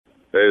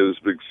Hey, this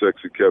is Big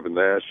Sexy Kevin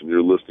Nash, and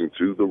you're listening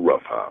to The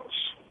Rough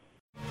House.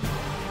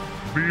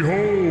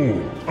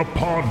 Behold, a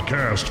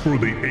podcast for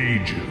the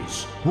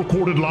ages,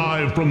 recorded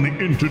live from the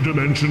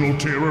interdimensional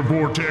terror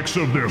vortex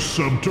of their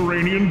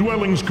subterranean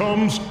dwellings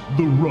comes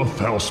the Rough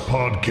House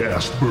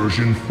Podcast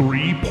version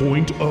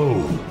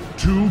 3.0.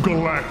 Two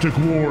galactic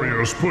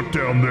warriors put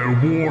down their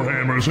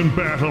warhammers and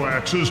battle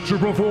axes to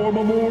perform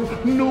a more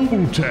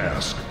noble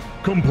task,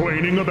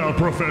 complaining about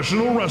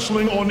professional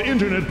wrestling on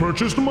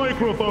internet-purchased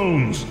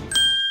microphones.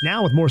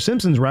 Now with more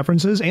Simpsons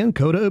references and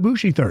Kota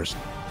Ibushi thirst.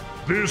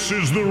 This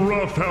is the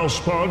Rough House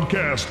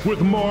Podcast with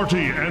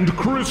Marty and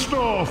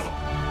Christoph.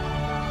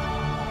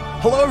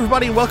 Hello,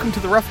 everybody. Welcome to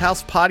the Rough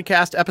House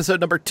Podcast, episode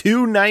number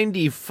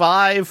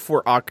 295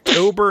 for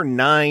October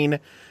 9,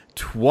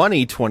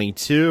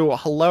 2022.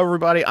 Hello,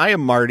 everybody. I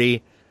am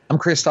Marty. I'm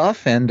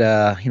Christoph, and,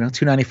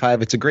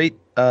 295, it's a great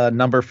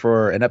number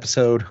for an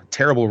episode.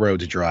 Terrible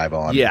road to drive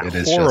on. Yeah, it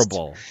is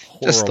horrible.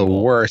 Just the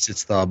worst.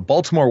 It's the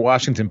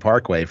Baltimore-Washington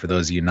Parkway, for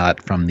those of you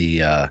not from the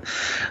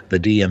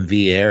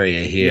DMV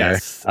area here.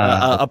 Yes,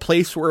 a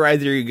place where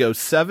either you go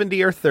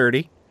 70 or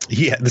 30.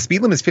 Yeah, the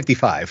speed limit is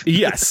 55.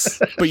 Yes,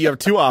 but you have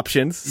two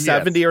options,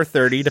 70 or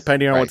 30,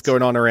 depending on what's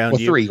going on around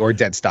you. Or 3, or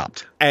dead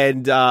stopped.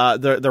 And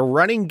the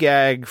running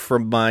gag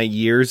from my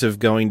years of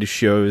going to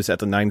shows at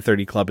the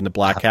 930 Club in the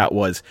Black Hat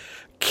was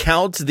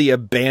count the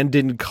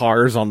abandoned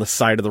cars on the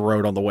side of the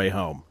road on the way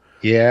home.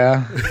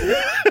 Yeah.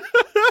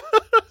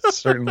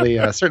 Certainly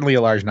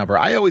a large number.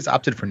 I always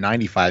opted for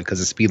 95 because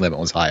the speed limit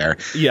was higher.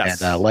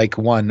 Yes. And like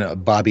one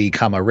Bobby,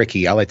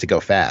 Ricky, I like to go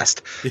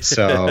fast.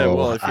 So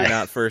well, if you're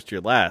not first,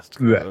 you're last.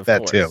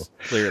 That too.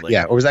 Clearly.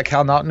 Yeah. Or was that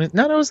Cal Naughton?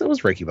 No, it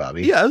was Ricky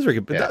Bobby. Yeah, it was Ricky.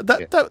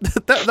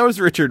 That was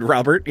Richard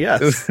Robert.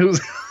 Yes.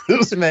 It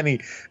was many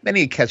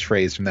a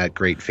catchphrase from that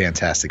great,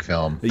 fantastic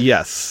film.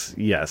 Yes.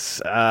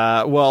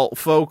 Well,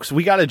 folks,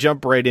 we got to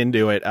jump right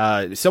into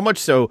it. So much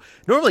so,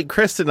 normally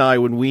Chris and I,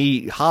 when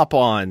we hop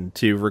on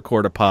to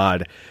record a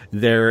pod,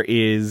 there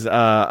is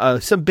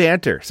some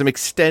banter, some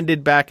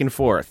extended back and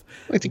forth.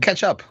 We like to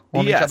catch up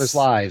on each other's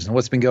lives and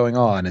what's been going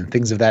on and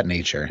things of that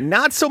nature.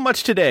 Not so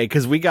much today,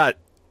 because we got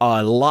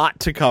a lot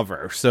to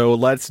cover. So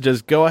let's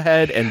just go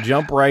ahead and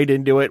jump right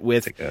into it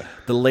with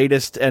the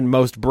latest and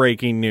most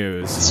breaking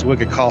news.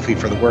 Swig of coffee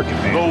for the working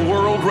man. The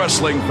World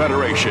Wrestling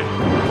Federation.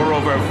 For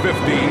over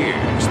 50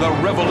 years, the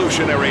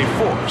revolutionary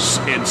force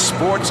in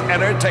sports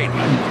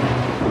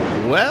entertainment.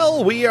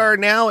 Well, we are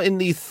now in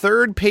the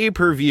third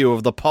pay-per-view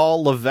of the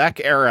Paul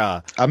Levesque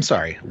era. I'm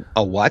sorry,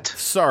 a what?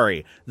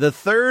 Sorry, the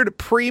third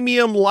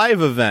premium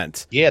live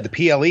event. Yeah, the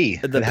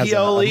PLE. The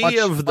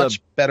PLE of the much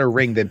better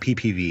ring than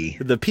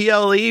PPV. The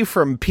PLE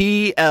from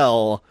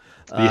PL.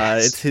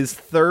 Yes. It's his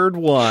third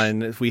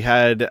one. We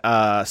had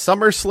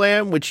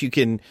SummerSlam, which you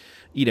can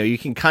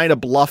kind of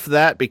bluff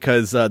that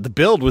because the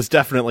build was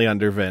definitely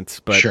under Vince,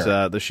 but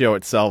sure. The show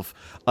itself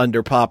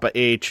under Papa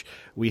H.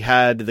 We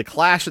had the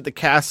Clash at the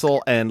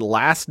Castle, and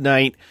last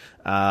night,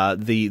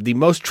 the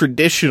most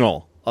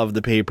traditional of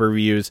the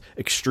pay-per-views,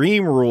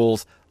 Extreme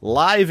Rules,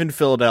 live in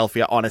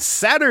Philadelphia on a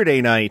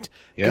Saturday night.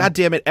 Yeah. God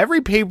damn it,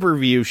 every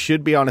pay-per-view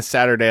should be on a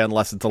Saturday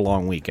unless it's a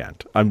long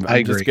weekend. I'm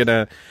just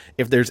gonna,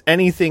 if there's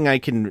anything I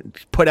can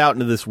put out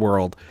into this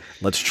world,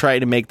 let's try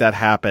to make that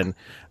happen.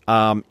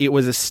 It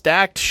was a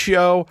stacked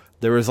show.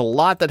 There was a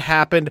lot that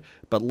happened,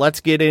 but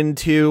let's get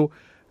into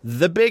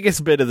the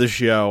biggest bit of the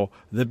show,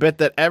 the bit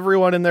that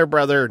everyone and their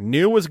brother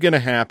knew was going to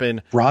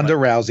happen. Ronda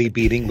Rousey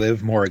beating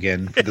Liv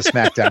Morgan for the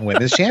SmackDown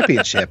Women's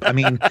Championship. I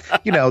mean,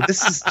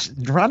 this is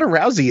Ronda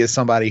Rousey is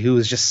somebody who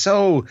is just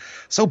so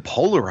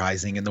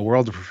polarizing in the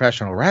world of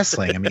professional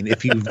wrestling. I mean,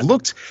 if you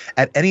looked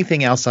at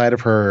anything outside of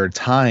her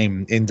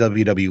time in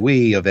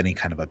WWE, of any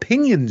kind of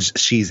opinions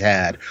she's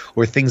had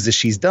or things that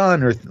she's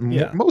done or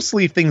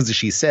mostly things that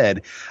she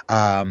said,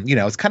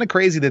 it's kind of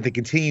crazy that they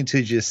continue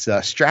to just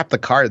strap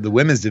the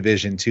women's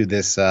division to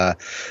this,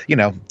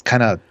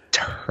 kind of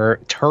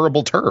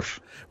terrible turf.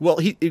 Well,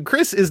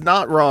 Chris is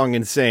not wrong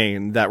in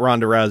saying that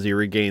Ronda Rousey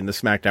regained the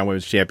SmackDown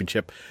Women's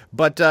Championship,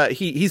 but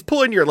he's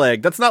pulling your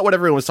leg. That's not what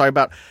everyone was talking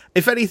about.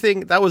 If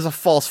anything, that was a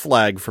false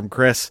flag from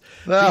Chris,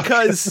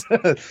 because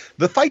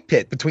the fight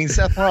pit between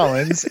Seth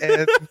Rollins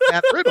and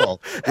Matt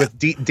Riddle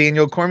with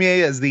Daniel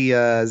Cormier as the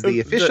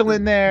official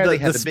in there. They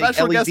had the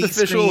special big LED guest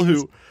official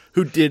screens.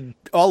 who did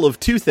all of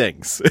two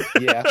things.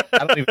 Yeah,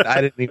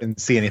 I didn't even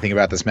see anything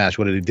about this match.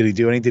 What did he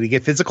do? Did he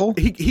get physical?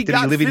 He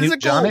got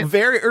physical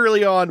very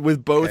early on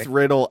with both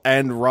Riddle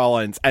and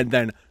Rollins, and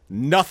then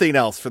nothing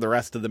else for the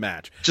rest of the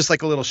match. Just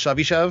like a little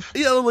shovey shove?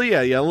 Yeah,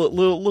 a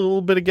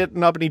little bit of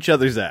getting up in each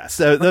other's ass.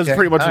 So that was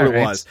pretty much what it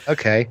was.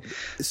 Okay.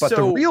 But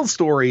the real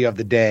story of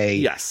the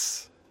day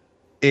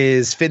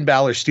is Finn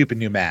Balor's stupid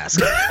new mask.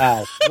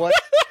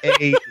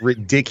 a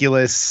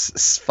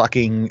ridiculous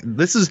fucking.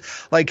 This is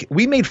like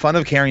we made fun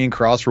of Karrion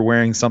Kross for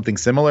wearing something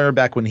similar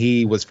back when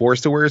he was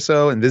forced to wear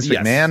so in Vince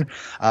McMahon,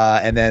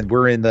 and then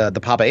we're in the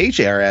Papa H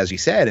era, as you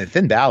said, and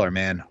Finn Balor,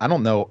 man. I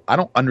don't know. I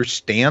don't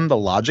understand the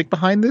logic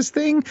behind this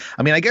thing.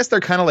 I mean, I guess they're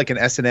kind of like an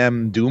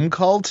S&M Doom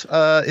cult.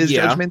 Is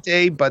Judgment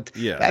Day, but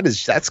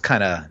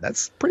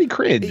that's pretty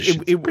cringe.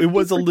 It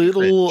was a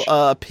little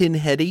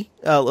pinheady,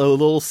 a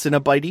little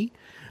Cinnabitey.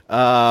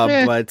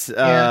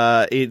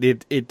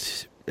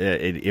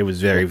 It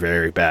was very,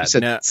 very bad.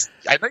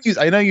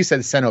 I know you said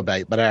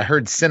Cenobite, but I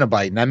heard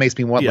Cinnabite, and that makes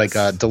me want like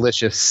a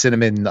delicious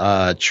cinnamon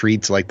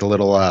treats, like the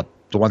little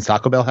the ones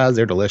Taco Bell has.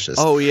 They're delicious.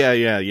 Oh yeah.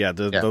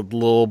 The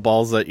little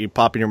balls that you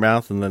pop in your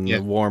mouth, and then the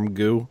warm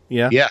goo.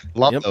 Yeah,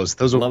 love those.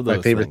 Those are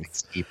my favorite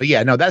things to eat. But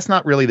yeah, no, that's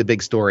not really the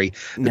big story.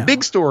 The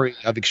big story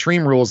of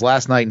Extreme Rules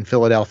last night in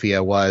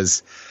Philadelphia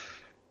was.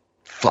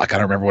 Fuck, I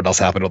don't remember what else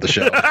happened with the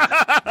show.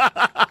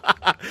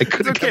 I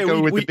could have kept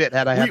going with the bit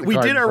had I had we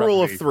did our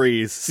rule of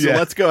threes, so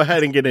let's go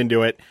ahead and get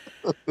into it.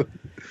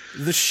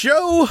 The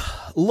show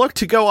looked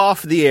to go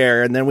off the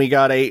air, and then we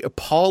got a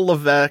Paul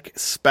Levesque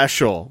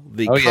special.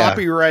 The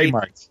copyright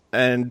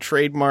and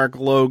trademark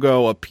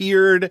logo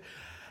appeared,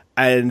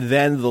 and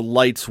then the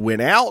lights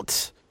went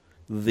out.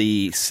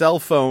 The cell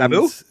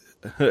phones...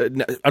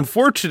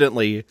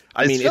 Unfortunately,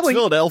 it's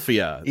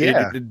Philadelphia.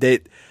 Yeah.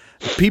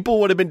 People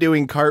would have been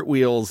doing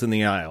cartwheels in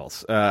the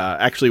aisles.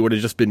 Actually, it would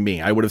have just been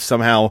me. I would have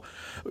somehow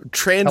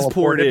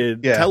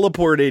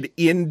teleported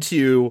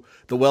into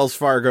the Wells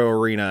Fargo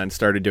arena and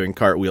started doing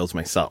cartwheels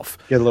myself.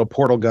 Get a little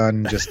portal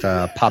gun, just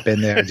pop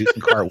in there, do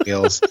some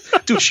cartwheels,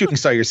 do a shooting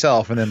star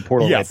yourself, and then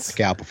portal right back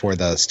out before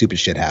the stupid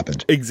shit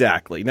happened.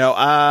 Exactly. No,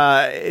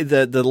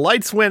 the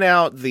lights went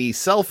out, the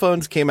cell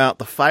phones came out,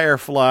 the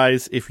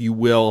fireflies, if you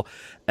will,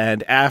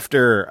 and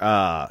after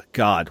 8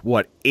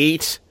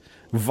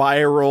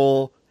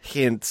 viral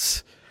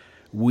hints,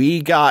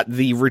 we got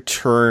the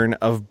return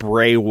of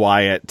Bray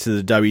Wyatt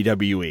to the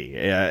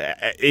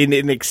WWE in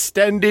an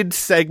extended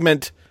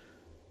segment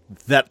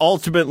that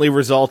ultimately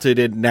resulted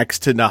in next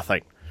to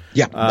nothing.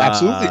 Yeah,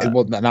 absolutely.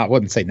 Well, I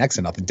wouldn't say next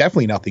to nothing.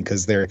 Definitely nothing,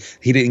 because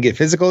he didn't get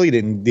physical. He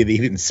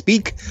didn't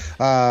speak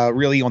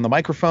really on the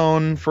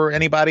microphone for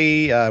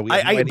anybody.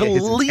 I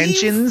believe his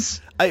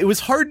intentions. It was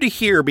hard to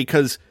hear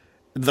because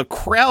the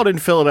crowd in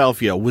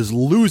Philadelphia was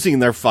losing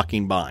their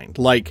fucking mind.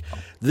 Like,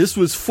 this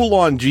was full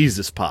on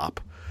Jesus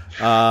pop,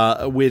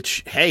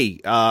 which,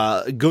 hey,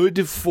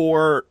 good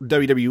for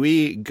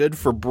WWE, good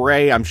for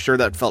Bray. I'm sure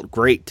that felt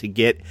great to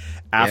get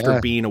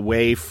after being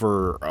away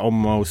for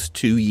almost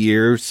 2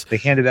 years. They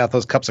handed out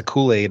those cups of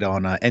Kool-Aid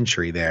on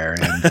entry there.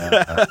 And,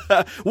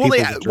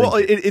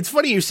 it's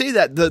funny you say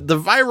that. The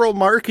viral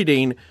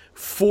marketing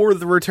for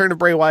the return of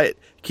Bray Wyatt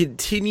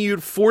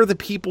continued for the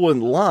people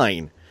in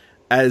line,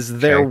 as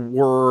there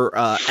were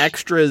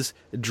extras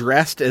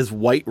dressed as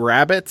white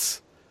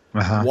rabbits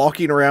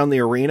walking around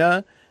the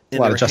arena. A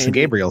lot of Justin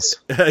Gabriels.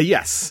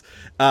 Yes.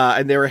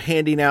 And they were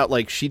handing out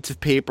like sheets of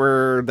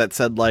paper that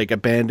said like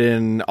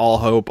abandon all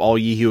hope, all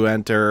ye who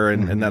enter,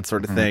 and that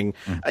sort of thing.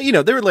 They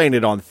were laying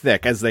it on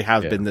thick, as they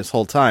have been this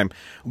whole time.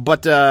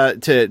 But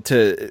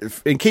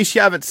in case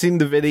you haven't seen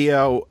the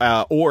video,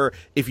 or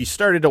if you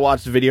started to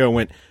watch the video and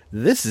went,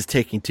 this is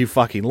taking too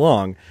fucking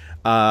long,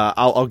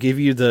 I'll give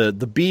you the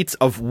beats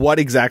of what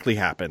exactly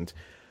happened.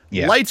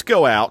 Yeah. Lights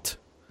go out.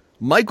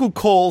 Michael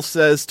Cole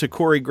says to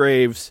Corey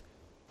Graves,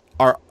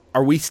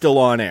 Are we still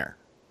on air?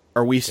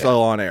 Are we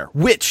still on air?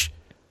 Which,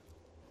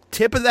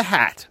 tip of the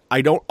hat.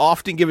 I don't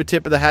often give a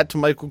tip of the hat to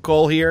Michael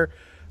Cole here.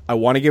 I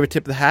want to give a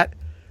tip of the hat.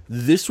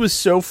 This was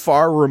so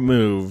far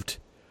removed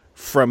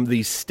from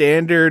the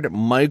standard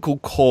Michael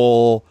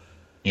Cole.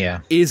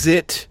 Yeah.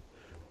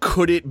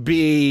 Could it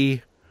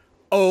be,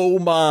 oh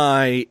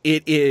my,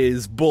 it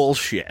is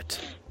bullshit.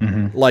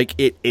 Like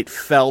it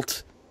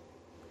felt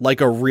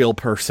like a real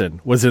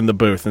person was in the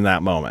booth in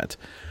that moment.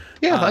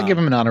 Yeah, I'll give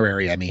him an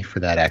honorary Emmy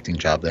for that acting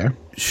job there.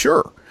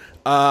 Sure.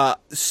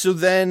 So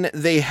then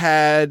they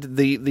had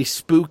the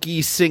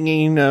spooky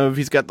singing of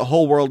he's got the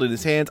whole world in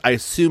his hands. I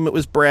assume it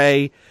was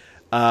Bray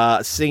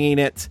singing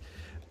it.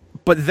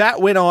 But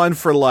that went on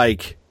for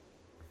like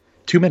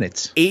 2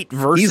 minutes. 8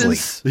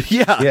 verses. Easily.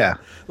 Yeah.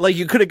 Like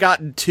you could have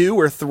gotten 2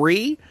 or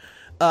 3.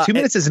 2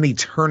 minutes is an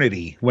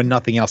eternity when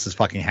nothing else is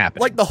fucking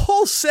happening. Like the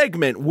whole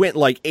segment went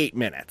like 8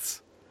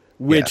 minutes,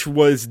 which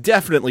was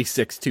definitely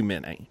 6 too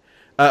many.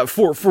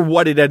 For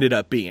what it ended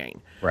up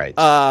being. Right.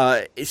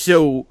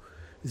 So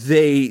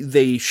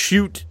they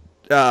shoot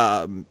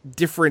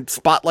different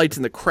spotlights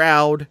in the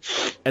crowd,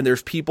 and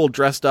there's people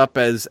dressed up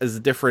as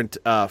different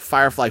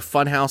Firefly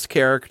Funhouse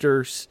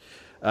characters.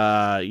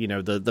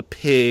 The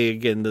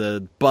pig and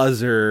the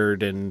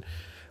buzzard and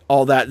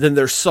all that. Then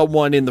there's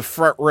someone in the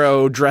front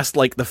row dressed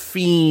like the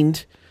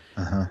Fiend.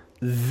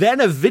 Then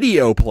a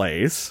video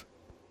plays.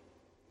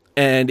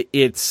 And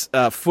it's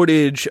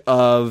footage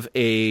of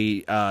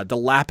a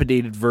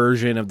dilapidated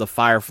version of the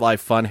Firefly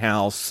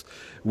Funhouse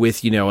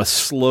with, a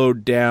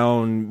slowed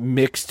down,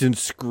 mixed and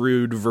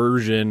screwed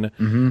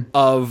version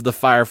of the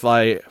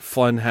Firefly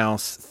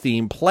Funhouse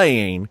theme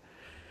playing.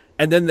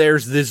 And then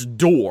there's this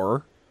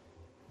door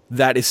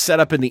that is set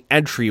up in the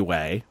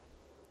entryway.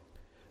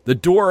 The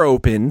door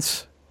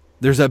opens.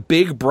 There's a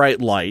big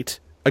bright light.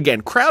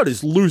 Again, crowd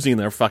is losing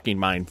their fucking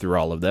mind through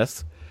all of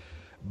this.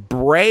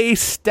 Bray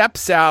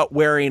steps out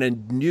wearing a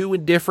new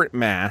and different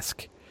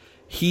mask.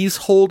 He's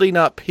holding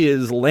up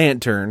his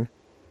lantern.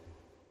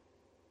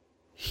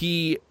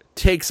 He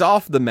takes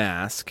off the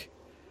mask.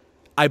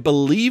 I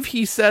believe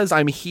he says,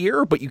 "I'm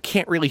here," but you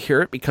can't really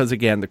hear it because,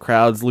 again, the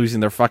crowd's losing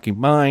their fucking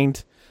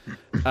mind.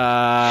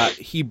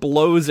 He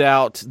blows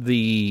out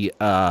the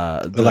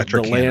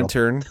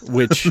lantern,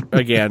 which,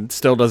 again,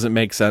 still doesn't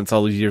make sense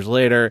all these years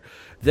later.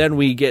 Then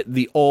we get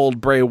the old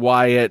Bray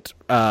Wyatt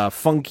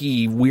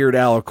funky Weird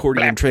Al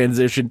accordion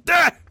transition.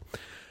 Ah!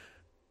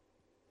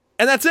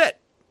 And that's it.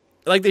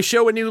 Like, they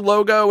show a new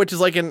logo, which is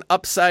like an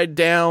upside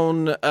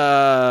down,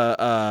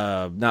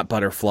 not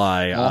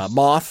butterfly,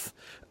 moth.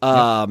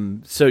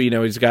 So, you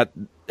know, he's got...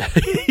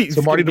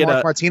 So Marty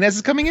Martinez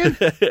is coming in?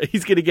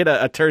 He's going to get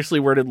a tersely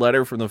worded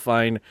letter from the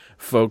fine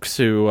folks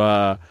who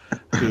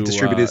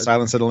distributed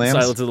Silence of the Lambs.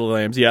 Silence of the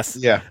Lambs, yes.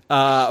 Yeah.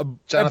 But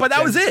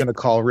that was it. Going to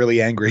call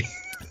really angry.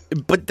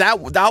 But that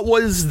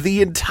was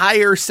the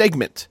entire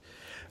segment.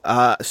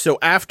 So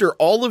after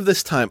all of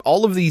this time,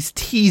 all of these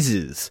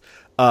teases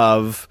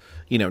of,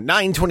 you know,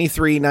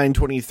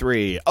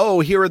 9:23. Oh,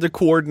 here are the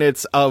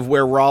coordinates of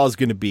where Raw is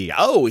going to be.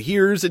 Oh,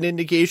 here's an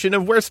indication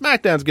of where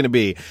SmackDown's going to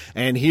be.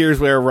 And here's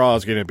where Raw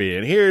is going to be.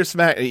 And here's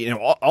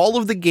all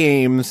of the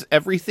games,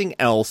 everything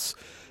else.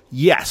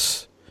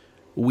 Yes,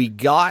 we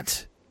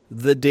got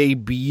the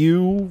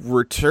debut,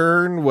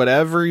 return,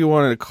 whatever you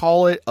want to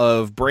call it,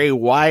 of Bray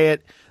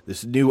Wyatt.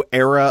 This new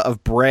era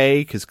of Bray,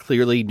 because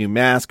clearly new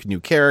mask, new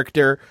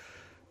character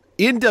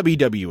in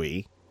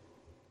WWE.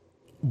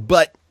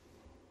 But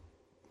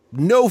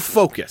no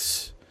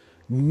focus,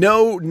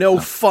 no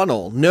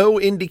funnel, no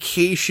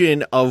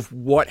indication of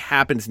what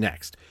happens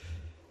next.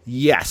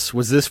 Yes,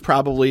 was this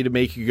probably to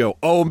make you go,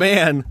 oh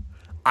man,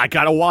 I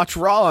gotta watch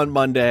Raw on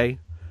Monday.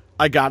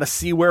 I gotta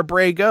see where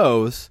Bray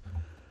goes.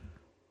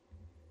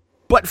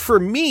 But for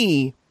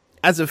me,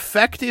 as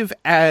effective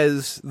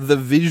as the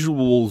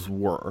visuals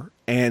were,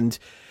 and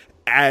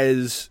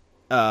as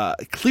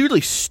clearly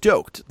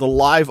stoked the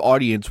live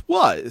audience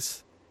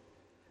was,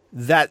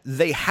 that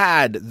they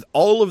had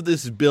all of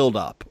this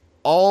build-up,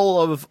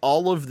 all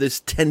of this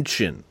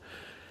tension,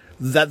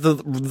 that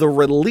the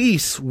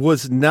release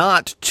was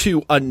not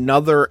to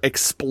another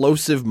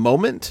explosive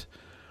moment,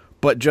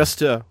 but just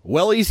to,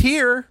 well, he's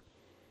here.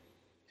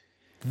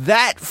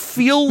 That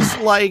feels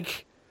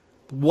like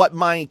what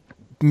my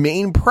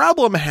main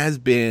problem has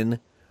been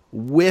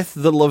with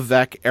the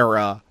Levesque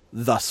era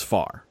thus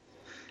far.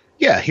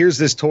 Yeah, here's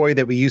this toy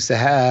that we used to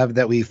have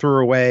that we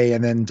threw away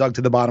and then dug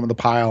to the bottom of the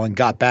pile and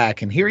got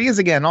back. And here he is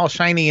again, all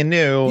shiny and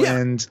new. Yeah.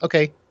 And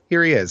okay,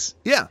 here he is.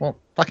 Yeah. Well,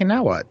 fucking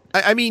now what?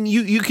 I mean,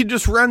 you could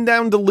just run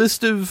down the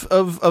list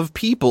of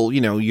people.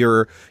 You know,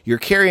 your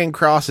Karrion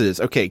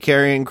Crosses. Okay,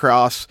 Karrion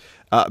Kross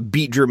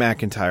beat Drew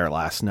McIntyre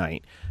last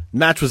night.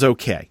 Match was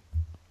okay.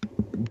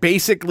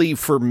 Basically,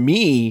 for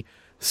me,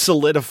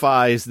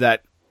 solidifies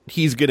that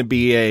he's going to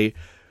be a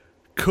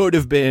could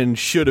have been,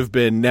 should have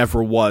been,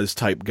 never was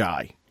type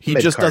guy. He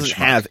just doesn't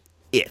have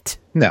it.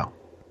 No.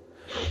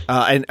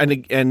 And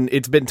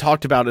it's been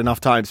talked about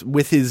enough times.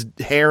 With his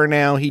hair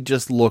now, he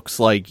just looks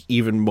like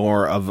even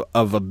more of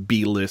a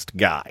B-list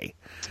guy.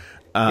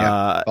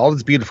 All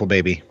is beautiful,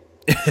 baby.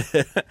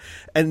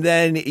 And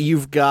then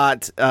you've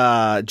got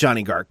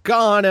Johnny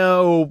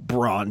Gargano,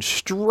 Braun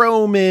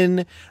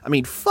Strowman. I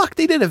mean, fuck,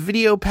 they did a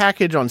video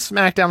package on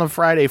SmackDown on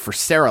Friday for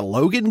Sarah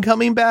Logan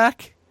coming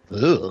back.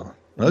 Ugh.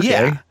 Okay.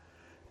 Yeah.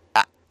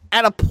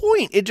 At a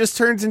point, it just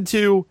turns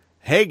into,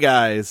 hey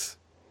guys,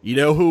 you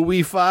know who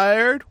we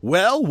fired?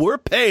 Well, we're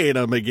paying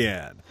them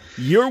again.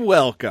 You're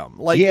welcome.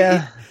 Like,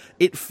 yeah.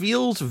 It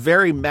feels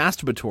very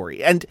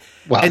masturbatory. And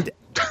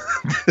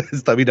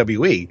it's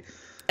WWE.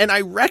 And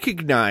I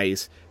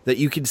recognize that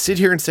you can sit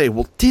here and say,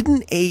 well,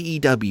 didn't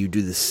AEW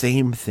do the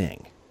same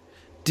thing?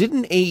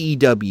 Didn't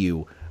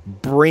AEW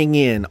bring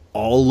in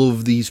all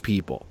of these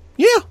people?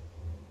 Yeah.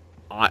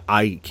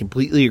 I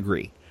completely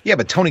agree. Yeah,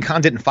 but Tony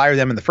Khan didn't fire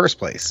them in the first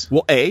place.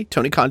 Well, A,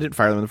 Tony Khan didn't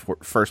fire them in the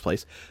first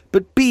place.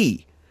 But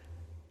B,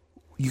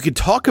 you could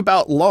talk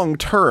about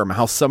long-term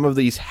how some of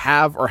these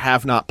have or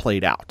have not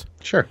played out.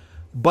 Sure.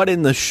 But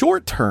in the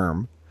short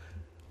term,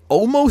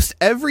 almost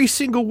every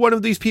single one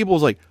of these people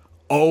is like,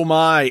 oh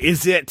my,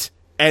 is it?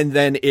 And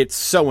then it's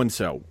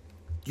so-and-so.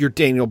 Your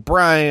Daniel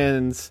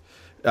Bryan's,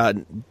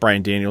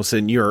 Bryan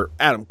Danielson, your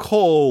Adam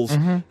Cole's,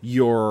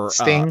 your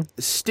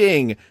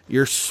Sting,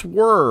 your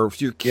Swerve's,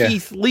 your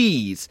Keith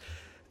Lee's,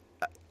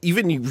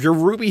 even your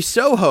Ruby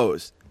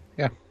Soho's.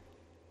 Yeah.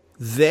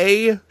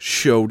 They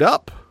showed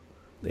up.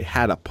 They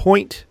had a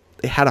point.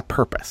 They had a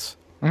purpose.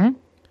 Mm-hmm.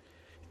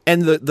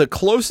 And the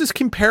closest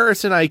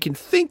comparison I can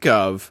think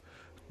of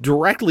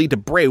directly to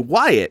Bray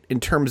Wyatt in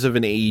terms of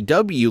an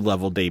AEW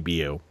level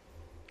debut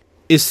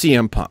is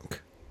CM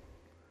Punk.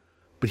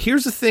 But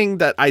here's the thing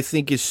that I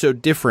think is so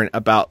different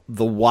about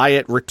the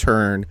Wyatt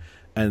return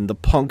and the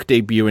Punk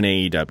debut in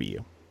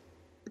AEW.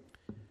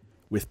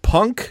 With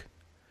Punk,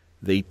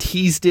 they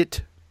teased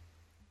it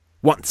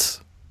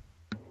once.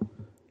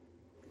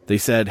 They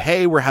said,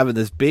 hey, we're having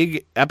this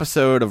big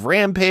episode of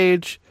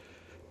Rampage.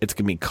 It's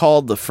going to be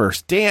called The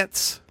First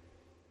Dance.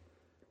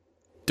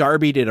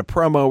 Darby did a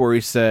promo where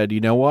he said, you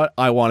know what?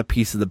 I want a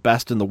piece of the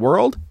best in the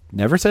world.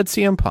 Never said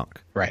CM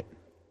Punk. Right.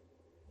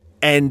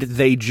 And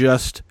they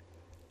just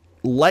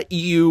let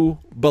you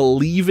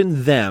believe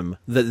in them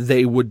that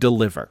they would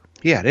deliver.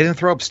 Yeah, they didn't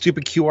throw up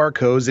stupid QR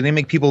codes. They didn't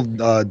make people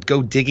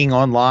go digging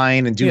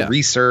online and do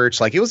research.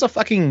 Like, it was a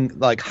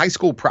fucking high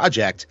school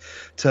project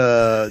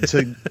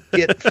to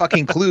get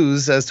fucking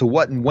clues as to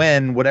what and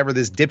when whatever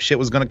this dipshit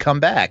was going to come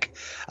back.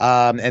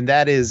 And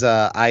that is,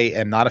 I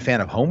am not a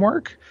fan of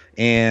homework.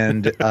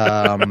 And,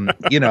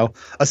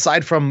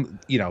 aside from,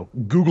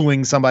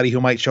 Googling somebody who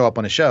might show up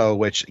on a show,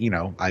 which,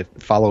 I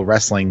follow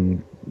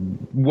wrestling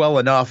well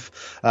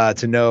enough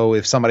to know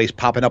if somebody's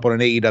popping up on an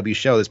AEW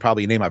show, there's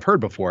probably a name I've heard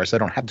before. So I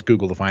don't have to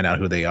Google to find out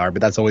who they are.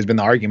 But that's always been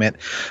the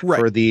argument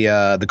for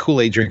the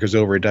Kool-Aid drinkers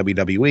over at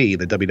WWE,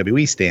 the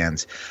WWE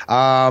stands.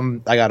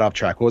 I got off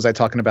track. What was I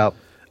talking about?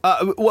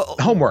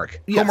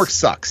 Homework. Yes. Homework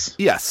sucks.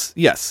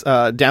 Yes.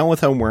 Down with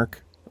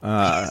homework.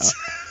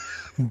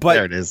 But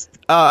there it is.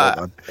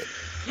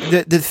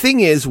 The thing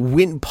is,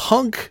 when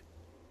Punk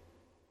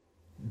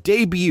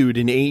debuted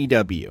in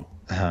AEW,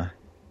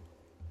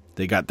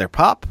 they got their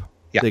pop,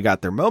 they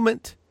got their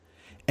moment,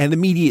 and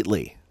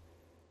immediately,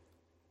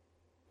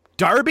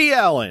 Darby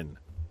Allin,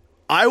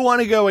 I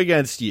want to go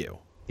against you.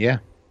 Yeah.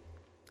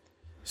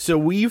 So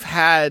we've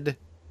had,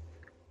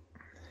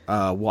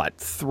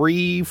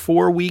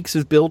 3-4 weeks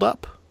of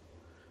build-up?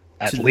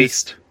 At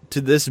least.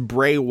 To this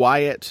Bray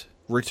Wyatt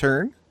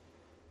return.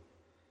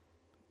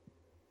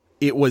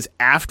 It was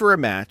after a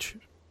match.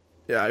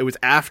 It was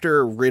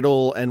after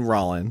Riddle and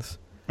Rollins.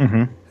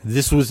 Mm-hmm.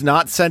 This was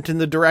not sent in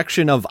the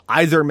direction of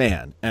either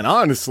man. And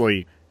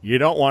honestly, you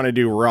don't want to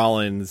do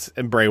Rollins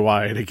and Bray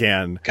Wyatt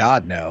again.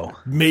 God, no.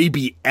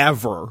 Maybe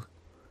ever.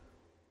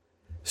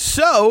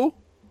 So,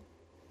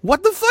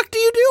 what the fuck do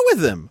you do with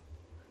them?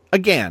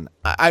 Again,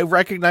 I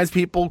recognize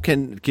people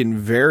can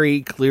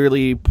very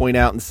clearly point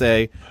out and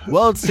say,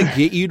 well, it's to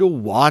get you to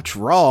watch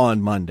Raw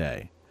on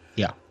Monday.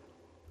 Yeah.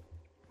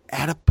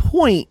 At a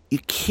point, you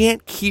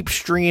can't keep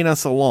stringing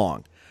us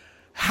along.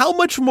 How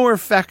much more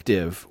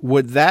effective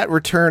would that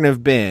return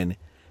have been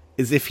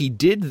is if he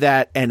did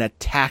that and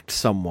attacked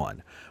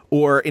someone?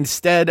 Or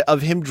instead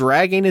of him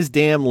dragging his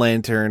damn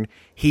lantern,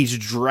 he's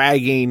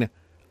dragging,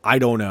 I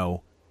don't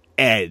know,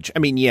 Edge. I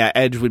mean, yeah,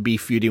 Edge would be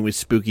feuding with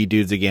spooky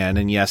dudes again,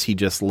 and yes, he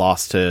just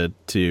lost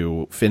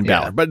to Finn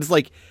Balor. But it's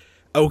like,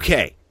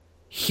 okay,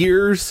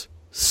 here's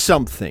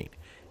something.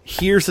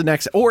 Here's the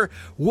next. Or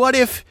what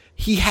if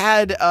he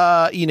had,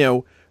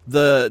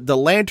 the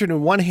lantern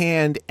in one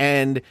hand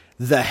and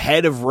the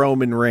head of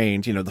Roman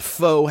Reigns, the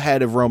faux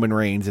head of Roman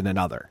Reigns in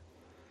another?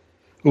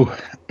 Ooh,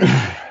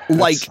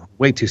 like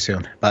way too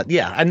soon. But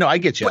yeah, I know, I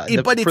get you.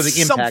 But for it's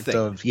the impact something.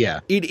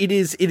 of It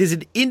is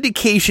an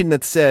indication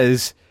that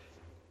says,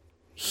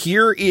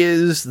 here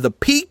is the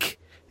peak,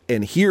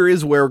 and here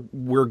is where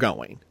we're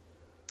going.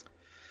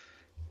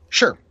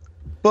 Sure,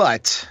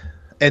 but.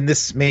 And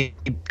this may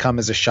come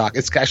as a shock.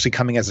 It's actually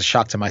coming as a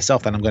shock to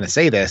myself that I'm going to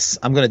say this.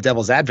 I'm going to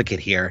devil's advocate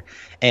here.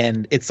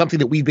 And it's something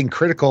that we've been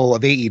critical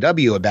of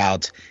AEW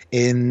about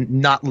in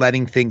not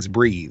letting things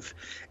breathe.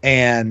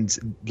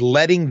 And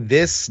letting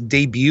this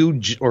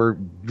debut or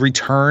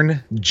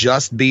return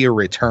just be a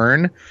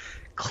return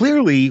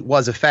clearly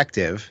was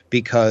effective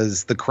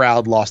because the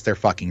crowd lost their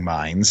fucking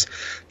minds.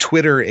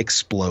 Twitter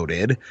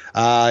exploded.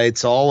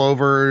 It's all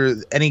over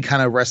any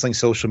kind of wrestling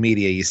social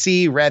media you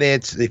see.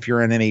 Reddit, if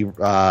you're in any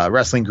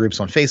wrestling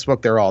groups on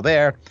Facebook, they're all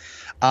there.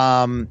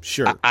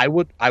 Sure. I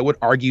would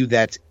argue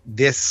that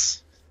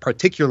this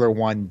particular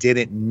one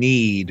didn't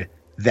need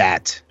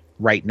that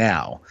right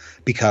now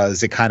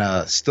because it kind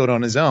of stood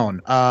on its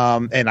own.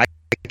 And I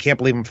can't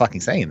believe I'm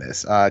fucking saying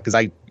this because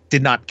I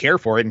did not care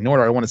for it, nor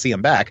do I want to see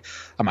him back.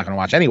 I'm not going to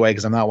watch anyway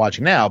because I'm not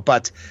watching now.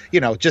 But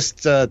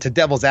just to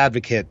devil's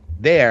advocate,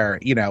 there,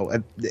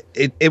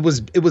 it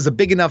was a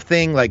big enough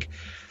thing. Like,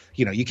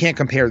 you can't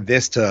compare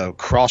this to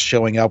Cross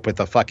showing up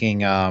with a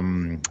fucking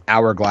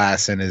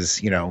hourglass and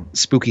his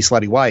spooky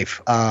slutty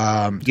wife.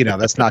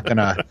 That's not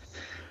gonna.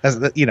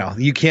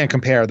 You can't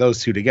compare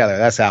those two together.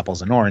 That's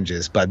apples and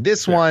oranges. But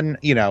this one,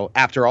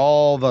 after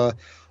all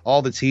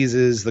the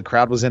teases, the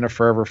crowd was in a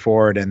fervor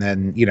for it, and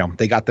then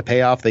they got the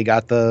payoff. They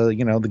got the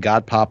the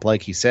God pop,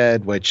 like you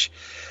said. Which,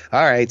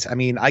 all right. I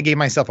mean, I gave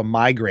myself a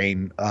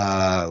migraine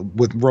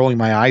with rolling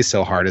my eyes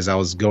so hard as I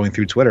was going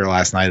through Twitter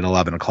last night at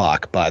 11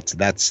 o'clock. But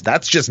that's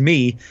just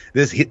me.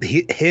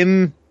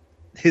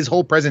 His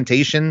whole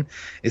presentation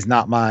is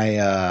not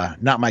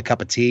my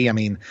cup of tea. I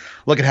mean,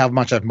 look at how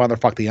much I've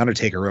motherfucked the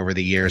Undertaker over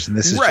the years, and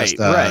this is right.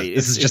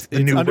 This is just the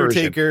new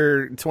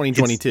Undertaker version.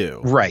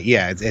 2022. Right?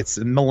 Yeah, it's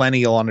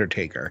millennial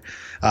Undertaker,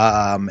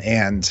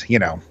 and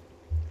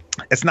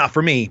It's not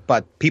for me,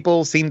 but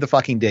people seem to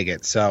fucking dig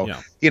it. So,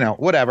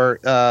 whatever.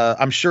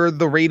 I'm sure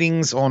the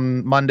ratings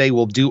on Monday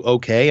will do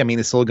okay. I mean,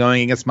 it's still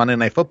going against Monday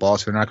Night Football,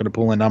 so they're not going to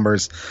pull in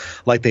numbers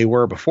like they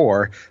were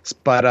before.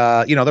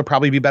 But, they'll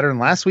probably be better than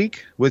last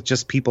week with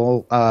just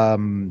people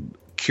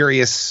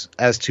curious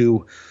as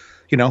to,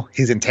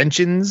 his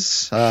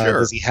intentions. Sure.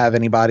 Does he have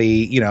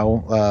anybody, in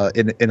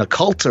a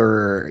cult,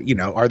 or,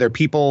 are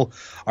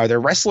there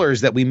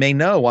wrestlers that we may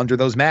know under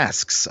those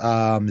masks?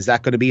 Is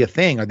that going to be a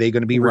thing? Are they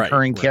going to be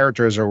recurring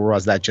characters, or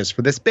was that just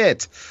for this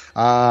bit?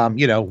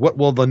 What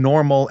will the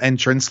normal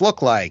entrance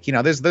look like?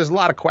 There's a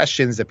lot of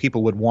questions that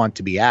people would want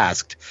to be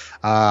asked.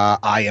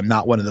 I am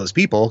not one of those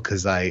people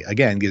because I,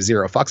 again, give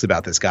zero fucks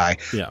about this guy.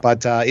 Yeah.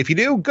 But if you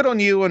do, good on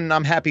you, and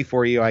I'm happy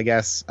for you, I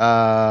guess.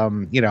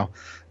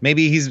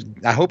 Maybe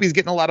I hope he's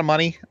getting a lot of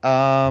money.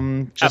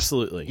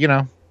 Absolutely.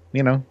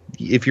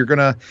 If you're going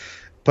to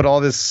put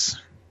all this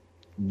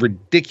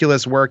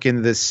ridiculous work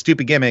into this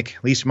stupid gimmick,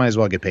 at least you might as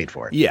well get paid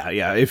for it.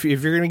 Yeah. If you're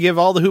going to give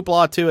all the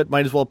hoopla to it,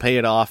 might as well pay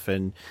it off.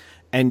 And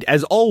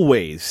as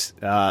always,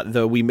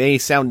 though we may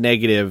sound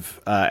negative,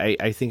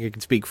 I think I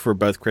can speak for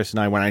both Chris and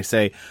I when I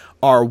say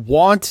our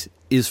want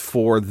is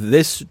for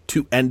this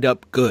to end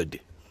up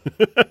good.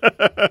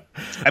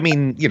 I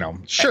mean,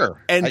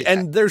 sure.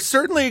 And there's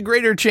certainly a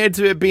greater chance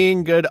of it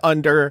being good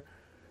under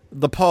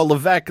the Paul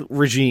Levesque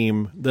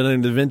regime than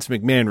under the Vince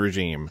McMahon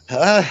regime.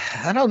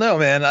 I don't know,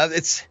 man.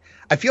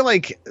 I feel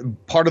like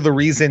part of the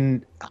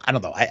reason, I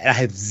don't know, I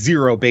have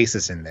zero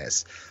basis in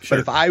this. Sure.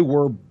 But if I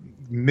were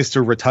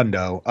Mr.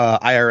 Rotundo,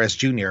 IRS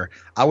Jr.,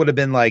 I would have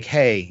been like,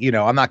 hey,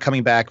 I'm not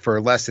coming back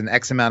for less than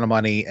X amount of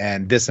money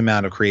and this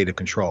amount of creative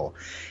control.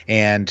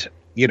 And,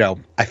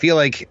 I feel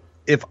like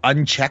if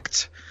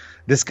unchecked,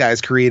 this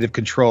guy's creative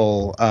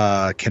control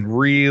can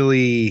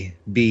really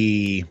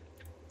be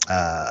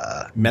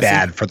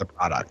bad for the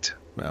product.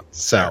 Well,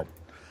 so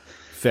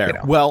fair.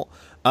 Well,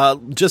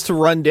 just to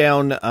run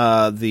down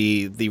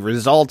the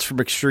results from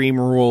Extreme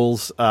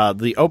Rules,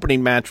 the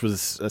opening match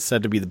was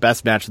said to be the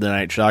best match of the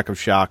night. Shock of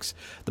Shocks,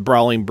 the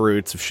Brawling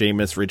Brutes of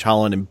Sheamus, Ridge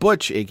Holland, and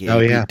Butch, a.k.a.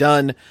 Pete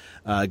Dunne,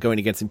 going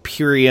against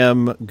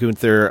Imperium,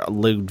 Gunther,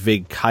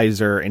 Ludwig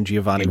Kaiser, and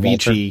Giovanni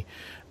Vici.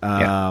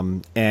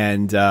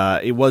 And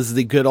it was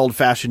the good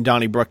old-fashioned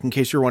Donnybrook. In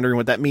case you're wondering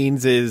what that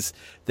means, is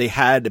they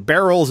had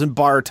barrels and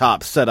bar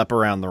tops set up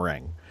around the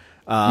ring.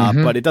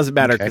 But it doesn't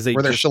matter because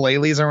were there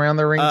shillelaghs around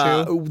the ring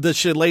too? The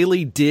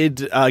shillelagh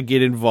did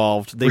get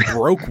involved. They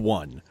broke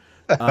one,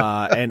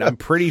 and I'm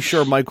pretty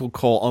sure Michael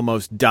Cole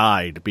almost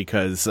died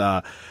because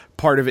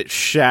part of it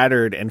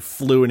shattered and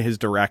flew in his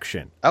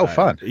direction. Oh,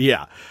 fun!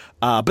 Yeah,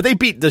 but they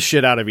beat the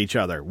shit out of each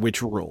other,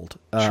 which ruled.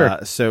 Sure.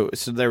 So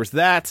there was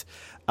that.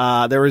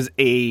 There was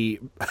a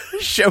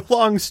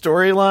show-long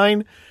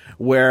storyline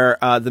where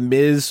The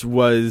Miz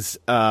was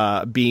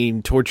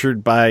being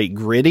tortured by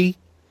Gritty.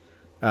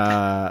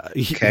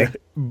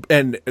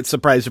 And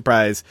surprise,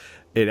 surprise,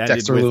 it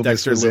ended with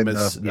Dexter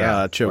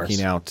Lumis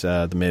choking out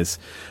The Miz.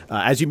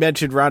 As you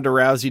mentioned, Ronda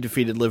Rousey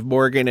defeated Liv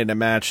Morgan in a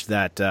match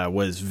that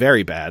was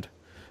very bad.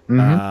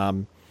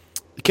 Karrion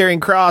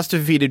Kross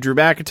defeated Drew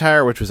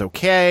McIntyre, which was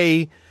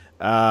okay.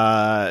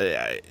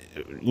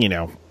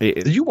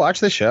 Did you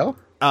watch the show?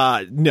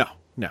 No.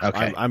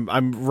 Okay.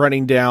 I'm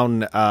running down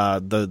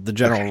the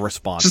general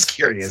response. Just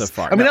curious. So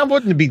far. I mean, I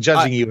wouldn't be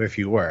judging you if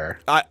you were.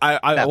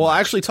 I will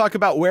actually talk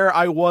about where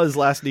I was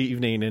last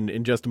evening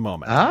in just a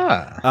moment.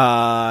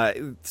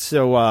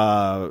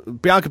 So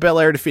Bianca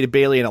Belair defeated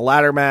Bayley in a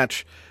ladder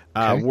match.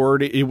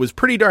 It was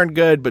pretty darn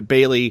good, but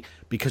Bayley,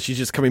 because she's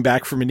just coming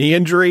back from a knee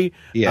injury,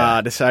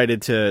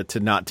 decided to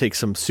not take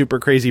some super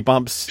crazy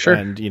bumps. Sure.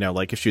 And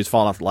if she was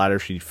falling off the ladder,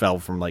 she fell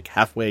from like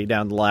halfway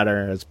down the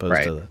ladder as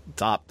opposed to the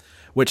top.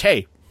 Which,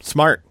 hey,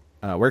 smart.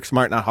 Work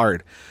smart, not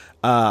hard.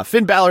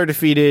 Finn Balor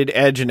defeated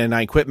Edge in an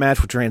I Quit match,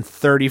 which ran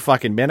 30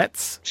 fucking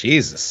minutes.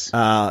 Jesus.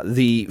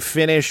 The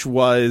finish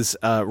was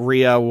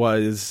Rhea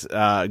was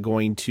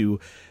going to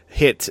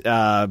hit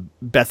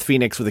Beth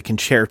Phoenix with a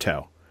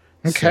concerto.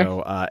 Okay.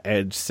 So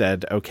Edge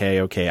said,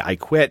 okay, I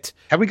quit.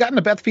 Have we gotten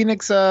a Beth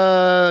Phoenix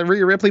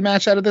Rhea Ripley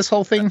match out of this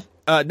whole thing?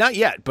 Not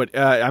yet, but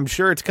I'm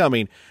sure it's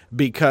coming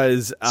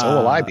because... so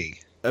will I be.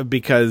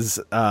 Because...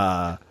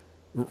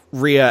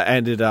 Rhea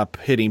ended up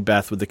hitting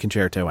Beth with the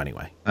concerto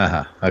anyway.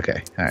 Okay. All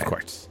right. Of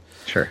course.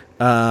 Sure.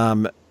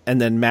 And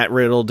then Matt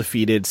Riddle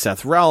defeated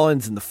Seth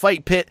Rollins in the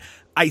fight pit.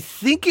 I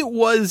think it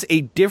was a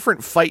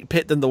different fight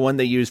pit than the one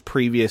they used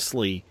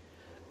previously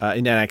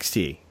in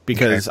NXT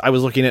because I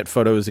was looking at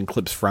photos and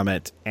clips from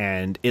it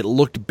and it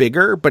looked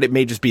bigger, but it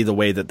may just be the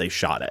way that they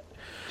shot it.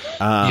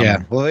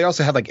 Well, they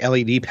also had like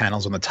LED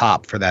panels on the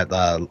top for that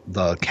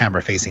the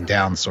camera facing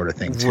down sort of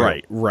thing too.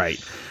 Right.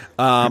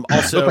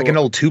 Also, looked like an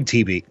old tube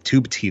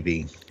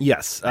TV.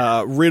 Yes,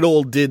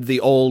 Riddle did the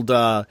old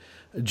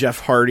Jeff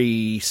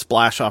Hardy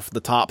splash off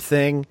the top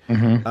thing,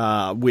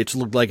 which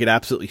looked like it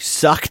absolutely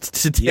sucked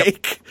to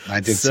take. Yep. I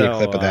did see a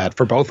clip of that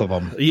for both of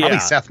them. Yeah. Probably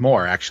Seth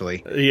more,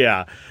 actually.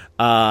 Yeah.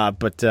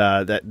 But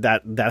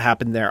that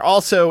happened there.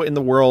 Also in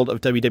the world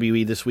of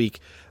WWE this week,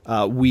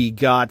 we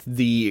got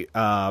the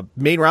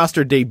main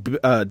roster debut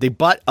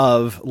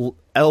of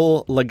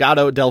El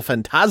Legado del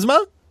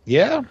Fantasma.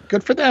 Yeah,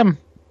 good for them.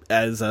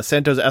 As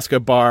Santos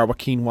Escobar,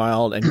 Joaquin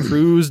Wilde, and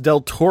Cruz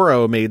del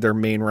Toro made their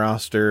main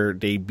roster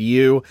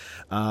debut.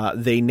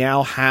 They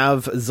now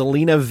have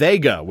Zelina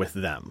Vega with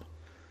them.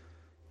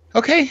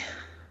 Okay.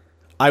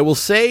 I will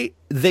say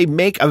they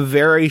make a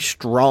very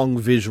strong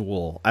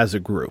visual as a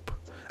group.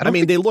 I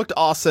mean, they looked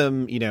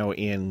awesome,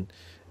 in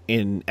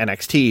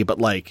NXT, but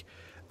like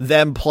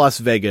them plus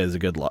Vega is a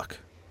good look.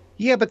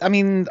 Yeah, but I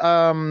mean,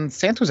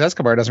 Santos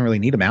Escobar doesn't really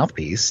need a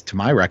mouthpiece, to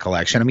my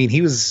recollection. I mean,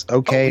 he was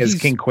okay as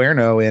King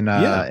Cuerno in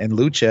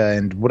Lucha,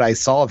 and what I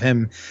saw of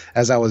him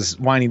as I was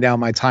winding down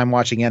my time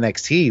watching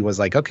NXT was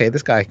like, okay,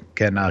 this guy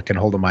can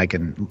hold a mic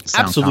and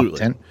sound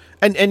competent.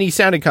 And he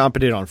sounded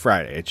competent on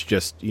Friday. It's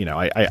just,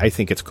 I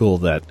think it's cool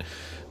that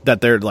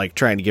they're like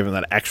trying to give him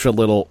that extra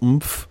little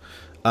oomph.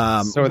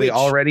 So are they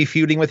already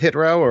feuding with Hit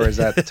Row, or is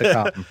that to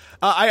come?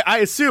 I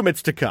assume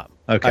it's to come.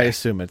 Okay. I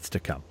assume it's to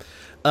come.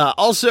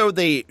 Also,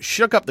 they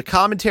shook up the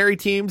commentary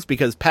teams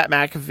because Pat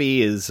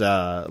McAfee is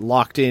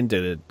locked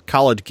into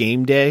College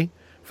Game Day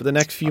for the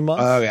next few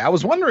months. I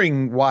was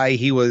wondering why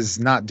he was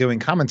not doing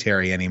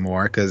commentary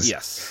anymore, because he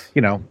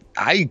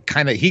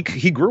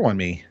grew on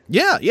me.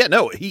 Yeah,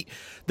 no.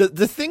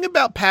 The thing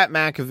about Pat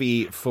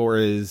McAfee, for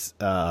as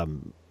I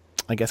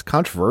guess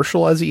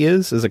controversial as he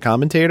is as a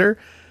commentator,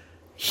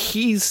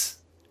 he's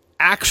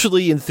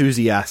actually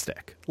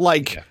enthusiastic.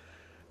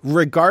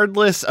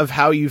 Regardless of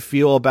how you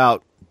feel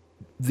about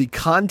the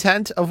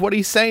content of what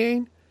he's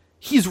saying,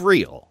 he's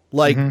real.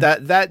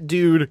 That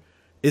dude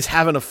is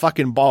having a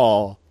fucking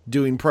ball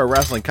doing pro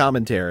wrestling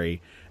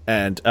commentary.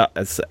 And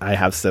I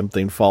have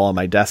something fall on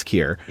my desk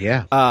here.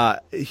 Yeah.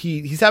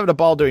 He's having a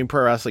ball doing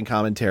pro wrestling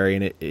commentary,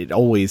 and it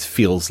always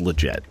feels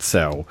legit.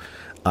 So,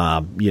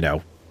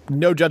 no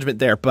judgment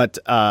there. But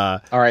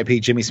R.I.P.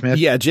 Jimmy Smith.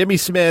 Yeah, Jimmy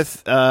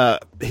Smith.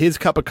 His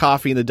cup of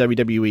coffee in the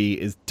WWE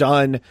is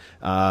done.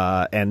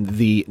 And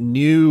the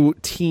new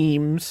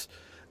teams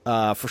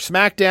for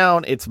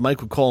SmackDown, it's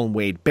Michael Cole and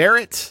Wade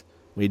Barrett.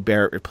 Wade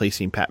Barrett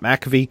replacing Pat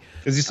McAfee.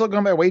 Is he still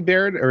going by Wade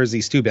Barrett, or is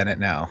he Stu Bennett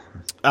now?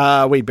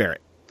 Wade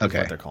Barrett. Okay.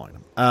 What they're calling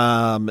him.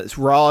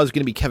 Raw is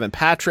going to be Kevin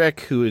Patrick,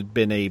 who had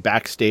been a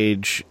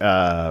backstage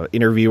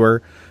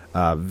interviewer.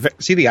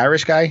 Is he the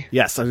Irish guy?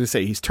 Yes, I was going to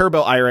say he's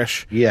Turbo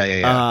Irish.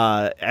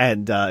 Yeah.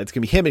 And it's going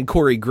to be him and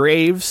Corey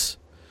Graves.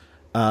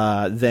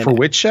 Then for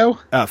which show?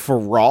 For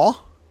Raw.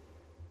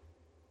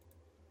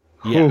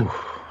 Yeah. Ooh,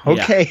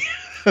 okay.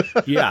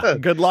 Yeah.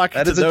 Good luck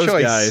to those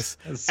guys.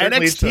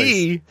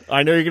 NXT.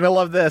 I know you're going to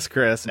love this,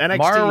 Chris. NXT.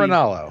 Mauro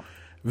Ranallo,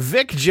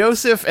 Vic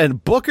Joseph,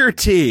 and Booker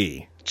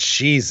T.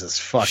 Jesus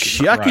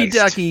fucking Shucky Christ.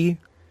 Ducky.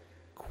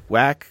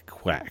 Quack,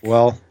 quack.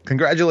 Well,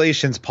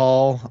 congratulations,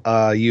 Paul.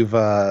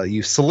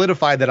 You've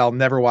solidified that I'll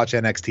never watch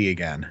NXT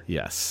again.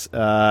 Yes.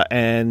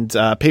 And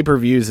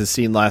pay-per-views, as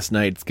seen last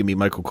night, it's going to be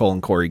Michael Cole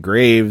and Corey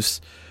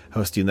Graves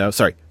hosting those.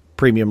 Sorry,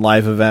 premium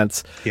live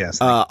events. Yes.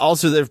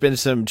 Also, there have been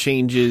some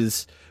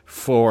changes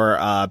for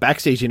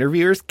backstage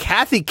interviewers.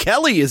 Kathy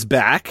Kelly is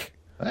back.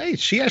 Hey,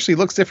 she actually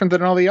looks different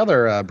than all the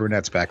other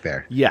brunettes back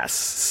there. Yes.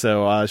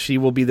 So she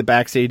will be the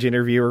backstage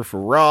interviewer for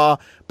Raw.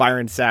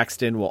 Byron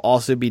Saxton will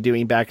also be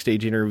doing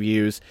backstage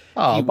interviews.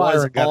 Oh, he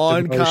Byron was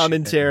on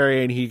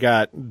commentary and he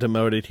got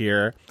demoted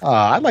here.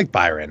 I like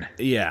Byron.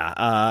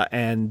 Yeah.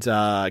 And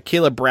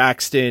Caleb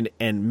Braxton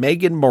and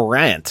Megan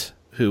Morant,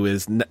 who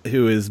is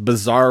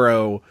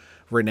Bizarro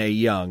Renee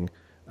Young,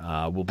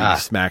 will be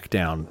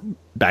SmackDown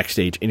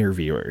backstage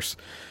interviewers.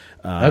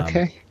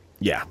 Okay.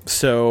 Yeah,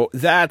 so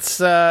that's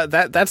the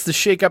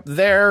shakeup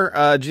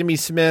there. Jimmy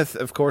Smith,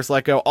 of course,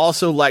 let go.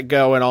 Also let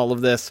go in all of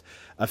this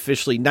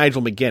officially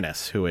Nigel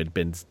McGuinness, who had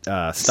been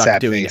stuck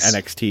doing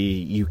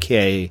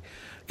NXT UK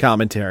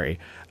commentary.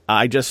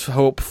 I just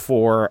hope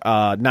for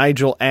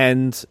Nigel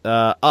and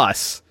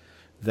us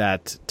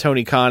that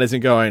Tony Khan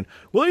isn't going,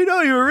 well,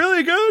 you were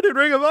really good in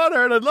Ring of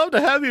Honor, and I'd love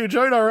to have you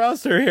join our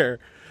roster here.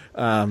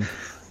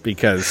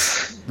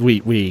 Because we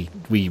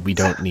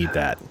don't need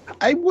that.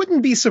 I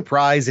wouldn't be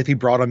surprised if he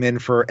brought him in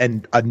for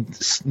a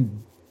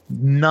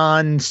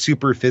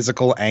non-super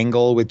physical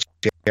angle with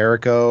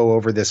Jericho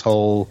over this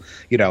whole,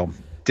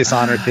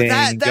 Dishonor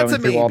thing, going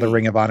through all the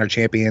Ring of Honor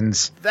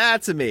champions.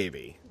 That's a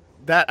maybe.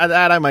 That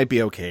I might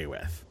be okay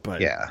with.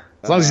 But yeah.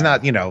 As long as he's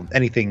not,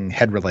 anything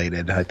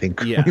head-related, I think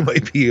we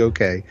might be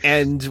okay.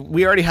 And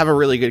we already have a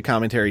really good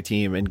commentary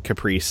team in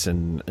Caprice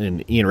and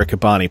Ian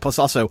Riccaboni. Plus,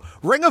 also,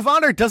 Ring of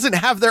Honor doesn't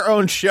have their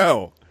own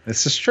show.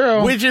 This is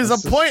true. Which is a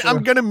point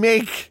I'm going to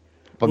make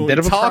when we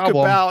talk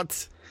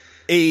about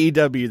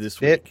AEW this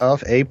week. Bit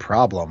of a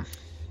problem.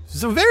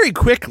 So very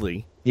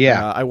quickly,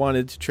 I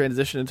wanted to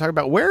transition and talk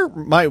about where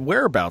my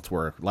whereabouts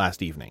were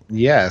last evening.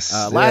 Yes.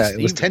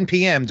 It was 10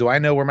 p.m. Do I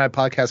know where my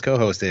podcast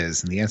co-host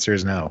is? And the answer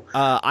is no.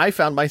 I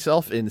found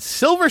myself in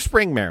Silver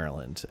Spring,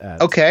 Maryland.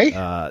 At,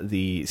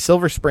 the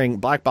Silver Spring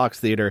Black Box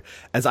Theater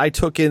as I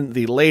took in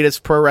the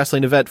latest pro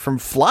wrestling event from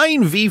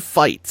Flying V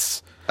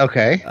Fights.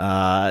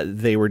 Okay.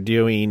 They were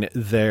doing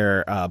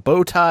their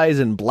Bow Ties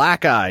and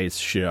Black Eyes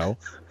show.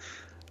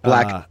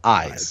 Black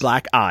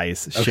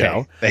Eyes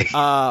show.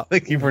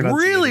 Thank you for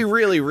really,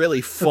 really,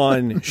 really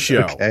fun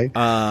show. Okay.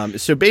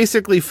 So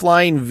basically,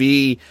 Flying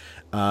V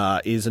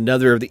is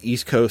another of the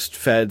East Coast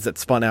feds that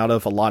spun out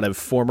of a lot of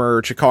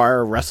former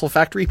Chikara Wrestle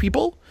Factory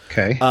people.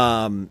 Okay.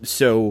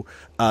 So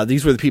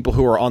these were the people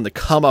who were on the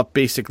come up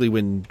basically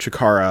when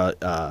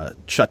Chikara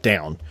shut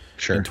down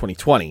in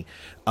 2020.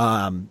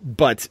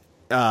 But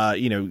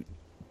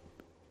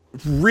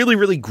really,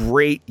 really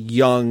great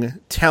young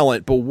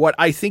talent. But what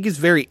I think is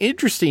very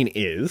interesting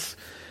is,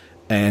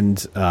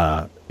 and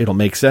it'll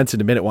make sense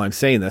in a minute why I'm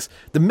saying this,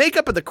 the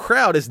makeup of the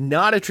crowd is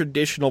not a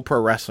traditional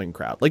pro wrestling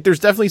crowd. Like, there's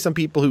definitely some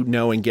people who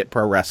know and get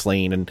pro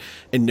wrestling and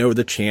know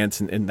the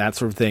chants and that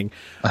sort of thing.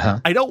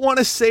 I don't want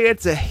to say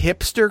it's a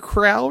hipster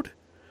crowd,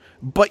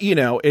 but,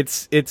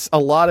 it's a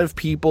lot of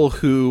people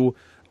who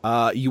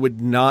you would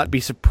not be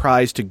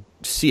surprised to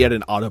see at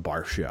an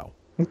Autobar show.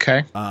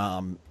 Okay.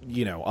 A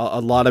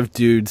lot of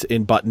dudes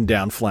in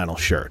button-down flannel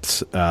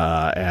shirts,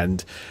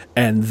 and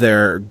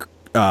their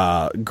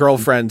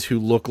girlfriends who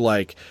look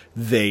like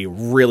they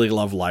really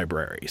love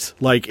libraries.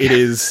 Like, it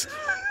is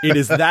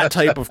that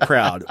type of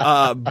crowd.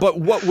 But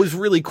what was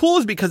really cool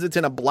is because it's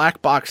in a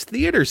black box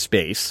theater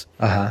space.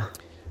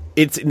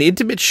 It's an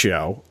intimate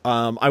show.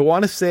 I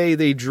want to say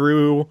they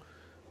drew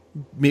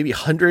maybe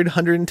 100,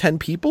 110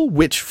 people,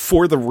 which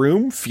for the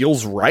room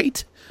feels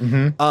right.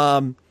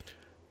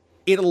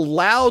 It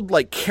allowed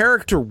like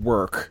character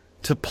work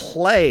to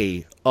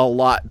play a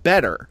lot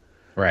better,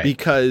 right?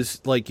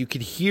 Because like you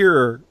could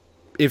hear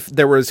if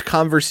there was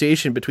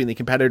conversation between the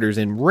competitors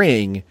in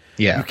ring,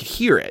 you could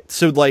hear it.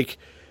 So like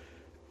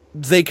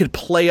they could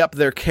play up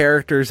their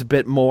characters a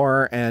bit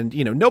more, and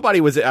nobody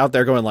was out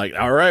there going like,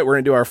 "All right, we're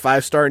gonna do our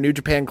 5-star New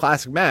Japan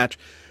Classic match."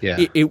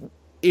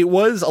 It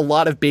was a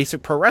lot of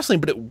basic pro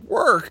wrestling, but it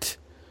worked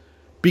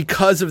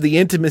because of the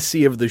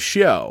intimacy of the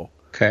show.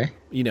 Okay.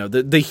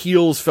 The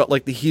heels felt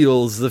like the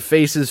heels. The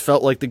faces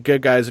felt like the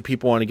good guys that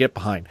people want to get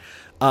behind.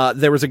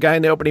 There was a guy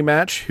in the opening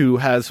match who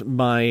has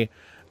my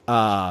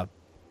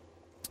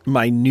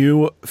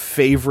new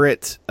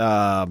favorite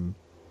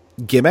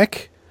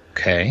gimmick.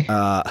 Okay.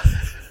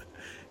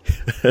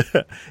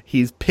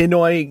 He's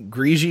Pinoy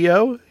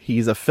Grigio.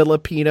 He's a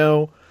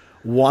Filipino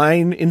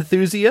wine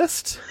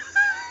enthusiast.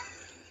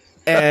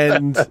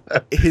 And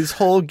his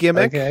whole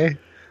gimmick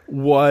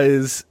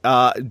was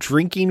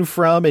drinking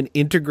from and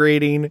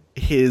integrating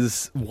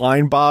his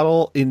wine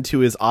bottle into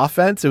his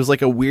offense. It was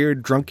like a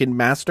weird drunken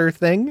master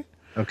thing.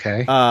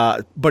 Okay.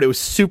 But it was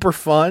super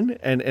fun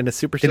and a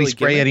super silly Did he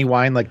spray gimmick. any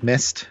wine like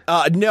mist?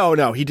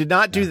 No, he did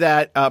not do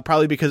that,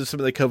 probably because of some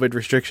of the COVID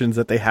restrictions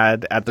that they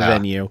had at the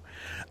venue.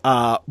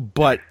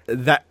 But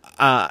that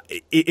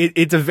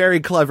it's a very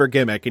clever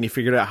gimmick, and he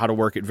figured out how to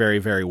work it very,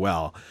 very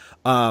well.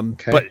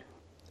 But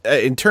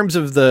in terms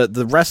of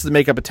the rest of the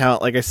makeup of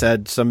talent, like I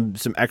said, some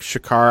extra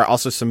car,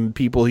 also some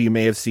people who you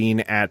may have seen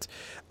at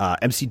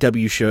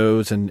MCW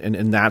shows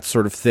and that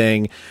sort of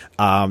thing.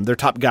 Their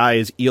top guy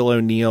is Eel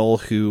O'Neill,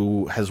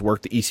 who has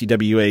worked the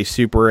ECWA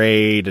Super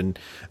 8 and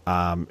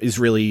is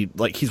really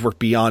like he's worked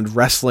beyond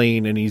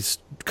wrestling, and he's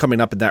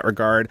coming up in that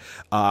regard.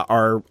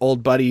 Our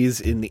old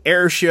buddies in the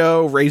Air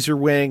Show, Razor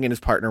Wing and his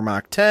partner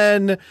Mach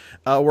 10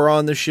 were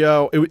on the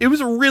show. It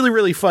was a really,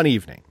 really fun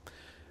evening.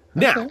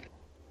 Now,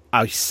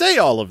 I say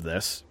all of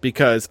this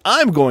because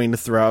I'm going to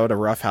throw out a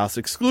Rough House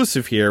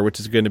exclusive here, which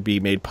is going to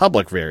be made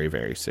public very,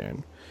 very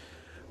soon,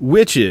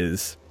 which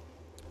is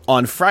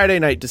on Friday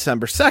night,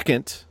 December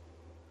 2nd,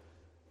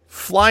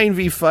 Flying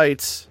V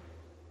Fights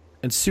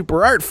and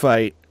Super Art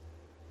Fight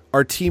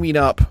are teaming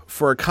up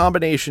for a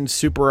combination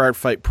Super Art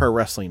Fight pro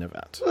wrestling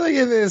event. Look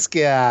at this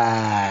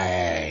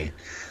guy.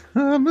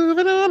 I'm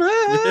moving on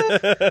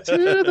up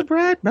to the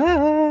bright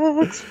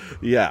box.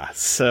 Yeah,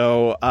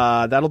 so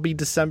that'll be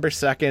December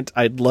 2nd.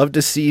 I'd love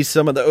to see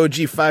some of the OG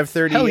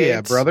 538s. Hell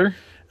yeah, brother.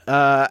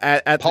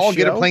 At Paul, the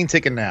show. get a plane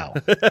ticket now.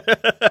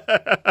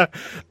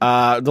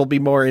 There'll be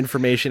more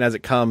information as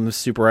it comes.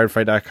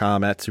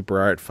 SuperArtFight.com, at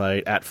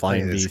SuperArtFight, at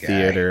Flying V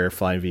Theater,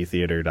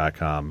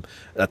 FlyingVtheater.com.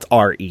 That's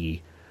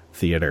RE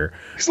Theater.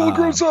 He's a little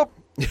gross up.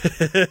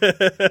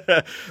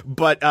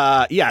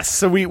 But yes,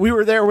 so we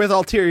were there with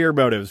ulterior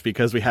motives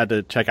because we had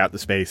to check out the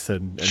space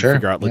and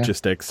figure out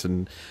logistics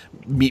and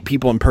meet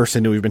people in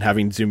person who we've been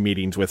having Zoom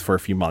meetings with for a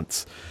few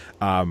months.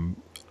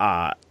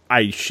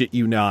 I shit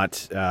you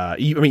not. I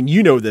mean,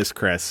 you know this,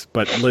 Chris,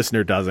 but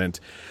listener doesn't.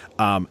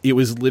 It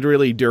was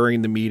literally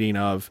during the meeting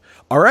of,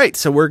 all right,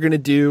 so we're going to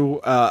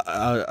do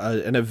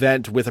an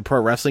event with a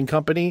pro wrestling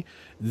company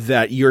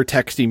that you're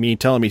texting me,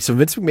 telling me. So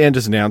Vince McMahon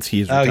just announced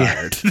he's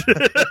retired.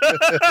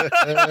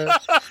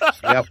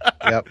 Yep.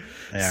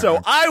 Yeah, so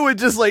I would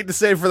just like to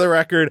say for the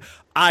record,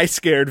 I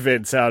scared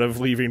Vince out of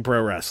leaving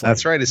pro wrestling.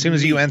 That's right. As soon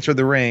as you enter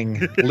the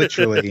ring,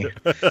 literally.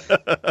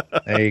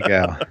 There you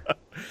go.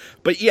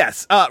 But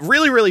yes,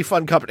 really, really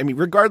fun company. I mean,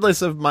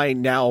 regardless of my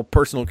now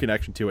personal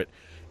connection to it,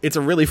 it's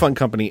a really fun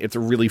company. It's a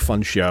really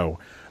fun show.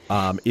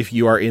 If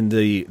you are in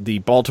the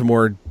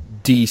Baltimore,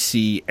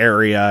 DC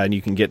area, and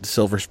you can get to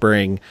Silver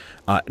Spring.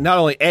 Not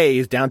only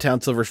is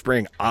downtown Silver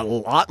Spring a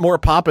lot more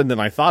poppin' than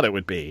I thought it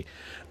would be,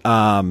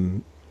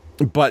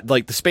 but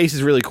like the space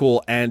is really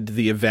cool, and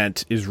the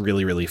event is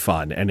really, really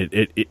fun, and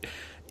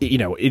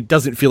it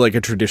doesn't feel like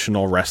a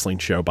traditional wrestling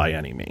show by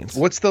any means.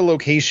 What's the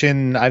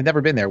location? I've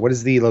never been there. What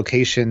is the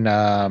location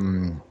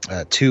to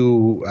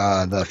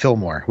the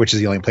Fillmore, which is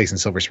the only place in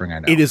Silver Spring I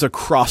know? It is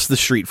across the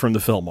street from the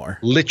Fillmore.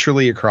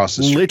 Literally across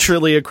the street.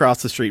 Literally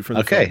across the street from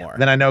the Fillmore.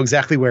 Then I know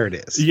exactly where it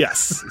is.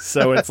 Yes.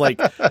 So it's like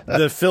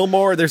the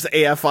Fillmore, there's the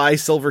AFI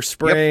Silver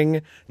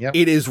Spring. Yep.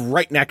 It is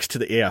right next to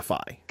the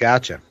AFI.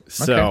 Gotcha.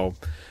 So... Okay.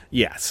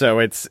 Yeah, so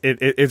it's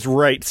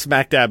right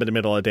smack dab in the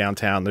middle of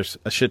downtown. There's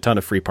a shit ton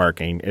of free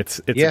parking.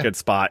 It's a good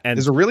spot. And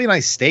there's a really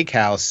nice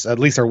steakhouse. At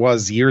least there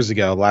was years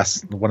ago.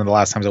 One of the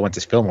last times I went to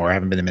Fillmore. I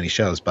haven't been to many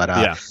shows, but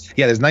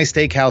there's a nice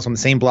steakhouse on the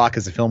same block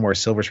as the Fillmore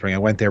Silver Spring. I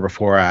went there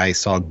before I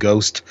saw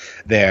Ghost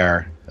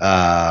there.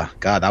 God,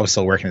 I was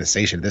still working at the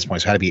station at this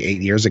point. So it had to be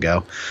 8 years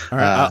ago. All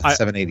right,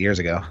 7-8 years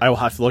ago. I will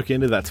have to look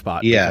into that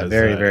spot. Yeah, because,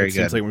 very good.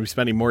 Seems like we're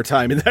spending more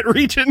time in that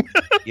region.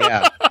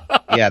 Yeah,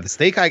 the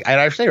steak I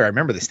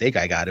remember the steak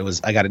I got.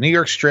 I got a New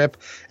York strip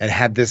and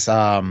had this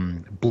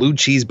blue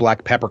cheese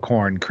black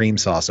peppercorn cream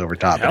sauce over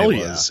top. Hell and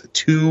it was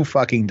to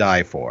fucking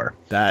die for.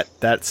 That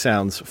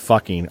sounds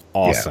fucking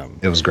awesome.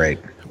 Yeah, it was great.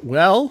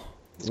 Well,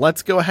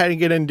 let's go ahead and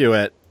get into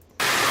it.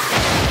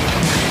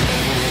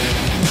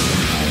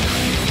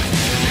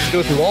 Let's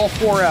go through all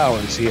 4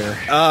 hours here.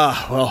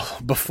 Well,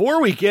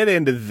 before we get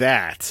into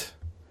that,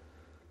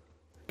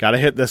 gotta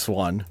hit this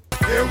one.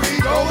 Here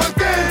we go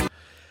again.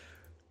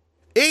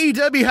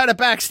 AEW had a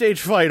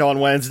backstage fight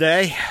on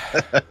Wednesday.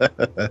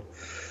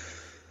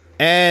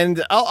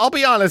 And I'll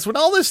be honest, when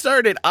all this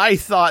started, I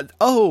thought,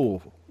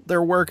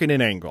 they're working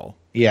an angle.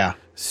 Yeah.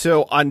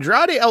 So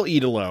Andrade El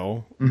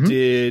Idolo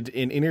did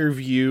an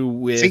interview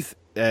with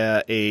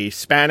a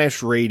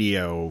Spanish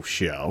radio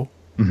show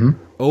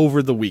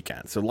over the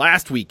weekend. So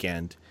last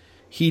weekend,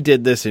 he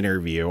did this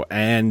interview,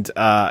 and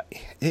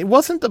it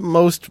wasn't the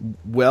most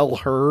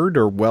well-heard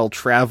or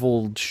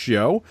well-traveled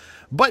show,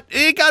 but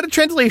it got a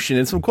translation,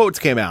 and some quotes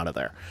came out of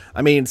there.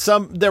 I mean,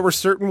 there were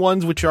certain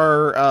ones which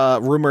are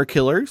rumor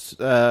killers.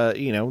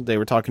 They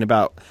were talking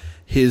about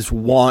his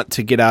want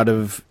to get out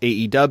of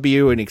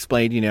AEW, and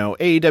explained,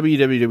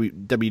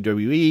 AEW,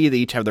 WWE, they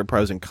each have their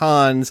pros and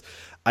cons.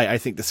 I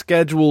think the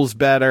schedule's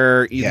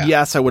better. Yeah.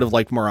 Yes, I would have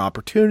liked more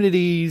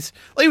opportunities.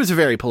 It was a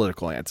very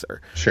political answer.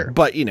 Sure.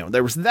 But,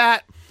 there was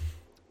that.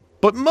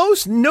 But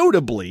most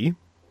notably,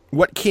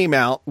 what came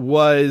out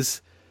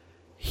was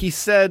he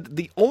said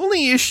the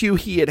only issue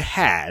he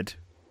had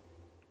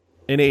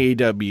in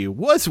AEW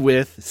was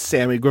with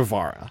Sammy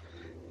Guevara.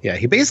 Yeah,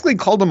 he basically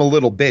called him a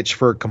little bitch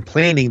for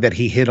complaining that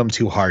he hit him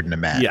too hard in a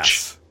match.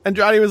 Yes.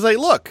 Andrade was like,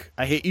 look,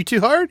 I hit you too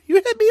hard. You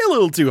hit me a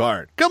little too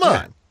hard. Come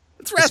on.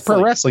 It's wrestling. It's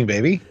pro wrestling,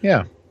 baby.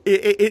 Yeah.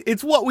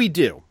 It's what we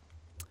do.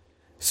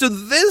 So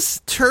this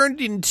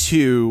turned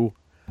into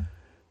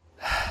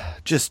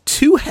just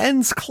two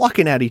hens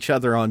clucking at each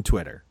other on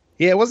Twitter.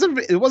 Yeah, it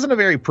wasn't a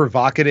very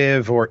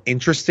provocative or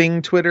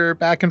interesting Twitter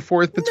back and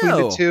forth between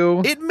the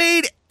two. It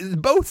made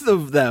both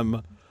of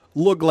them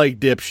look like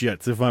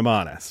dipshits, if I'm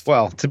honest.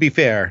 Well, to be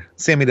fair,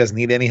 Sammy doesn't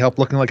need any help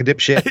looking like a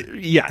dipshit.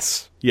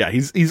 Yes. Yeah,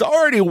 he's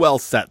already well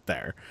set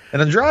there.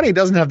 And Andrade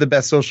doesn't have the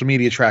best social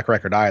media track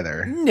record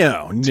either.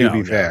 No, to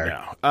be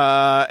fair.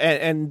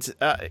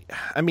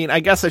 I mean, I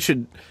guess I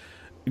should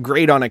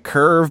grade on a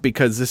curve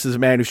because this is a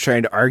man who's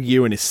trying to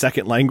argue in his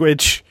second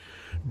language.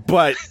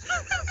 But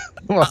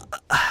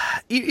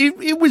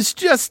it was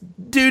just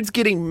dudes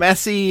getting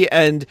messy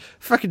and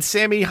fucking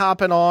Sammy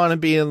hopping on and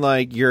being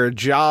like, you're a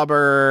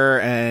jobber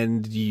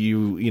and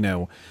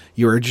you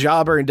were a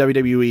jobber in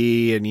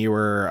WWE and you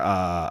were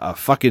a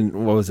fucking,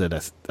 what was it?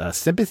 A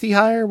sympathy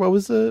hire? What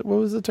was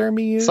the term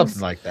he used?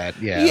 Something like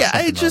that. Yeah. Yeah.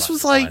 It just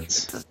was like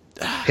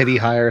pity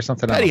hire or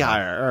something. Petty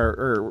hire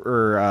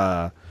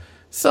or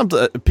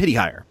something. Pity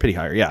hire.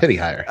 Yeah. Pity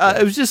hire.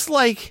 It was just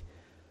like,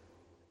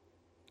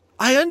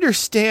 I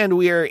understand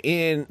we are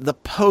in the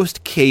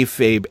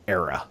post-kayfabe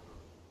era.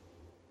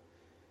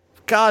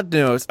 God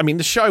knows. I mean,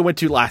 the show I went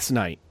to last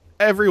night,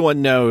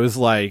 everyone knows,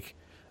 like,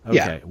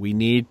 okay, we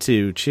need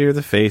to cheer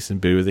the face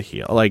and boo the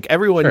heel. Like,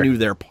 everyone knew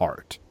their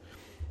part.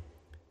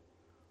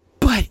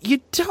 But you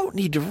don't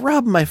need to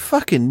rub my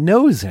fucking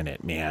nose in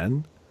it,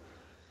 man.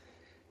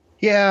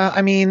 Yeah,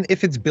 I mean,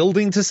 if it's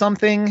building to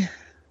something,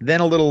 then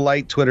a little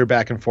light Twitter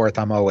back and forth,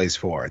 I'm always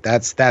for.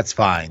 That's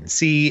fine.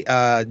 See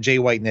Jay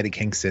White and Eddie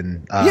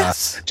Kingston.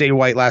 Yes. Jay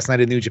White last night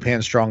at New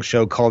Japan Strong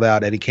Show called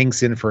out Eddie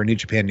Kingston for a New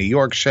Japan New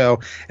York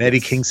show, and Eddie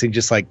Kingston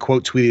just like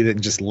quote tweeted it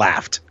and just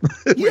laughed.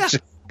 Yeah.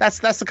 That's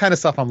the kind of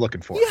stuff I'm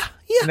looking for. Yeah.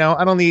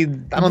 I don't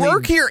need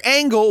your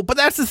angle, but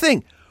that's the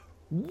thing.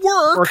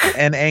 Work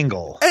an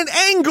angle.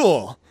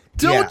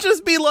 Don't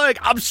just be like,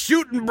 I'm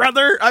shooting,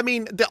 brother. I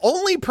mean, the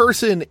only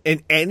person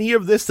in any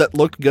of this that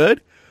looked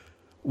good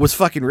was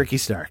fucking Ricky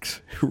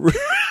Starks.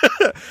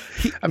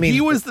 he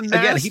was the master.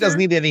 Again, he doesn't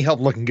need any help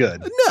looking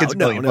good.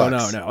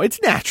 No.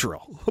 It's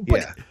natural.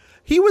 But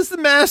he was the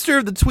master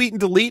of the tweet and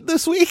delete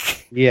this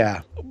week.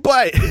 Yeah.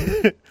 But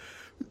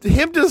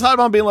him just hot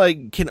on being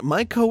like, can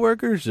my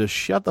coworkers just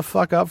shut the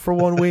fuck up for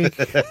 1 week?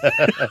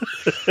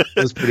 It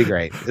was pretty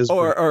great.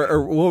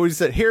 Or what we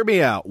said, hear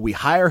me out. We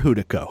hire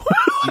Hudiko.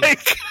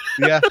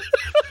 Yeah.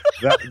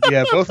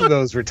 Yeah, both of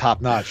those were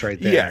top notch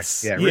right there.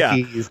 Yes. Yeah,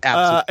 Ricky is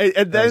absolutely.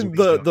 And then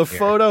the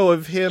photo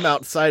of him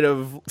outside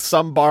of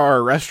some bar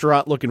or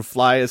restaurant looking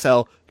fly as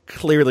hell,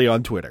 clearly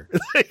on Twitter.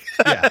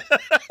 Yeah.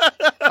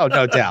 Oh,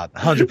 no doubt.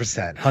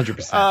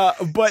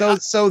 100%.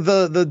 But so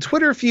the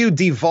Twitter feud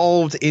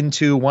devolved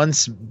into,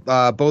 once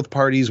both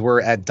parties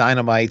were at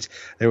Dynamite,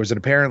 there was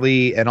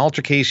apparently an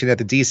altercation at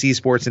the DC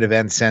Sports and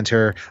Events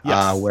Center,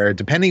 where,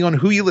 depending on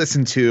who you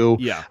listen to,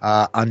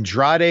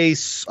 Andrade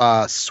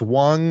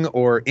swung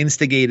or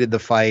instigated the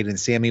fight, and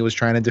Sammy was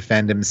trying to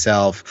defend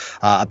himself.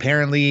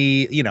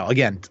 Apparently,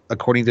 again,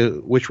 according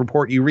to which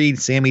report you read,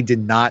 Sammy did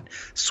not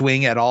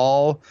swing at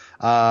all.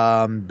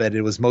 But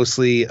it was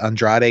mostly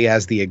Andrade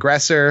as the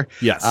aggressor.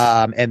 Yes.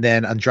 And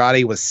then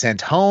Andrade was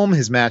sent home.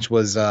 His match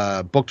was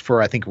booked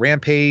for, I think,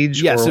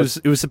 Rampage. Yes,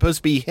 it was supposed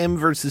to be him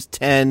versus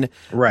 10,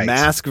 right.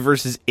 Mask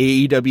versus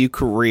AEW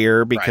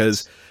Career,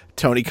 because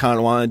Tony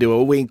Khan wanted to do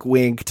a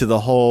wink to the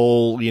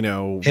whole,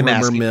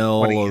 rumor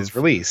mill of his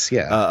release,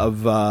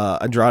 of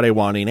Andrade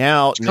wanting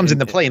out. Which comes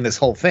into play in this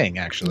whole thing,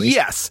 actually.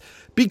 Yes,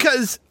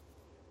 because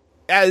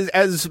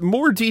as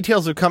more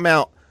details have come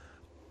out,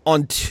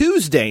 on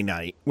Tuesday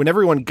night, when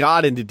everyone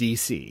got into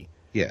DC,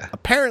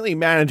 apparently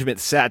management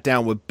sat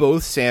down with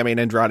both Sammy and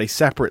Andrade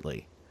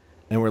separately,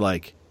 and were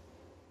like,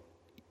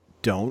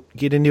 don't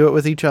get into it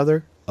with each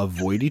other.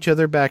 Avoid each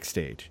other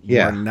backstage.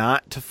 You are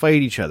not to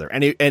fight each other.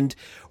 And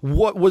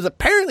what was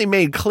apparently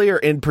made clear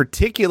in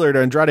particular to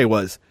Andrade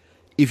was,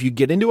 if you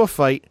get into a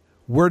fight,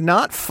 we're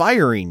not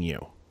firing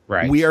you.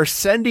 Right. We are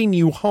sending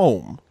you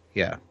home.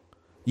 Yeah.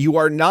 You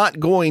are not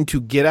going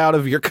to get out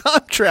of your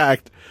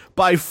contract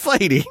by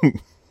fighting.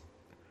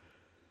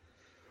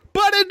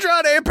 But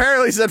Andrade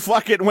apparently said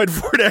fuck it and went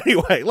for it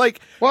anyway.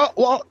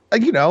 Well,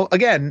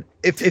 again,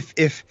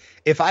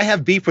 if I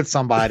have beef with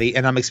somebody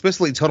and I'm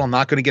explicitly told I'm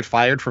not going to get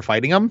fired for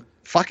fighting them,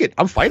 fuck it,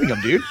 I'm fighting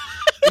them, dude.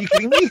 Are you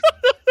kidding me?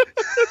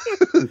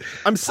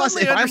 I'm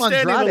suddenly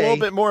understanding a little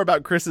bit more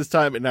about Chris's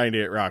time at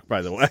 98 Rock,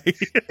 by the way.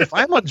 If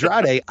I'm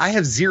Andrade, I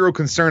have zero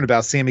concern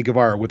about Sammy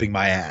Guevara whipping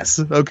my ass.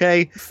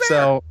 Okay,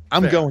 so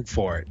I'm going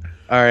for it.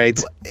 All right.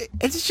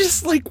 It's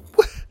just like,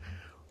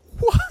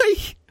 why?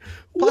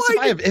 Plus,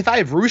 if I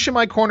have Roosh in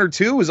my corner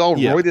too, who's all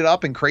roided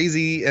up and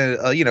crazy,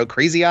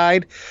 crazy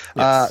eyed,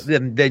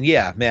 then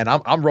yeah, man,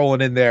 I'm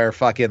rolling in there,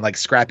 fucking like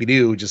Scrappy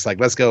Doo, just like,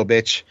 let's go,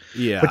 bitch.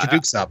 Yeah, put your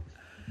dukes up.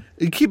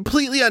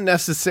 Completely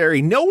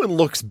unnecessary. No one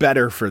looks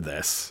better for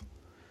this.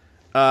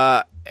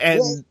 And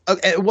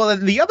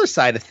the other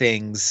side of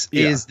things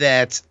is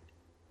that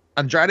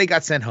Andrade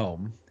got sent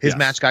home. His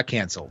match got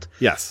canceled.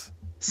 Yes.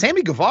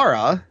 Sammy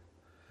Guevara,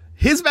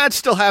 his match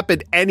still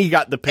happened, and he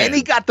got the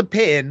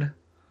pin.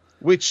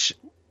 Which,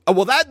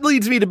 well, that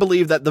leads me to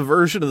believe that the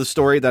version of the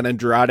story that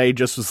Andrade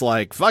just was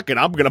like, fuck it,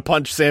 I'm going to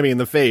punch Sammy in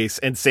the face,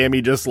 and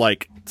Sammy just,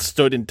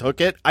 stood and took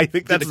it. I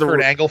think that's the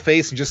Kurt Angle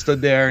face and just stood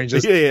there and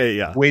just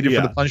waited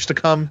for the punch to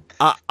come.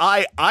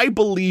 I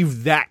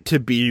believe that to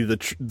be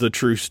the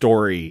true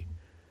story.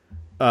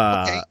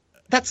 Okay.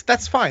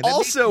 That's fine.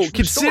 Also,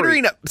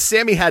 considering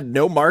Sammy had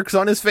no marks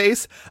on his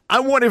face,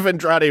 I wonder if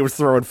Andrade was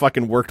throwing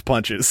fucking worked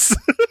punches.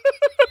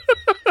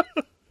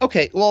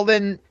 Okay, well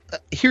then,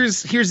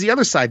 here's the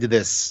other side to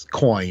this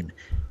coin.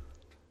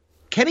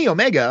 Kenny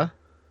Omega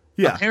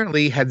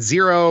apparently had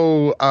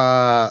zero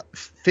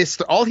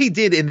fist. All he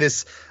did in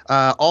this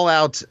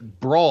all-out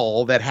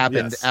brawl that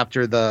happened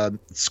after the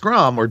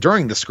scrum or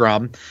during the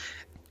scrum,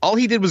 all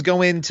he did was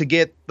go in to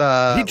get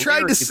the. He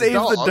tried to save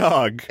the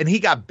dog, and he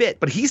got bit,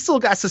 but he still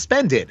got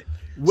suspended.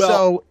 Well,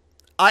 so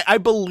I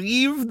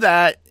believe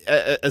that,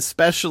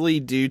 especially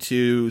due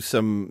to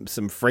some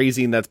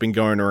phrasing that's been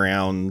going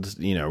around,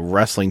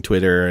 wrestling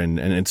Twitter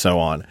and so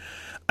on.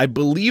 I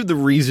believe the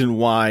reason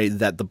why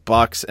that the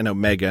Bucks and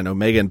Omega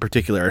in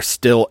particular are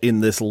still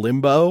in this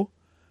limbo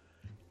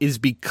is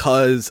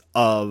because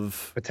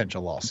of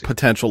potential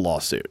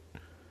lawsuit,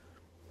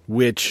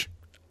 which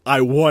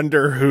I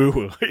wonder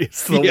who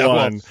is the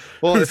one.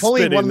 Well, if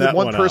only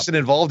one person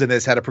involved in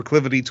this had a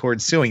proclivity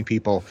towards suing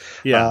people.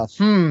 Yeah. I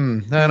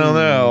don't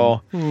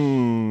know.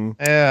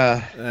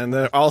 Yeah. And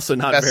they're also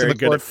not very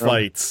good at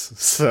fights.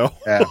 So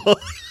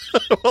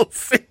we'll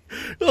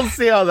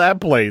see how that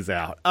plays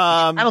out.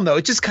 I don't know.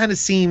 It just kind of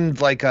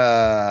seemed like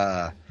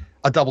a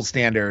double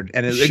standard.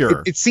 And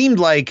it seemed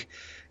like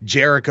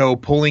Jericho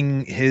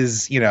pulling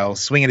his,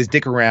 swinging his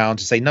dick around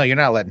to say, no, you're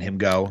not letting him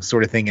go,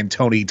 sort of thing. And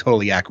Tony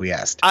totally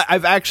acquiesced.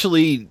 I've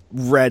actually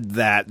read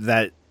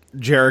that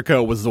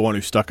Jericho was the one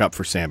who stuck up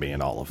for Sammy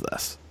in all of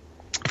this.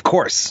 Of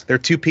course. They're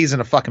two peas in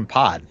a fucking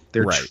pod.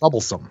 They're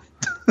troublesome.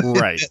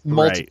 Right. In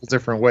multiple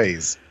different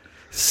ways.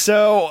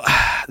 So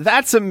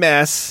that's a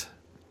mess.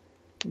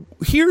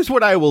 Here's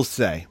what I will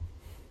say.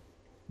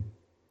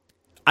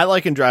 I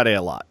like Andrade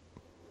a lot.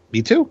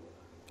 Me too.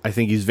 I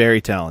think he's very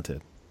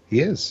talented. He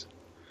is.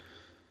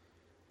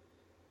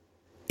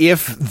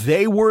 if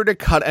they were to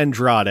cut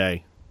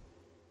Andrade,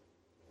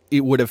 it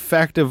would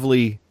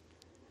effectively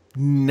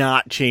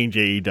not change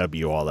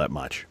AEW all that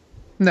much.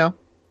 No.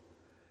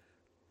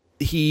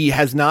 He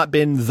has not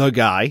been the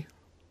guy.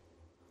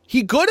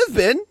 He could have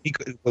been.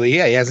 He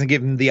hasn't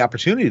given the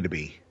opportunity to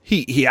be.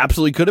 He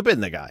absolutely could have been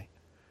the guy.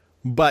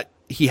 But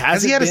he hasn't.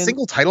 Has he had a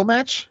single title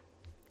match?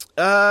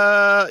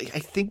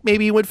 I think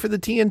maybe he went for the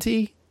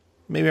TNT.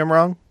 Maybe I'm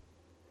wrong.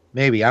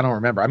 Maybe. I don't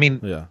remember. I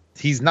mean,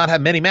 he's not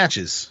had many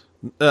matches.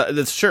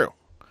 That's true.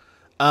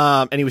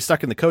 And he was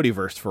stuck in the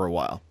Codyverse for a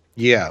while.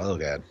 Yeah, a little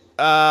good.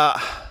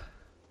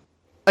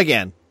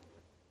 Again,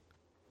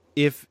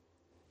 if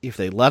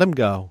they let him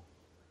go,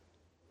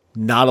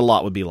 not a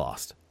lot would be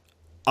lost.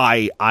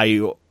 I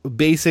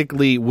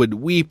basically would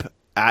weep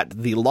at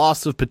the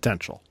loss of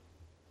potential.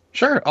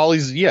 Sure, all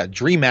these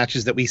dream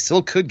matches that we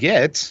still could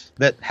get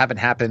that haven't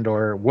happened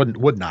or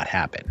would not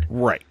happen.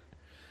 Right.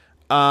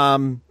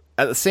 At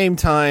the same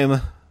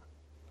time,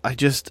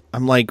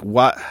 I'm like,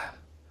 what?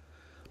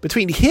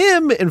 Between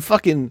him and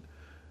fucking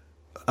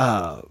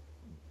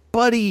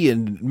Buddy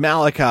and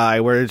Malachi,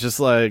 where it's just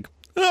like,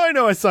 oh, I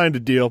know I signed a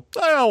deal.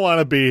 I don't want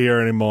to be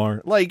here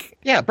anymore. Like,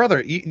 yeah,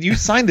 brother, you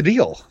signed the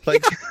deal.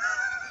 Like,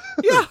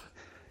 yeah,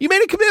 you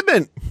made a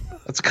commitment.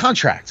 It's a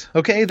contract,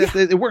 okay?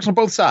 It works on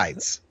both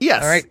sides.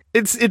 Yes, all right.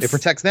 It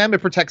protects them.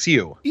 It protects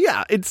you.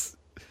 Yeah, it's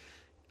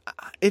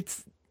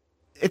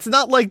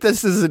not like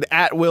this is an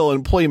at-will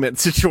employment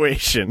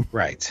situation,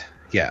 right?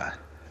 Yeah.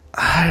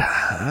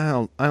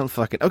 I don't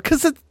fucking.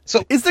 Because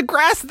is the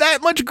grass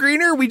that much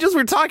greener? We just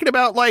were talking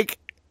about like,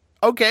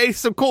 okay,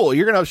 so cool.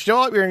 You're gonna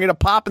show up. You're gonna get a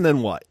pop, and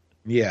then what?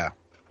 Yeah,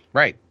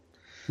 right.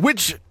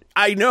 Which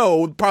I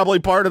know probably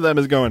part of them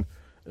is going,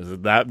 is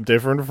it that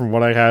different from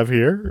what I have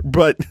here?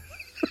 But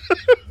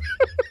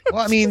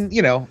well, I mean,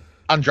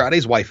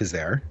 Andrade's wife is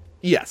there.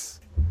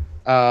 Yes.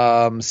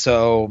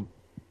 So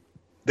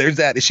there's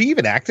that. Is she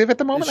even active at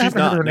the moment? I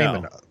haven't heard her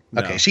name. No.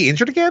 Okay, is she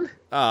injured again?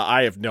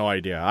 I have no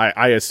idea.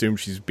 I assume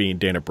she's being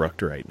Dana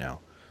Brooke right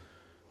now.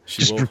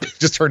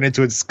 Just turned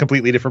into a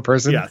completely different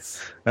person? Yes.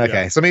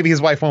 Okay, so maybe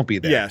his wife won't be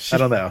there. Yeah, I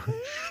don't know.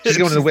 She's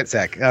going to the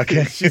WITSEC.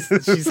 Okay.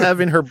 She's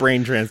having her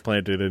brain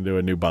transplanted into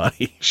a new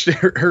body.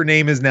 Her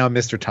name is now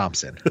Mr.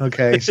 Thompson.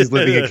 Okay, she's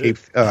living in Cape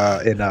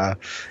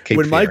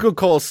When Fear. Michael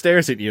Cole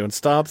stares at you and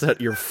stomps at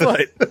your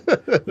foot,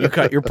 you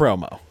cut your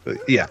promo.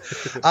 Yeah.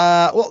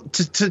 Well,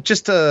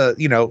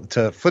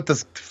 to flip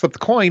the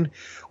coin,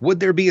 would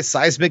there be a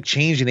seismic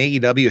change in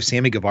AEW if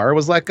Sammy Guevara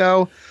was let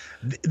go?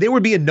 There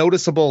would be a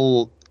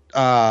noticeable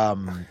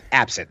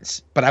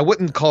absence, but I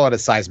wouldn't call it a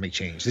seismic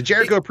change. The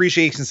Jericho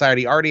Appreciation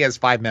Society already has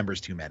 5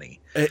 members too many.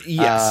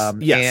 Yes,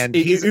 and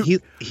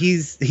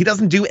he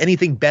doesn't do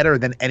anything better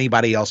than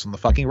anybody else on the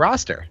fucking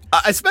roster.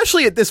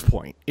 Especially at this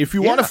point, if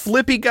you want a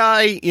flippy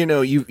guy,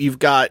 you've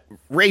got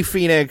Ray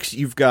Phoenix,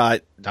 you've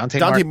got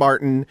Dante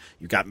Martin,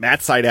 you've got Matt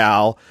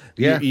Sydal.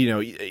 Yeah,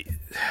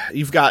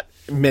 you've got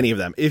many of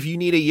them. If you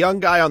need a young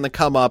guy on the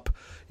come up,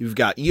 you've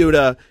got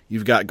Yuta,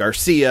 you've got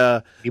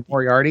Garcia, Lee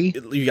Moriarty.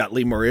 You got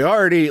Lee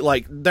Moriarty.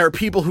 Like, there are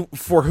people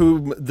for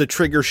whom the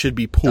trigger should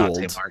be pulled.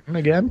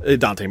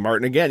 Dante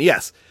Martin again.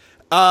 Yes.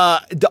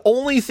 The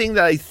only thing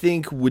that I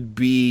think would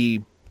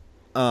be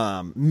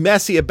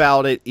messy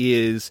about it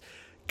is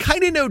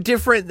kind of no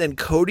different than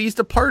Cody's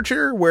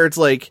departure, where it's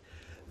like,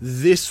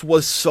 this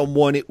was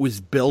someone it was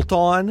built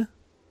on.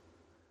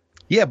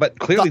 Yeah, but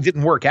clearly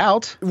didn't work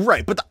out.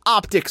 Right, but the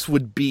optics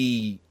would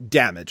be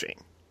damaging.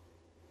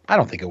 I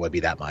don't think it would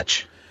be that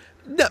much.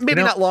 No,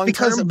 maybe not long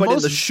term, but in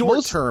the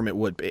short term, it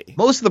would be.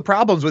 Most of the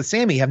problems with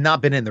Sammy have not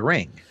been in the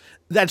ring.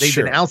 They've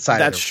been outside.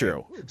 That's of the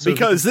true. Ring. So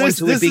because this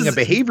being a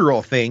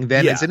behavioral thing,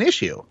 then it's an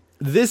issue.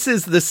 This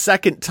is the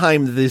second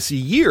time this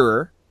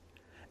year,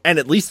 and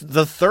at least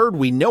the third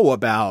we know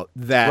about,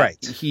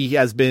 that he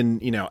has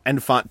been,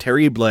 enfant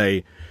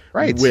terrible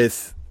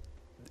with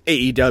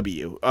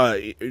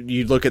AEW.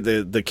 You look at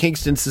the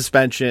Kingston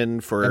suspension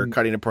for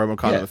cutting a promo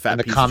call of a fat and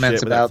the piece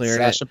comments of shit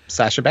about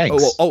Sasha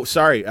Banks.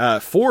 Sorry.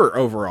 4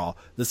 overall.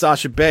 The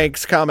Sasha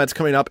Banks comments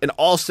coming up, and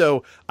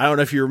also, I don't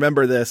know if you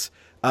remember this,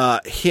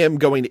 him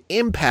going to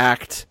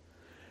Impact,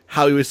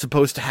 how he was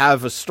supposed to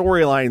have a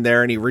storyline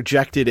there, and he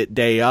rejected it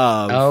day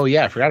of. Oh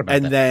yeah, I forgot about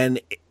that. And then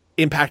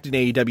Impact and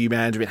AEW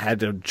management had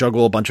to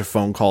juggle a bunch of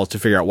phone calls to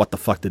figure out what the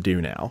fuck to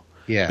do now.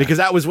 Yeah, because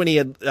that was when he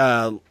had, he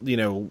had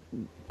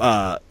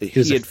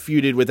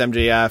feuded with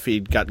MJF.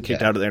 He'd gotten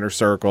kicked out of the Inner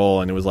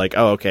Circle, and it was like,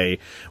 oh, okay,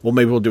 well,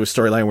 maybe we'll do a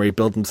storyline where he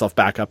builds himself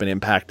back up in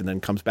Impact and then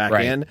comes back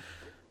in.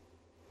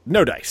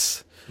 No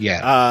dice.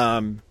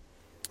 Yeah.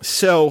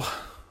 So,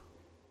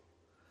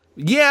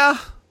 yeah.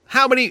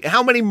 How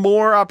many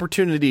more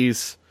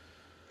opportunities?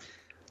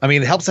 I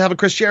mean, it helps to have a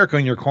Chris Jericho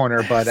in your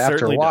corner, but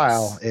after a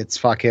while, it's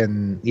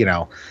fucking, you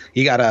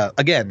gotta,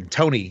 again,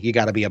 Tony, you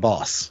gotta be a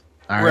boss.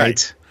 All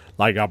right.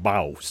 Like a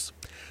boss.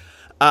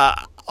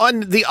 On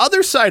the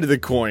other side of the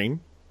coin,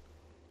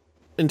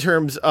 in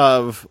terms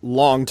of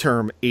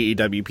long-term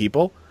AEW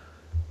people,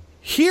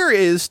 here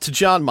is to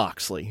Jon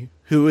Moxley,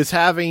 who is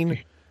having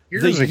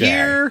the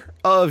year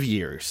of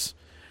years.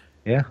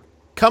 Yeah.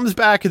 Comes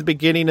back at the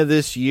beginning of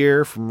this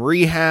year from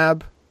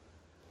rehab,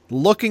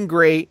 looking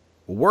great,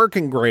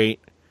 working great,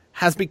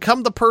 has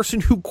become the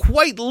person who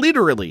quite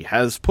literally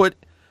has put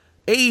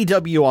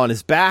AEW on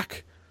his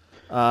back,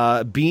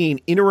 being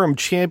interim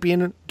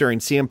champion during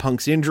CM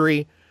Punk's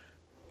injury,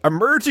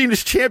 emerging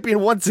as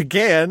champion once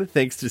again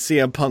thanks to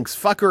CM Punk's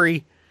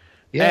fuckery.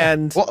 Yeah.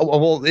 And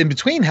well, in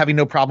between having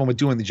no problem with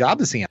doing the job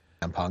to CM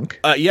Punk.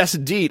 Yes,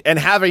 indeed. And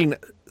having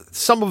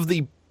some of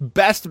the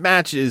best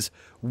matches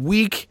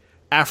week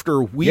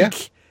after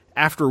week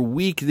after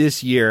week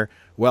this year.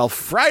 Well,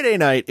 Friday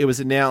night, it was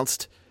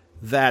announced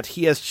that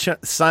he has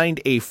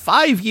signed a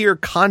 5-year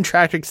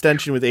contract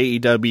extension with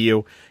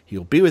AEW.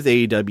 He'll be with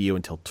AEW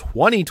until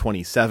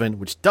 2027,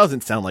 which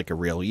doesn't sound like a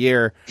real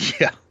year.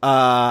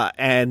 Yeah.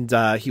 And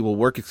he will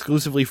work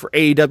exclusively for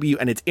AEW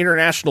and its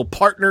international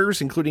partners,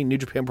 including New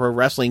Japan Pro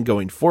Wrestling,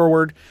 going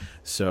forward.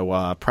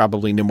 So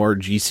probably no more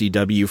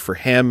GCW for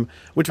him,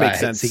 which makes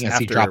sense.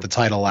 He dropped the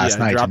title last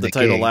night. Dropped the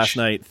title last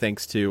night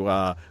thanks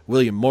to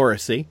William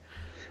Morrissey.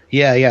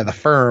 Yeah, the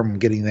firm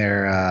getting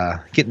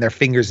their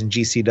fingers in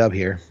GCW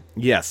here.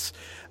 Yes.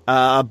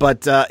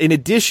 But in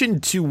addition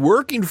to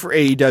working for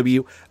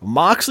AEW,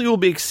 Moxley will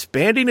be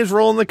expanding his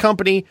role in the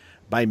company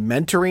by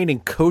mentoring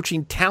and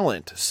coaching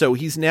talent. So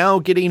he's now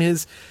getting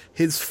his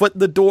foot in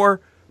the door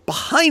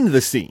behind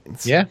the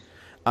scenes. Yeah.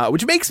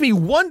 Which makes me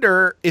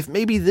wonder if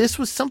maybe this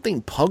was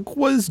something Punk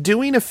was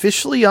doing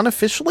officially,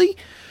 unofficially,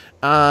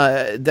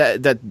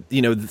 that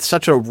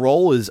such a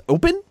role is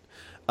open.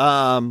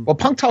 Well,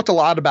 Punk talked a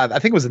lot about, I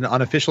think it was an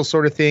unofficial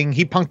sort of thing.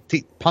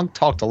 Punk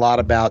talked a lot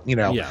about,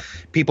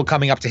 people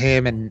coming up to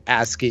him and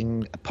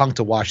asking Punk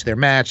to watch their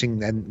match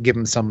and give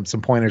him some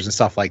pointers and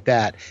stuff like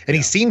that. And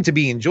he seemed to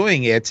be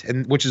enjoying it,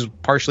 and which is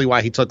partially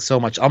why he took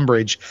so much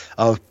umbrage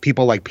of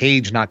people like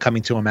Paige not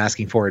coming to him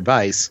asking for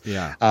advice.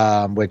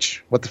 Yeah.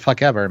 Which, what the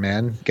fuck ever,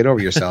 man. Get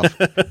over yourself.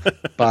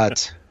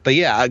 But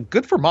yeah,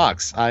 good for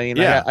Mox. I mean,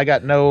 I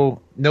got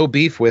no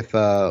beef with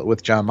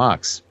John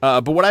Mox.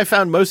 But what I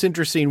found most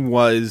interesting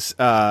was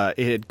it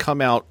had come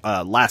out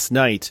last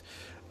night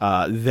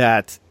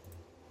that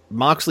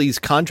Moxley's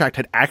contract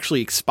had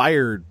actually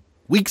expired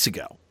weeks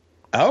ago.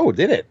 Oh,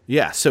 did it?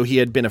 Yeah, so he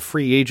had been a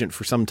free agent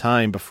for some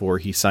time before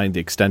he signed the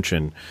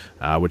extension,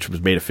 which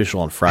was made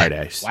official on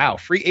Friday. Wow,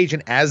 free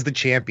agent as the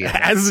champion.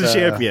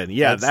 Champion,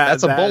 yeah.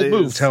 That's a bold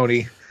move,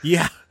 Tony.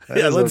 Yeah.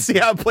 Yeah, let's see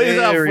how it plays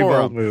out for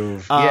bold him.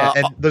 Move.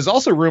 And there's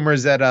also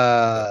rumors that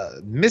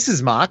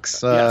Mrs.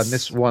 Mox,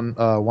 Miss one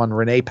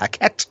Renee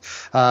Paquette,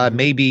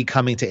 may be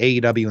coming to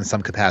AEW in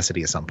some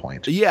capacity at some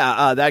point.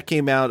 Yeah, that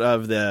came out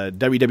of the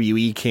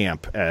WWE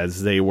camp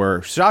as they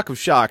were, shock of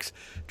shocks,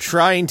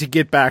 trying to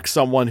get back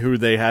someone who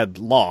they had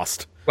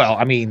lost. Well,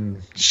 I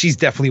mean, she's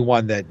definitely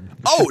one that.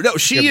 Oh no,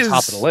 she is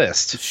top of the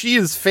list. She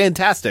is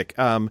fantastic.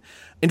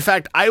 In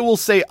fact, I will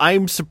say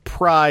I'm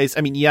surprised.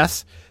 I mean,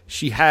 yes,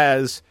 she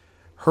has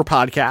her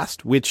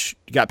podcast, which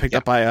got picked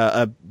up by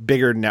a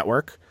bigger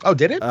network. Oh,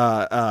 did it?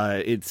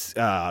 It's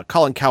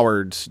Colin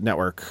Cowherd's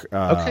network.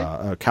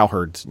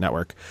 Cowherd's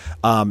network.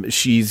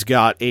 She's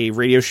got a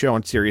radio show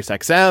on Sirius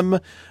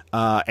XM,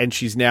 and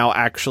she's now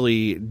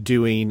actually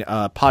doing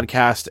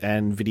podcast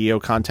and video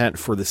content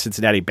for the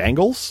Cincinnati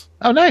Bengals.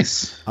 Oh,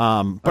 nice.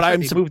 But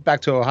they moved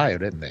back to Ohio,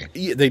 didn't they?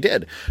 Yeah, they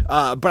did.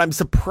 But I'm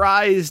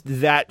surprised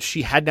that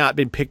she had not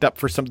been picked up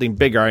for something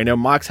bigger. I know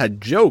Mox had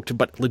joked,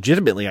 but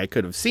legitimately I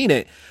could have seen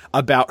it,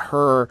 about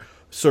her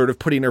sort of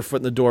putting her foot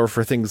in the door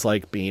for things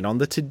like being on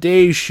the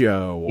Today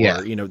Show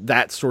or,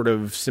 that sort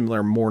of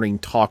similar morning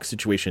talk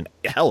situation.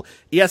 Hell,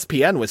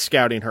 ESPN was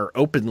scouting her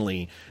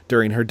openly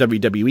during her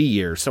WWE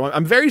years. So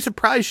I'm very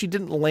surprised she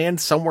didn't land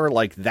somewhere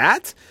like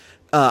that.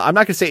 I'm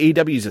not going to say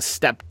AEW is a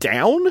step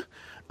down.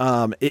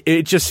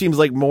 It just seems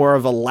like more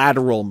of a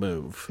lateral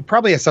move. It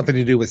probably has something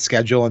to do with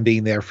schedule and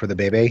being there for the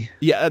baby.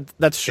 Yeah,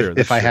 that's true.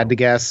 If I had to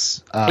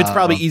guess. It's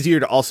probably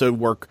easier to also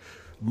work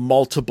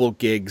multiple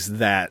gigs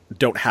that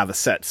don't have a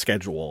set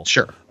schedule.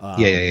 Sure.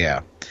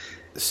 Yeah.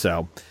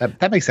 So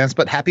that makes sense.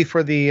 But happy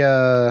for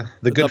the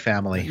good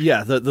family.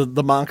 Yeah, the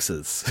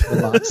Moxes. The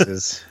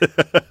Moxes.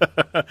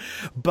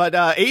 But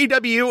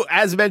AEW,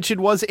 as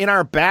mentioned, was in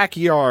our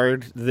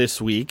backyard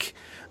this week.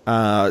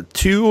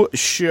 2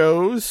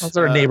 shows. That's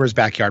our neighbor's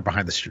backyard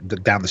behind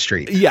down the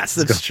street. Yes,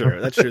 that's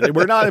true. That's true.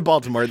 We're not in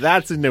Baltimore.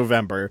 That's in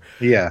November.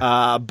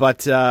 Yeah.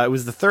 But it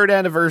was the 3rd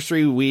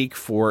anniversary week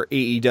for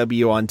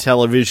AEW on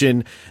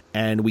television,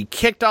 and we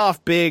kicked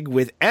off big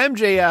with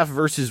MJF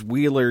versus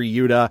Wheeler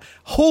Yuta.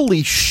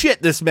 Holy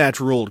shit, this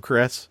match ruled,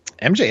 Chris.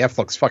 MJF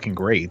looks fucking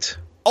great.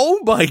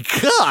 Oh my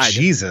god.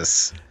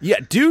 Jesus. Yeah,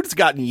 dude's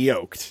gotten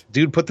yoked.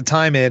 Dude put the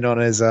time in on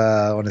his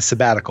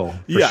sabbatical,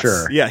 for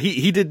sure. Yeah,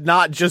 he did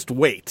not just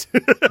wait.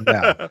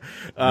 No.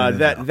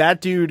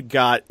 That dude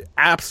got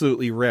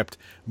absolutely ripped.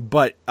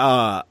 But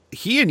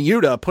he and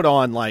Yuta put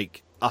on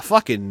like a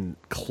fucking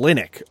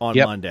clinic on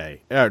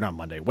Wednesday.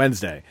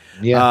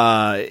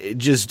 Yeah.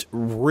 Just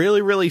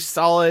really, really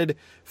solid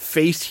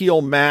face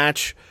heel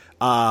match.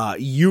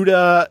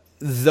 Yuta,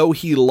 though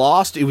he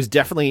lost, it was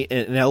definitely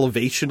an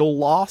elevational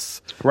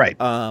loss. Right.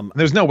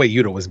 There's no way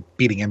Yuta was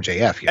beating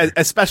MJF here.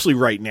 Especially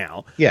right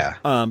now. Yeah.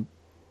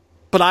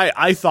 But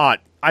I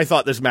thought I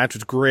thought this match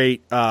was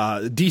great.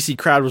 DC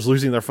crowd was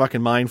losing their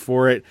fucking mind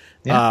for it,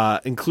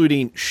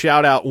 including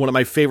shout out one of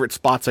my favorite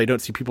spots I don't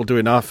see people do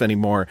enough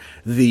anymore,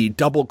 the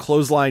double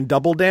clothesline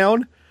double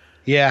down.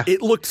 Yeah.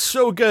 It looked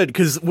so good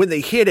because when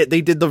they hit it, they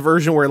did the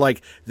version where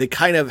like they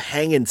kind of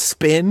hang and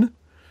spin.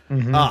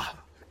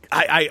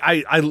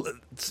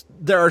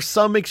 There are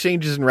some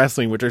exchanges in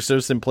wrestling which are so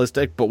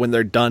simplistic, but when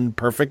they're done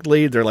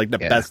perfectly, they're like the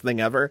best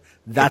thing ever.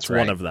 That's right.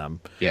 One of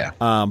them. Yeah.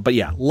 But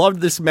yeah, loved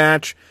this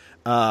match.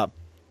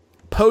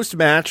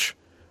 Post-match,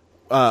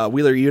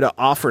 Wheeler Yuta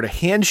offered a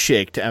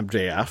handshake to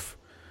MJF.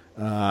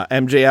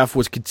 MJF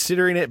was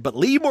considering it, but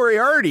Lee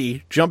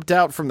Moriarty jumped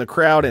out from the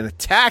crowd and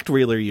attacked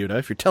Wheeler Yuta.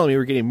 If you're telling me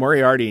we're getting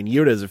Moriarty and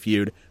Yuta as a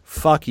feud,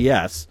 fuck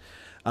yes.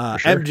 Sure.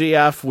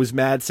 MJF was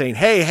mad, saying,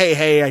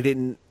 hey, I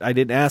didn't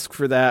ask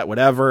for that,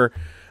 whatever.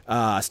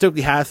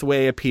 Stokely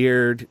Hathaway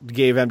appeared,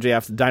 gave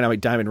MJF the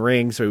Dynamite Diamond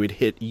ring so he would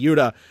hit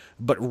Yuta,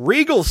 but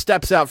Regal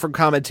steps out from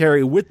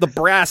commentary with the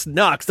brass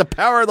knucks, the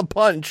power of the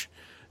punch,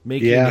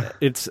 making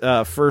its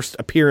first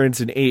appearance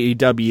in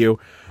AEW.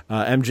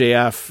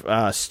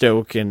 MJF,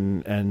 Stoke,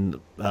 and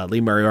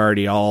Lee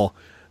Moriarty all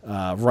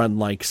run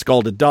like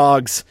scalded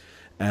dogs,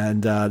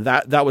 and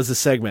that was the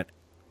segment.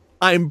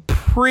 I'm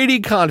pretty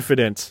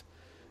confident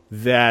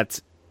that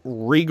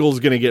Regal's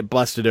going to get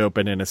busted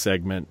open in a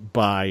segment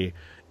by,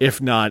 if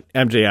not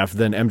MJF,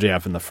 then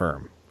MJF and the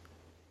Firm.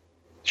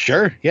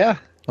 Sure, yeah.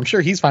 I'm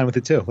sure he's fine with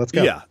it too. Let's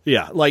go.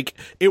 Yeah. Like,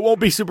 it won't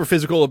be super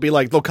physical. It'll be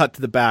like they'll cut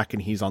to the back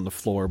and he's on the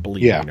floor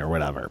bleeding or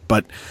whatever.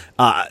 But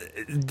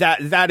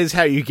that is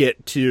how you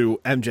get to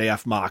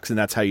MJF Mox, and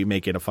that's how you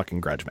make it a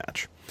fucking grudge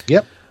match.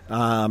 Yep.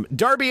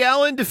 Darby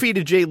Allin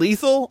defeated Jay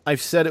Lethal.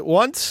 I've said it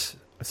once.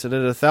 I said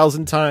it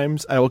 1,000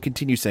 times. I will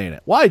continue saying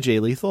it. Why Jay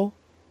Lethal?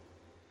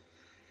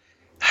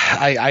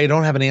 I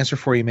don't have an answer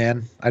for you,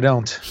 man. I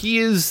don't. He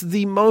is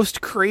the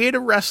most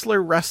creative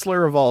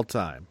wrestler of all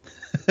time.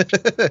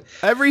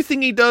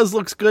 Everything he does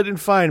looks good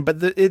and fine, but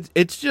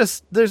it's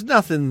just, there's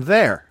nothing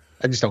there.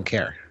 I just don't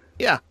care.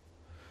 Yeah.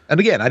 And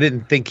again, I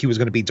didn't think he was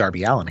going to beat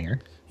Darby Allin here.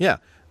 Yeah.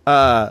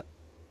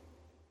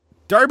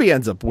 Darby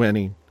ends up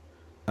winning.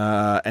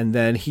 And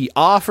then he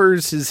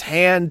offers his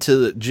hand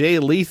to Jay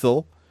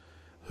Lethal,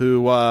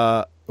 who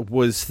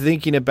was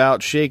thinking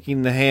about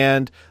shaking the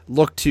hand,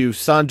 looked to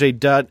Sanjay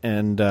Dutt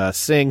and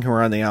Singh, who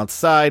are on the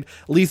outside.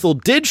 Lethal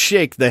did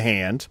shake the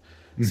hand.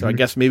 So I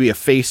guess maybe a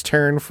face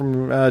turn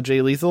from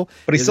Jay Lethal.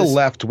 But he's still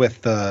left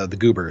with the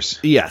Goobers.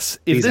 Yes.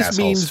 If These this assholes.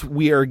 means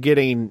we are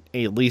getting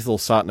a Lethal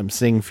Satnam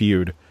Singh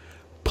feud,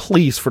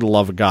 please, for the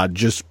love of God,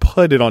 just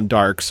put it on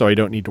dark so I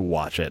don't need to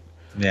watch it.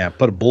 Yeah,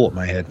 put a bullet in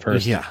my head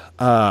first. Yeah.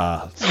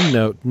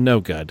 No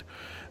good.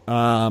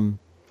 The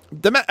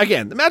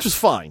match was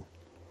fine,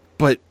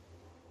 but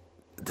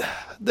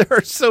there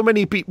are so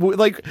many people.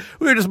 Like,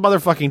 we were just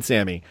motherfucking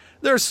Sammy.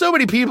 There are so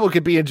many people who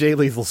could be in Jay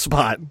Lethal's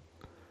spot.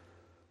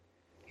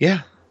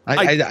 Yeah.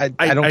 I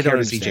don't care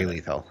to see Jay it.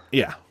 Lethal.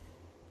 Yeah.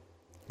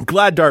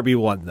 Glad Darby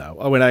won,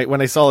 though. When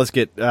I saw this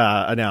get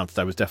announced,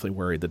 I was definitely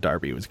worried that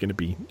Darby was going to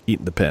be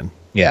eating the pin.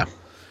 Yeah.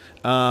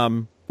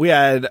 We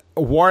had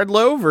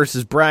Wardlow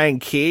versus Brian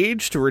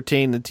Cage to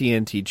retain the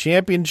TNT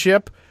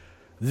Championship.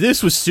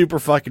 This was super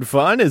fucking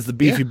fun as the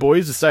Beefy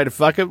Boys decided,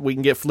 fuck it, we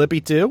can get flippy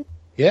too.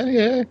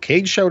 Yeah.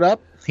 Cage showed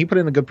up. He put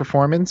in a good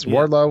performance. Yeah.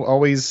 Wardlow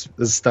always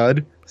a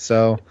stud.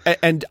 So,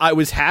 and I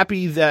was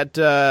happy that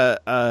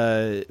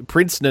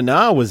Prince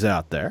Nana was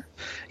out there.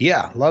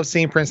 Yeah, love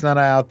seeing Prince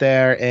Nana out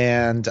there,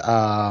 and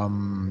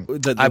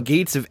the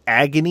Gates of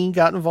Agony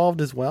got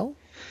involved as well.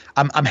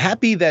 I'm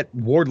happy that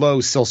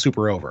Wardlow's still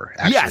super over.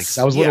 Actually, yes,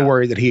 I was a little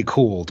worried that he had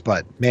cooled,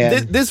 but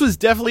man, this was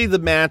definitely the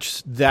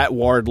match that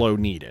Wardlow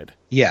needed.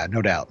 Yeah,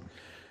 no doubt.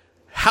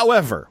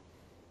 However,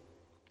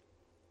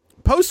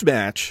 post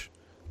match,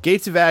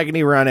 Gates of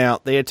Agony run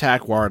out. They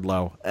attack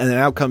Wardlow, and then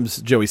out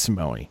comes Joey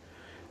Samoa.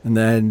 And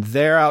then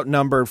they're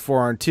outnumbered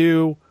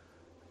 4-on-2.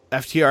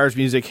 FTR's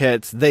music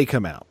hits. They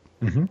come out.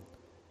 Mm-hmm.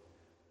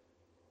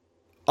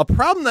 A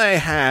problem that I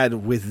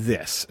had with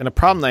this, and a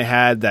problem I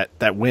had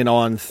that went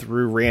on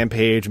through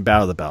Rampage and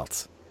Battle of the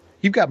Belts.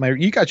 You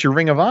got your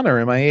Ring of Honor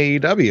in my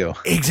AEW.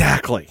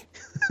 Exactly.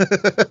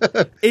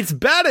 It's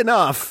bad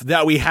enough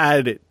that we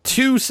had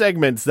 2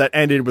 segments that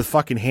ended with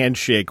fucking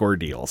handshake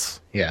ordeals.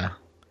 Yeah.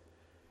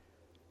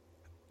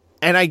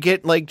 And I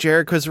get like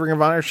Jericho's Ring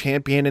of Honor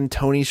champion, and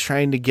Tony's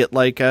trying to get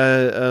like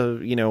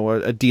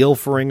a deal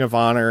for Ring of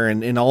Honor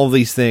and all of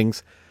these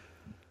things.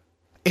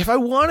 If I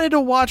wanted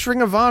to watch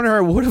Ring of Honor,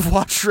 I would have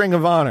watched Ring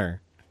of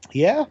Honor.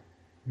 Yeah.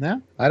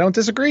 No, I don't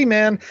disagree,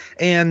 man.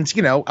 And,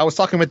 I was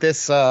talking with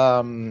this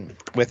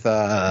with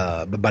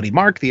my buddy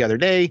Mark the other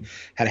day,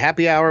 had a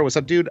happy hour. What's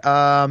up, dude?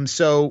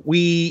 So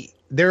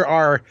there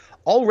are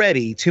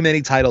already too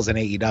many titles in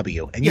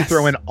AEW, and you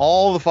throw in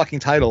all the fucking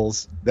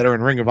titles that are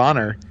in Ring of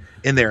Honor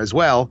in there as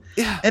well.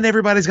 Yeah. And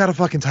everybody's got a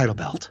fucking title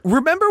belt.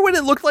 Remember when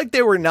it looked like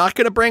they were not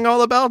going to bring all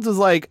the belts? It was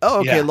like,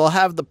 they'll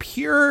have the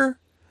pure.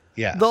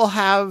 Yeah. They'll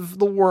have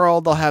the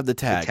world. They'll have the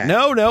tag.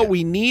 No,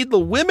 we need the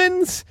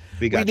women's.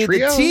 We need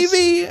trios. The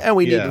TV, and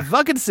we need the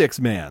fucking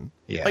 6-man.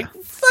 Yeah. Like,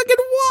 fucking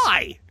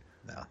why?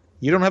 No.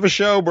 You don't have a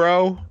show,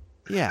 bro.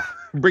 Yeah.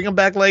 Bring him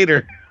back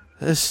later.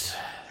 This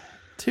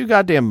too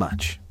goddamn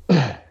much.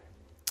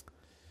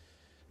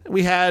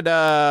 We had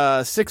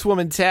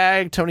 6-woman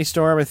tag, Toni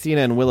Storm,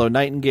 Athena, and Willow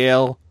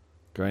Nightingale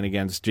going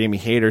against Jamie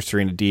Hayter,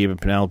 Serena Deeb, and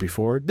Penelope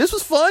Ford. This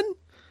was fun.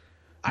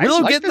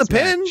 Willow getting the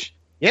pin.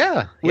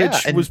 Yeah.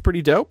 Which was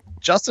pretty dope.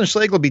 Justin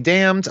Schlegel be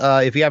damned.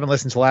 If you haven't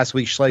listened to last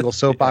week's Schlegel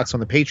Soapbox on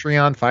the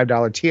Patreon,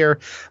 $5 tier.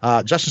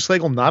 Justin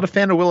Schlegel, not a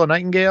fan of Willow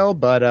Nightingale,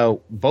 but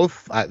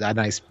both, and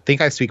I think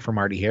I speak for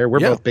Marty here, we're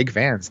both big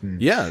fans.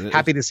 And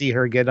happy to see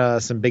her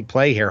get some big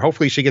play here.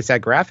 Hopefully she gets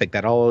that graphic,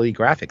 that all-elite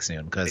graphic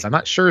soon, because I'm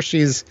not sure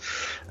she's,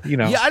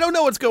 Yeah, I don't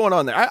know what's going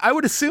on there. I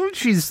would assume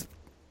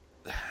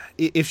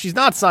if she's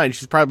not signed,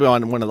 she's probably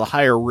on one of the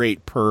higher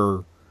rate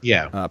per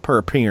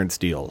appearance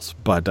deals.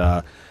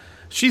 But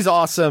she's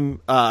awesome,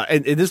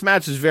 and this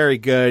match is very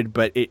good.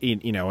 But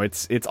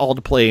it's all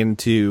to play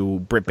into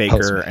Britt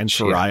Baker and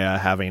Saraya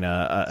having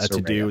a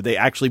to do. They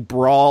actually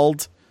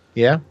brawled.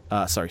 Yeah.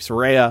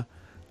 Saraya.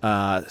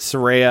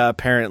 Saraya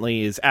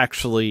apparently is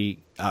actually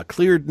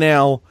cleared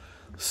now.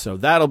 So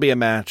that'll be a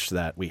match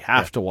that we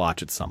have to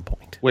watch at some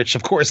point. Which,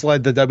 of course,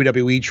 led the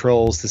WWE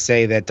trolls to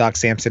say that Doc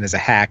Samson is a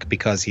hack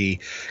because he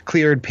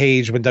cleared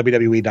Paige when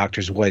WWE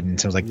doctors wouldn't.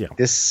 So I was like,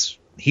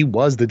 he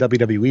was the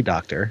WWE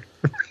doctor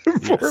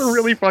for a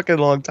really fucking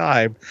long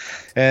time.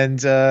 And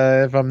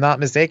if I'm not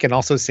mistaken,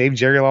 also saved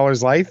Jerry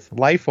Lawler's life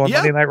on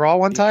Monday Night Raw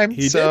one time.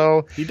 He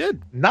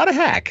did. Not a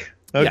hack.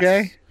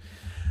 Okay.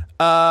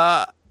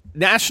 Yes.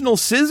 National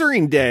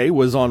Scissoring Day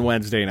was on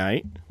Wednesday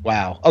night.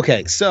 Wow.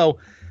 Okay. So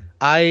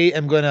I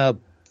am going to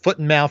foot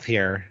and mouth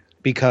here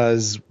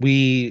because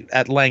we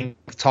at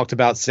length talked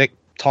about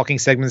talking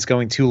segments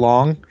going too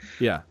long.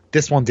 Yeah.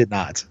 This one did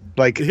not.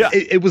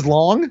 It was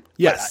long.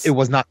 Yes. But it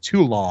was not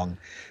too long.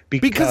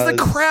 Because the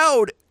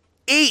crowd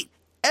ate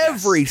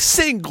every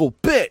single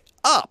bit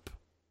up.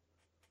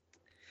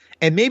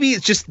 And maybe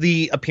it's just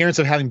the appearance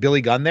of having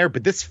Billy Gunn there,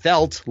 but this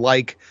felt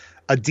like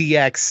a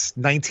DX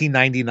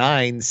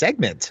 1999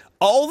 segment.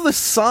 All the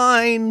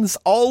signs,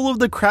 all of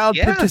the crowd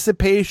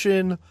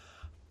participation,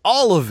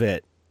 all of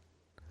it.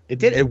 It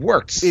did. It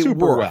worked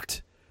super well.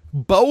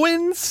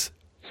 Bowens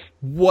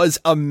was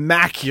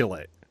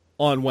immaculate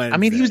on Wednesday. I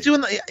mean, he was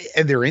doing,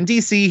 and they're in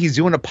DC. He's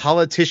doing a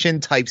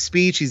politician type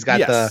speech. He's got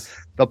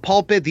the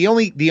pulpit. The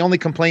only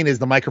complaint is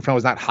the microphone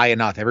was not high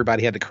enough.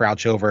 Everybody had to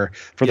crouch over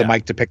for the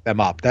mic to pick them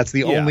up. That's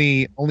the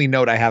only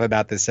note I have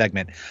about this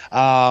segment.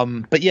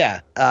 But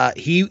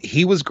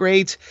he was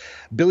great.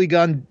 Billy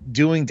Gunn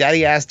doing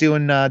daddy ass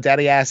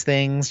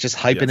things, just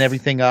hyping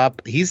everything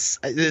up.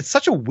 It's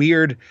such a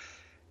weird.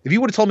 If you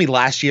would have told me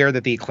last year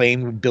that the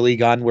Acclaimed Billy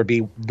Gunn would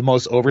be the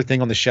most over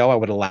thing on the show, I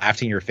would have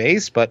laughed in your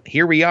face. But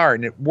here we are,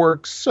 and it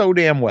works so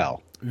damn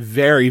well.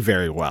 Very,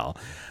 very well.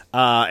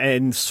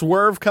 And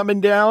Swerve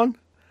coming down,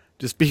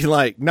 just being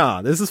like,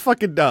 nah, this is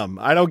fucking dumb.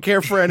 I don't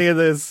care for any of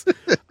this.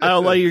 I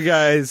don't like you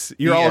guys.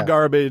 You're all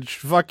garbage.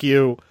 Fuck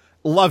you.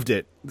 Loved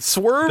it.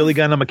 Swerve. Billy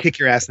Gunn, I'm going to kick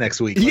your ass next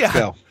week. Let's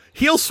go.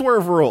 Heel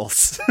Swerve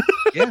rules.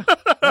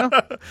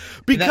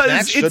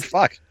 Because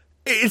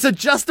it's a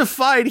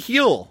justified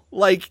heel.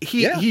 Like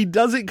he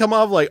doesn't come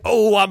off like,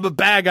 oh, I'm a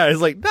bad guy. It's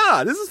like,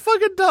 nah, this is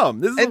fucking dumb.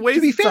 This is a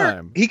waste of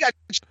time. He got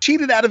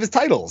cheated out of his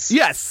titles.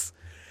 Yes.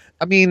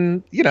 I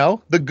mean,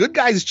 the good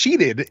guys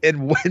cheated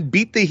and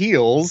beat the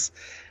heels.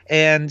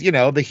 And,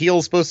 the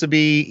heel's supposed to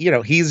be,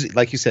 he's,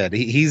 like you said,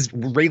 he's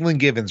Raylan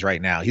Givens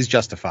right now. He's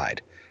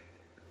justified.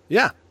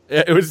 Yeah.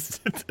 It was,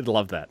 I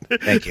love that.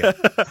 Thank you.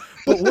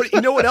 But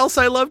you know what else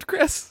I loved,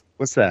 Chris?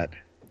 What's that?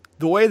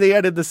 The way they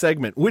ended the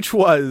segment, which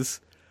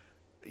was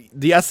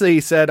the essay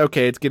said,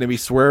 okay, it's going to be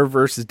Swerve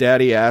versus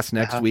Daddy Ass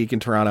next week in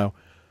Toronto.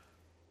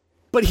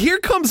 But here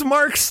comes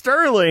Mark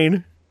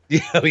Sterling.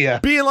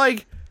 Being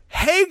like,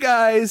 hey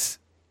guys,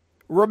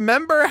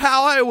 remember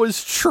how I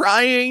was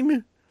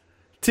trying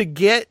to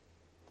get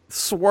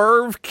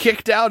Swerve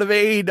kicked out of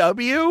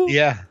AEW?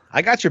 Yeah,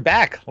 I got your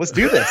back. Let's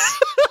do this.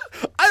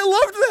 I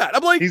loved that.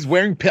 I'm like, he's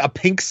wearing a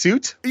pink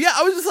suit. Yeah,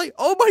 I was just like,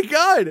 oh my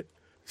God.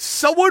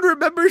 Someone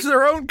remembers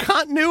their own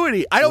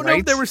continuity. I don't know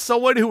if there was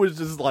someone who was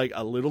just like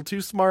a little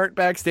too smart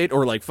backstage,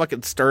 or like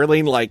fucking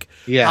Sterling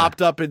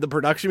hopped up in the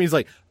production. He's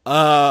like,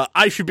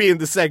 I should be in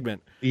the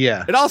segment.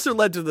 Yeah. It also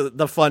led to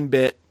the fun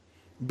bit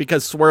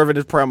because Swerve in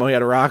his promo, he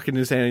had a rock in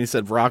his hand and he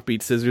said, Rock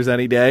beats scissors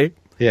any day.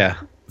 Yeah.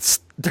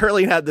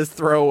 Sterling had this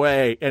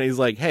throwaway and he's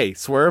like, hey,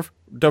 Swerve,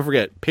 don't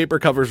forget, paper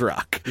covers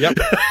rock. Yep.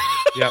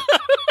 Yep.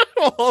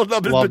 Hold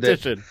up his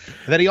petition.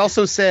 And then he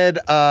also said,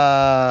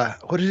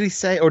 what did he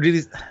say? Or did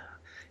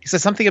he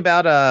said something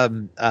about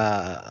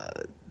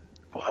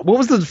what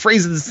was the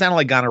phrase that sounded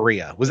like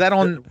gonorrhea? Was that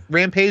on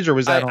Rampage or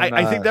was that on?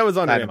 I think that was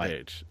on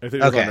Rampage. I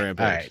think it was on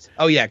Rampage. All right.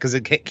 Oh yeah, because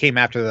it came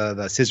after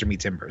the Scissor Me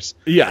Timbers.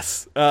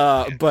 Yes,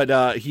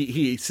 but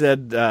he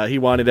said he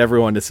wanted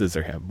everyone to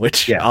scissor him,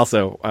 which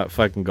also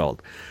fucking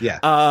gold. Yeah.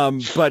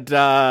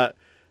 But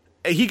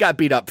he got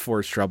beat up for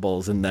his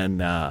troubles, and then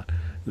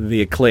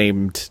the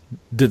Acclaimed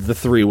did the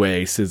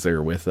 3-way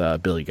scissor with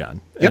Billy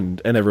Gunn,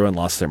 and everyone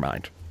lost their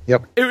mind.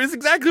 Yep. It was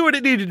exactly what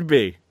it needed to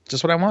be.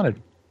 Just what I wanted.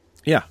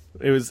 Yeah,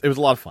 it was a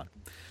lot of fun.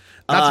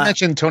 Not to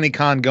mention Tony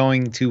Khan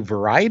going to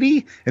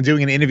Variety and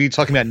doing an interview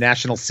talking about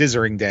National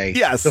Scissoring Day.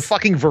 Yes. The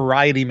fucking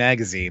Variety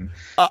magazine.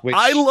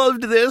 I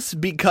loved this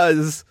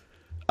because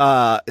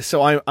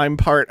I'm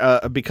part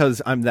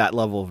because I'm that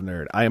level of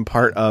nerd. I am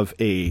part of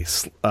a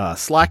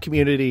Slack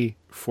community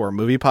for a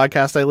movie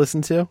podcast I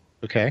listen to.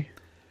 Okay.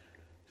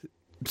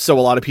 So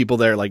a lot of people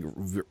there like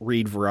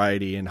read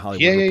Variety and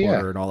Hollywood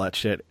Reporter and all that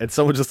shit. And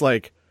someone just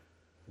like,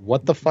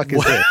 what the fuck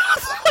is this? What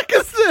the fuck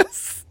is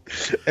this?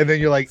 And then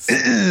you're like,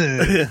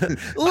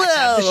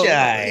 well,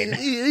 shine.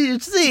 You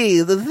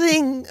see, the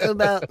thing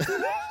about...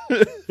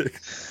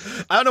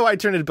 I don't know why I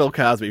turned into Bill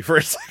Cosby for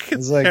a second.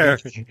 It's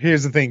like,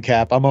 here's the thing,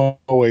 Cap. I'm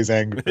always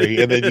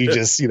angry. And then you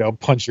just,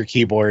 punch your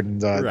keyboard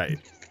and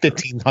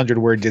 1,500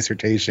 word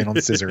dissertation on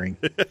scissoring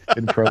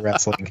in pro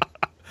wrestling.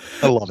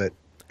 I love it.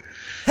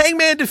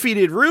 Hangman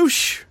defeated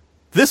Roosh.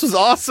 This was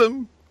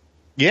awesome.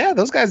 Yeah,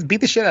 those guys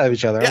beat the shit out of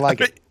each other. I like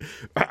it.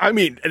 I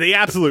mean, the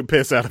absolute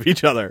piss out of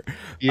each other.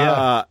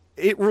 Yeah.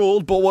 It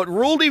ruled, but what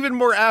ruled even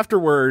more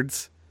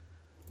afterwards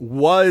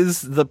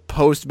was the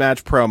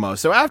post-match promo.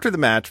 So after the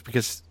match,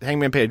 because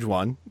Hangman Page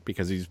won,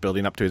 because he's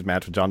building up to his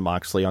match with Jon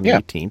Moxley on the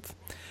 18th,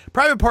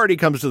 Private Party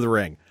comes to the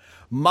ring.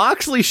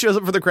 Moxley shows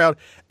up for the crowd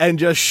and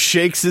just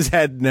shakes his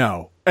head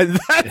no. And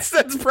that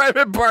sends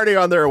Private Party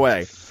on their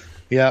way.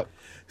 Yep.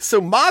 So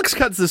Mox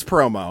cuts this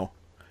promo,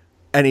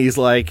 and he's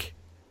like,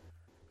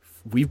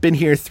 we've been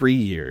here 3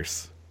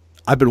 years.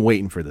 I've been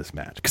waiting for this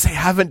match, because they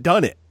haven't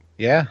done it.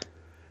 Yeah.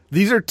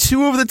 These are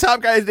two of the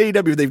top guys in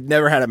AEW. They've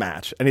never had a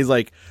match. And he's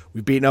like,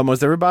 we've beaten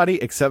almost everybody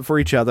except for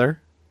each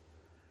other.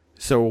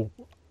 So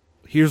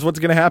here's what's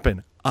going to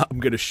happen.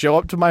 I'm going to show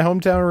up to my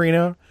hometown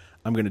arena.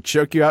 I'm going to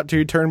choke you out till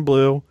you turn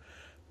blue.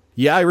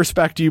 Yeah, I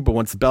respect you, but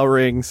once the bell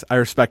rings, I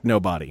respect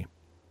nobody.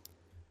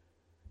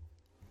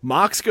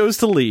 Mox goes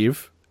to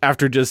leave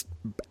after just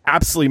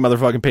absolutely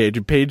motherfucking Page.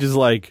 And Page is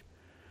like,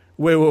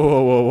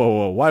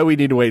 whoa. Why do we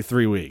need to wait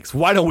 3 weeks?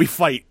 Why don't we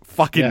fight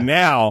fucking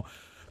now?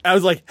 I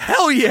was like,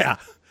 hell yeah.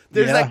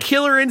 There's that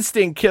Killer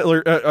Instinct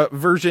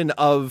version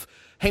of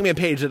Hangman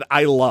Page that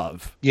I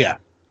love. Yeah.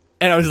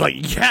 And I was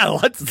like, yeah,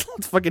 let's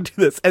fucking do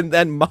this. And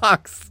then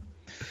Mox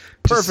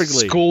perfectly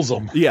just schools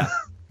him. Yeah.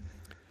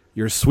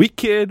 You're a sweet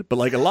kid, but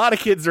like a lot of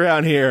kids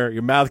around here,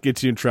 your mouth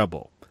gets you in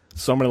trouble.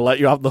 So I'm going to let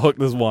you off the hook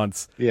this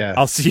once. Yeah.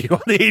 I'll see you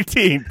on the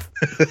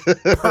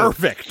 18th.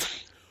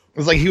 Perfect. It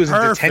was like he was in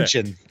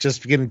detention,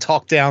 just getting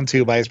talked down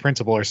to by his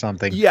principal or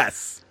something.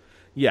 Yes.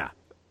 Yeah.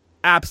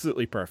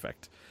 Absolutely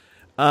perfect.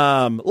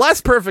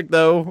 Less perfect,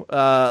 though,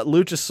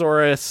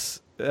 Luchasaurus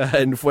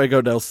and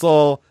Fuego del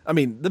Sol. I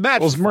mean, the match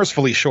was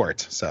mercifully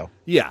short, so.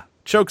 Yeah.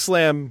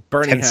 Chokeslam,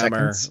 Burning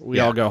Hammer. Seconds. We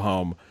all go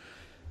home.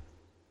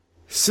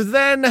 So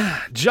then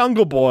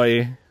Jungle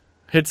Boy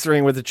hits the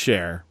ring with a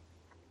chair.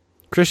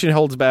 Christian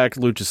holds back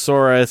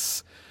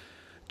Luchasaurus.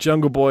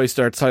 Jungle Boy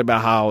starts talking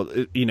about how,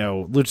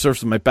 Luchasaurus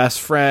is my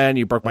best friend.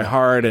 You broke my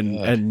heart.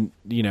 And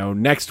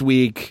next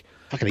week,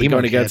 we're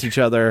going against each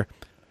other.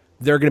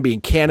 They're going to be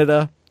in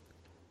Canada.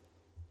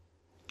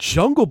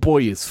 Jungle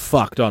Boy is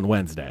fucked on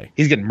Wednesday.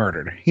 He's getting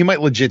murdered. He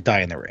might legit die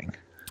in the ring.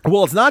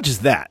 Well, it's not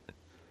just that.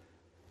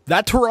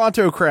 That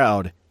Toronto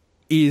crowd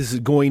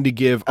is going to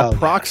give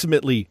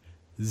approximately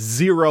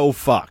 0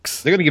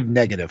 fucks. They're going to give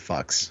negative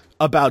fucks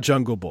about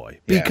Jungle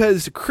Boy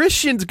because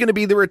Christian's going to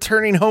be the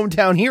returning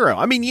hometown hero.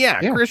 I mean,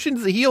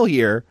 Christian's the heel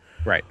here.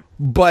 Right.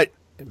 But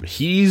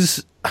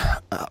he's,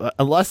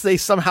 unless they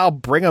somehow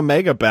bring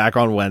Omega back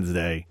on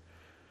Wednesday,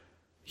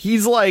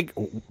 he's like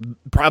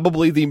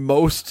probably the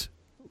most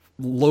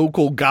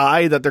local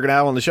guy that they're going to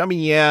have on the show. I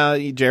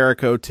mean,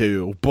 Jericho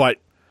too, but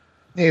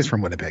he's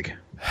from Winnipeg.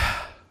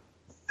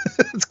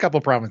 It's a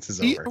couple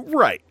provinces over.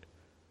 Right.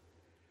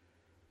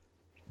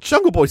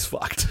 Jungle Boy's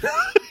fucked.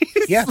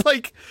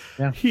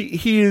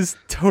 He is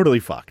totally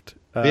fucked.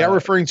 They are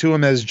referring to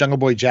him as Jungle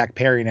Boy Jack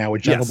Perry now,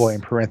 with Jungle Boy in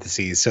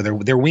parentheses. So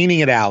they're weaning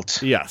it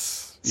out.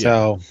 Yes.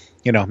 So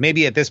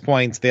maybe at this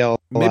point they'll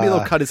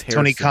cut his hair.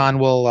 Tony Khan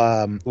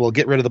will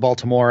get rid of the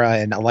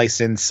Baltimora and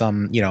license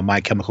some My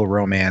Chemical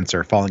Romance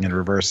or Falling in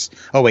Reverse.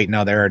 Oh wait,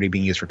 no, they're already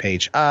being used for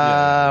Page.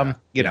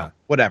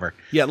 Whatever.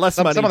 Yeah, less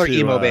money. Some other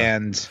emo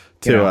band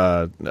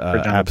to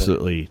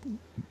absolutely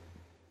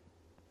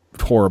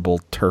horrible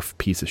turf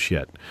piece of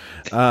shit.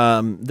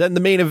 Then the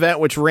main event,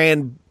 which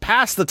ran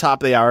past the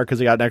top of the hour because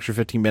they got an extra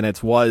 15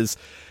 minutes, was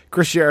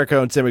Chris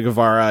Jericho and Sammy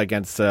Guevara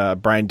against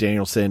Bryan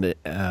Danielson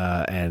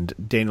and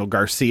Daniel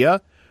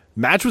Garcia.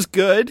 Match was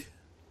good.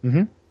 Mm-hmm.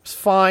 It was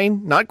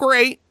fine. Not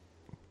great.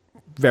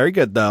 Very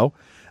good, though.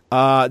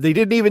 They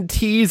didn't even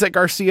tease that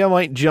Garcia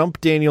might jump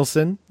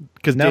Danielson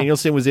because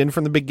Danielson was in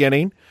from the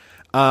beginning.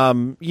 I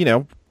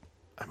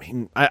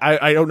mean,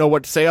 I don't know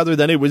what to say other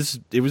than it was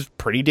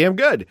pretty damn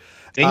good.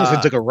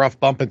 Danielson took a rough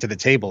bump into the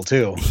table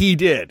too. He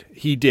did.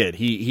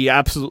 He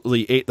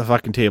absolutely ate the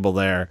fucking table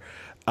there.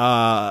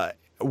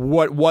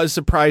 What was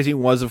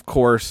surprising was, of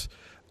course,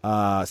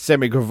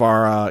 Sammy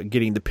Guevara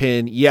getting the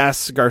pin.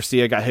 Yes,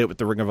 Garcia got hit with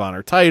the Ring of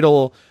Honor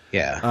title.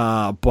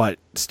 Yeah. But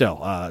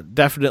still,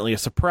 definitely a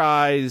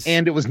surprise.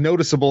 And it was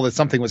noticeable that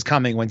something was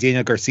coming when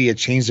Daniel Garcia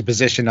changed the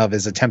position of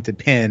his attempted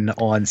pin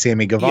on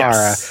Sammy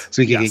Guevara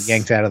so he could get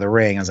yanked out of the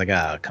ring. I was like,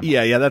 come on.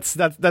 Yeah, that's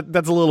a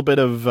little bit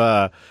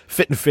of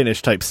fit and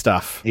finish type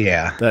stuff.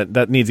 Yeah.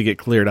 That needs to get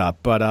cleared up.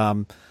 But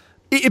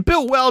it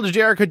built well to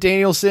Jericho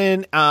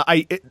Danielson.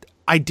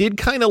 I did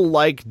kind of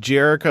like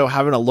Jericho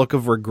having a look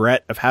of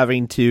regret of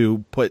having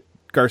to put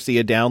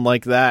Garcia down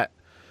like that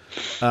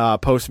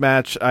post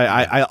match.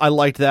 I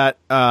liked that,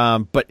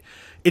 but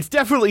it's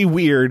definitely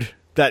weird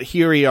that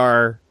here we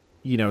are,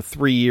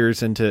 3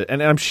 years into,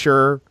 and I'm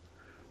sure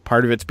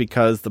part of it's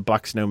because the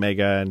Bucks and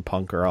Omega and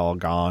Punk are all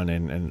gone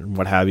and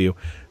what have you.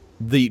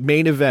 The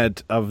main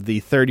event of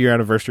the 3rd year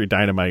anniversary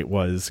Dynamite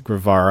was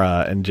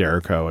Guevara and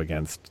Jericho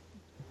against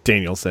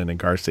Danielson and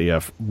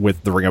Garcia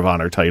with the Ring of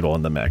Honor title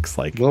in the mix.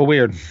 Like, a little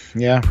weird.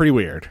 Yeah. Pretty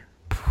weird.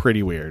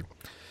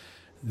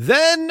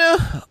 Then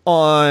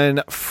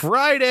on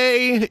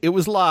Friday, it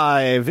was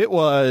live. It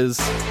was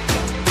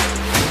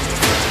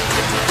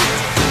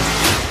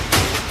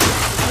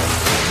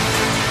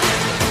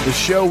the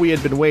show we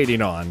had been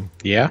waiting on.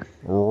 Yeah.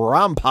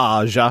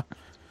 Rampage.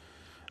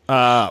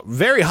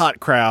 Very hot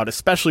crowd,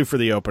 especially for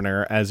the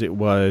opener, as it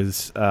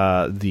was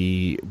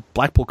the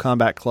Blackpool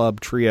Combat Club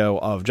trio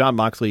of Jon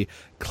Moxley,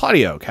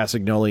 Claudio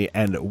Castagnoli,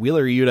 and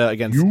Wheeler Yuta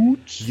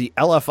against the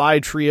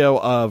LFI trio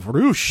of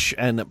Roosh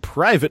and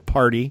Private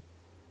Party.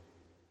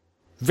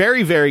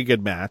 Very, very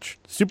good match.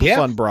 Super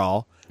fun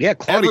brawl. Yeah,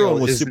 Claudio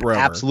Everyone was is super an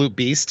over. absolute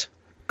beast.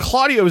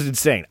 Claudio is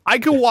insane. I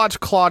could watch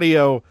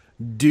Claudio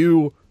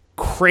do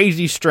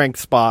crazy strength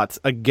spots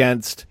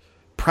against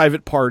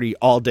Private Party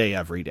all day,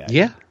 every day.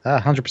 Yeah,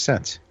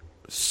 100%.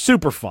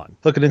 Super fun.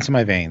 Looking into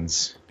my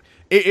veins.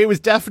 It was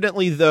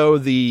definitely, though,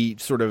 the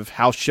sort of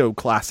house show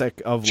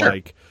classic of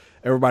like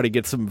everybody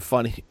gets some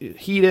fun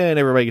heat in,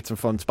 everybody gets some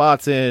fun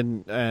spots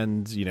in,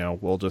 and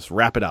we'll just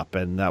wrap it up.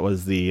 And that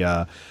was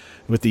the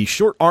with the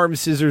short arm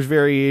scissors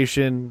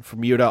variation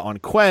from Yuta on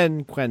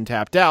Quen. Quen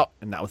tapped out,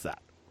 and that was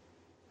that.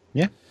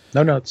 Yeah,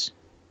 no notes.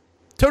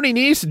 Tony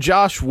Nese and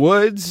Josh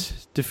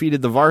Woods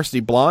defeated the Varsity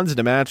Blondes in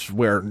a match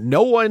where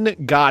no one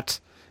got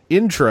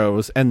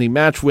intros, and the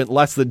match went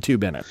less than 2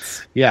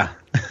 minutes. Yeah,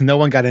 no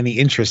one got any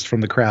interest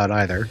from the crowd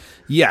either.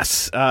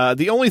 Yes,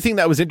 the only thing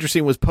that was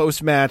interesting was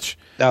post-match.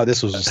 Oh,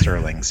 this was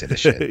Sterling's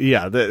shit.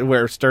 Yeah,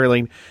 where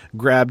Sterling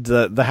grabbed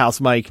the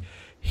house mic.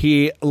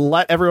 He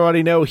let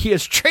everybody know he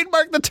has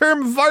trademarked the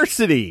term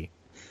varsity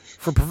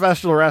for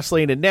professional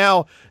wrestling, and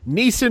now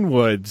Nese and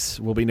Woods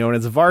will be known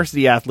as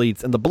varsity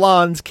athletes, and the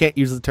Blondes can't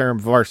use the term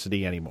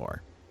varsity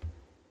anymore.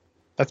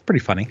 That's pretty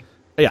funny.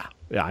 Yeah,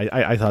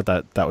 I thought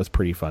that was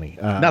pretty funny.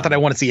 Not that I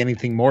want to see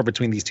anything more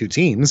between these two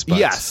teams, but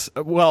yes.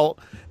 Well,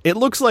 it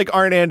looks like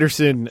Arn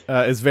Anderson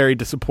is very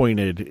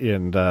disappointed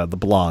in the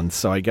Blondes,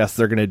 so I guess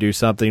they're going to do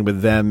something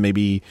with them,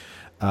 maybe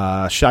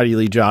Shotty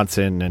Lee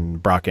Johnson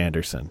and Brock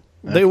Anderson.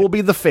 Okay. They will be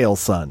the Fail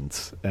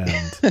Sons,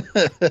 and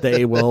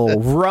they will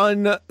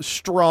run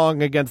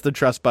strong against the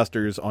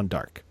Trustbusters on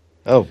Dark.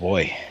 Oh,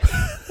 boy.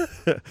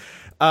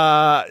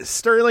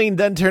 Sterling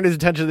then turned his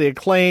attention to the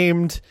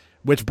Acclaimed,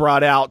 which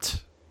brought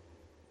out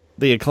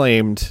the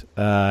Acclaimed,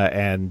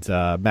 and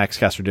Max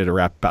Caster did a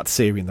rap about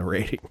saving the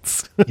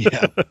ratings.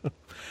 Yeah.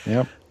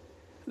 Yep.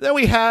 Then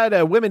we had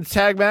a women's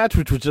tag match,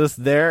 which was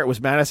just there. It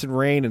was Madison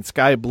Rayne and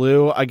Sky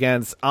Blue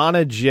against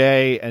Anna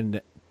Jay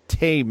and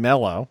Tay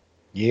Mello.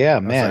 Yeah,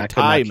 man, I could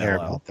not care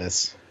about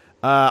this.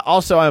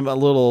 Also, I'm a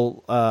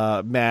little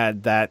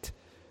mad that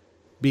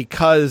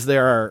because they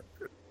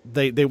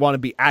want to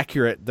be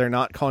accurate, they're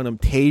not calling him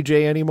Tay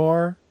J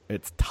anymore.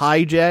 It's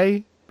Ty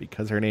J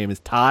because her name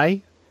is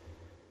Ty.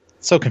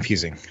 So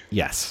confusing.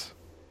 Yes.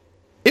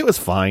 It was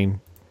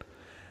fine.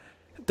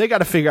 They got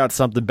to figure out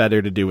something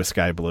better to do with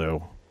Sky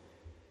Blue.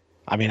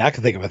 I mean, I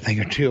could think of a thing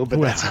or two, but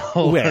that's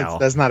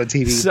not a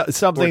TV.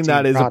 Something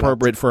that is product.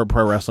 Appropriate for a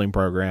pro wrestling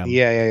program.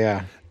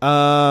 Yeah.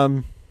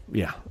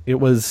 Yeah, it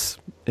was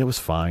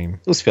fine.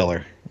 It was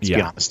filler. Let's be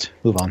honest.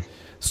 Move on.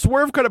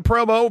 Swerve cut a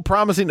promo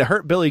promising to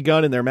hurt Billy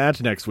Gunn in their match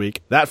next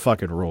week. That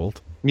fucking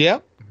ruled.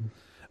 Yep.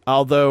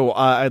 Although,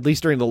 at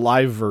least during the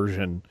live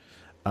version,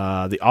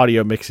 the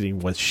audio mixing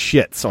was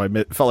shit, so I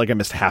felt like I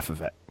missed half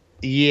of it.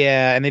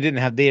 Yeah, and they didn't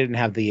have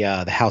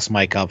the house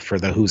mic up for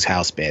the Who's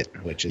House bit,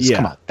 which is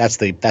come on, that's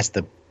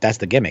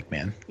the gimmick,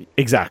 man.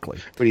 Exactly.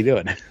 What are you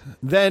doing?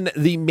 Then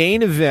the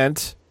main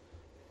event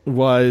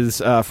was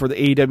for the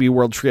AEW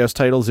World Trios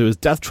titles. It was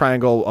Death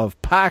Triangle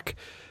of Pac,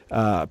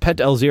 Penta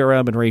El Zero,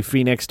 and Rey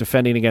Fenix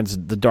defending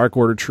against the Dark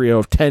Order trio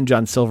of 10,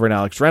 John Silver and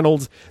Alex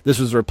Reynolds. This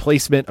was a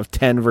replacement of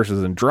 10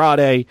 versus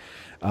Andrade.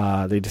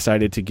 They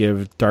decided to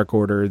give Dark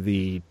Order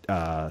the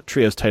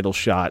trios title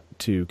shot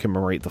to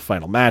commemorate the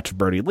final match of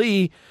Brody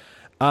Lee.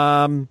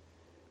 I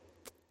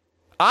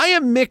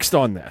am mixed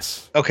on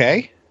this.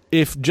 Okay.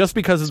 Just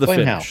because of the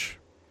finish.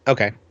 How.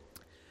 Okay.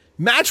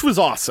 Match was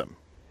awesome.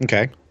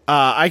 Okay.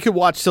 I could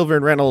watch Silver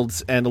and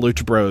Reynolds and the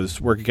Lucha Bros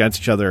work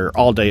against each other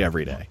all day,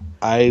 every day.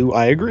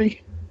 I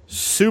agree.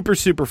 Super,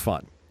 super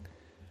fun.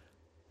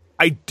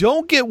 I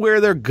don't get where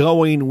they're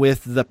going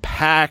with the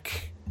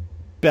Pac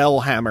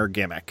Bellhammer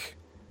gimmick.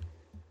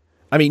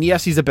 I mean,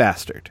 yes, he's a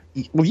bastard.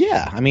 Well,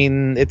 yeah. I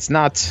mean, it's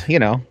not,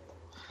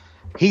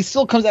 he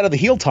still comes out of the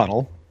heel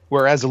tunnel,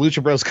 whereas the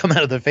Lucha Bros come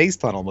out of the face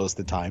tunnel most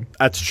of the time.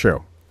 That's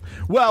true.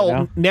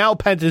 Well, now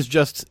Penta's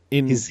just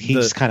in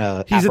he's kind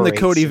of he's in the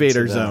Cody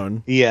Vader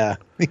zone. Yeah.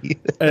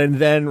 And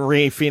then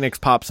Rey Fenix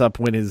pops up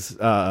when his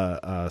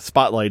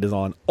spotlight is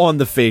on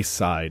the face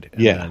side.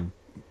 And then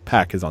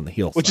Pac is on the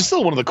heel Which side. is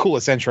still one of the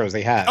coolest intros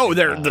they have. Oh,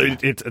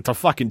 it's a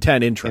fucking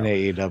 10 intro. In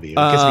AEW. It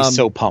gets me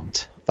so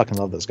pumped. Fucking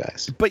love those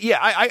guys. But yeah,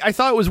 I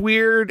thought it was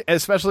weird,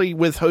 especially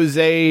with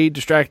Jose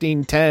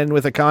distracting 10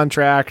 with a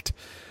contract.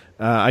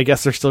 I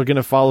guess they're still going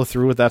to follow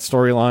through with that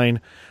storyline.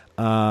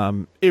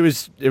 It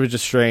was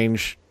just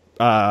strange.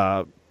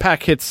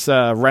 Pac hits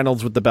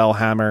Reynolds with the bell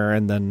hammer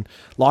and then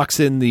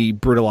locks in the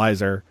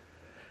brutalizer.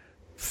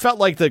 Felt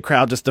like the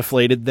crowd just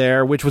deflated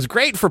there, which was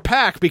great for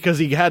Pac because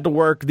he had to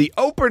work the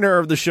opener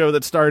of the show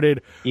that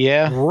started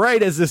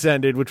right as this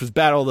ended, which was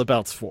Battle of the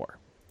Belts 4.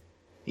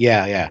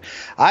 Yeah.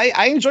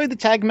 I enjoyed the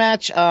tag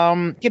match.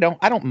 I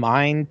don't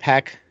mind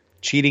Pac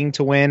cheating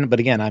to win, but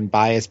again, I'm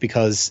biased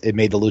because it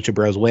made the Lucha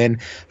Bros win.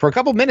 For a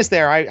couple minutes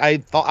there, I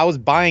thought I was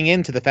buying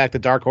into the fact that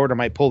Dark Order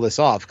might pull this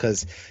off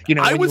because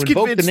I was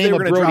convinced the name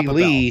of Brody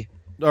Lee,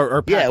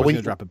 or Pac was going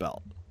to drop a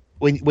belt.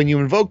 When you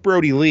invoke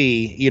Brody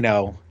Lee,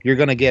 you're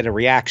going to get a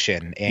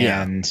reaction,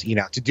 and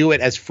to do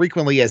it as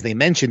frequently as they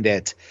mentioned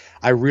it,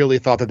 I really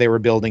thought that they were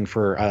building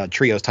for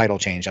Trio's title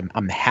change.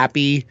 I'm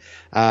happy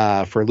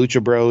for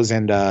Lucha Bros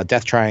and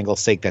Death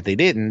Triangle's sake that they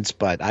didn't,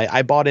 but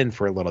I bought in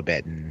for a little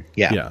bit, and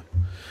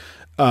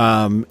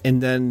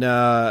and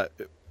then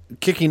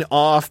kicking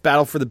off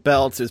Battle for the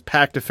Belts is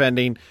Pac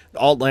defending the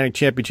All-Atlantic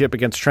Championship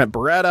against Trent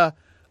Beretta.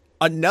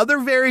 Another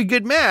very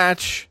good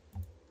match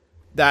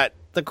that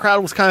the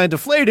crowd was kind of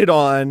deflated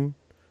on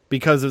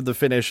because of the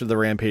finish of the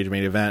Rampage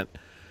main event.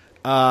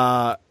 The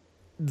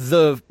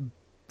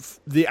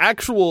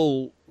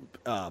actual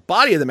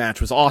body of the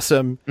match was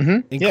awesome,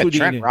 including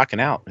Trent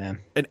rocking out, man.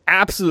 An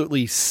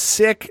absolutely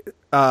sick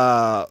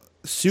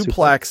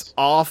suplex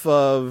off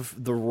of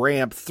the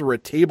ramp through a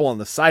table on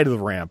the side of the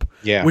ramp,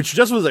 which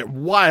just was a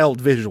wild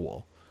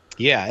visual.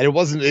 Yeah,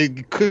 and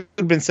it could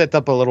have been set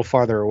up a little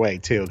farther away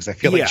too, because I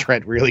feel like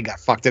Trent really got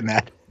fucked in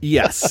that.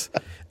 Yes.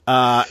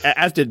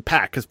 As did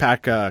Pac, because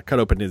Pac cut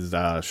open his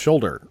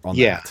shoulder on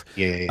that.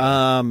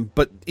 Yeah.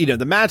 But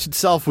the match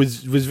itself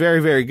was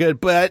very, very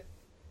good. But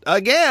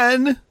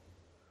again,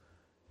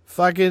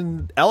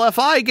 fucking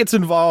LFI gets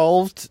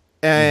involved,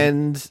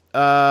 and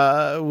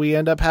we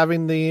end up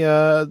having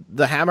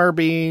the hammer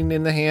being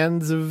in the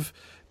hands of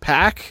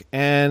Pac,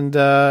 and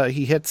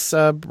he hits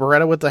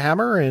Beretta with the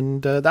hammer,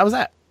 and that was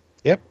that.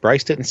 Yep,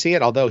 Bryce didn't see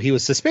it, although he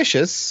was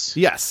suspicious.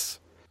 Yes.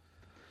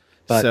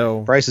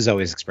 But Bryce is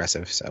always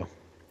expressive, so.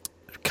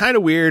 Kind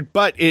of weird,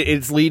 but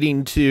it's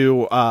leading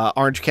to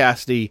Orange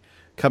Cassidy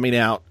coming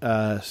out,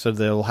 so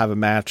they'll have a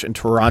match in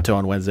Toronto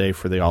on Wednesday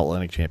for the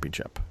All-Atlantic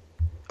Championship.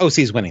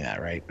 OC's winning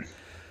that, right?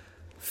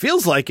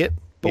 Feels like it,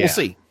 but we'll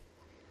see.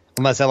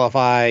 Unless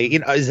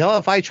LFI, is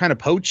LFI trying to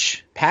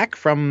poach Pac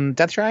from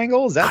Death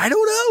Triangle? Is that? I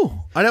don't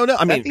know.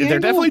 I mean, they're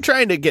definitely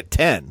trying to get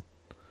 10,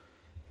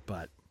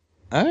 but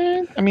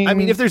I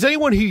mean, if there's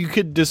anyone who you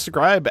could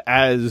describe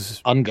as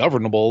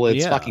ungovernable,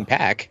 it's fucking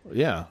Pac.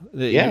 Yeah,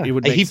 it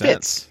would make sense.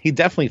 Fits. He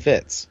definitely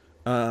fits.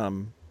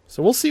 So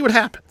we'll see what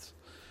happens.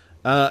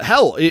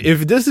 Hell,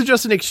 if this is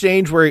just an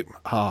exchange where it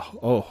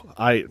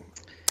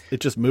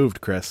just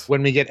moved, Chris.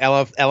 When we get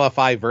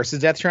LFI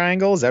versus Death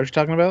Triangle, is that what you're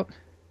talking about?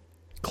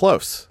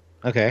 Close.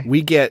 Okay.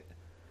 We get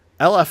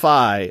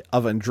LFI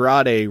of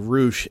Andrade,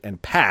 Rush,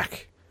 and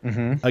Pac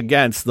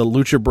against the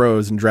Lucha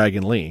Bros and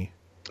Dragon Lee.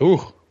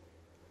 Ooh.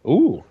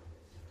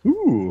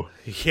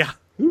 Yeah.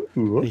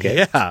 Ooh, okay.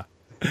 Yeah.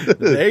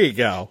 There you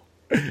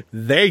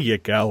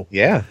go.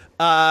 Yeah.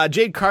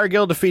 Jade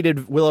Cargill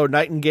defeated Willow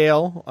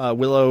Nightingale.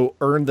 Willow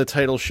earned the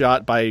title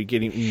shot by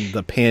getting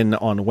the pin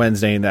on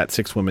Wednesday in that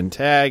 6-woman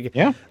tag.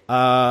 Yeah.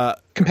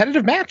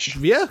 Competitive match.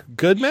 Yeah.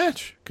 Good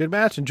match.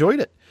 Enjoyed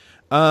it.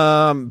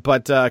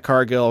 But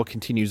Cargill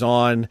continues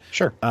on.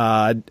 Sure.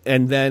 And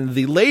then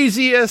the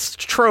laziest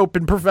trope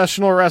in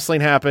professional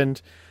wrestling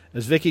happened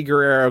as Vicky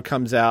Guerrero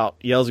comes out,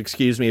 yells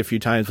 "excuse me" a few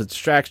times, but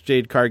distracts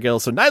Jade Cargill.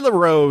 So Nyla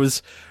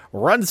Rose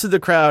runs through the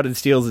crowd and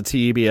steals the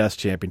TBS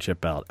championship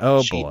belt.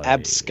 Oh, she boy. She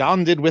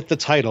absconded with the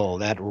title,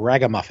 that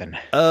ragamuffin.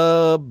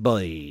 Oh,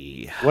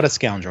 boy. What a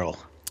scoundrel.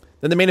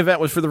 Then the main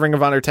event was for the Ring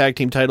of Honor tag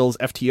team titles,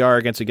 FTR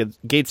against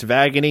Gates of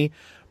Agony.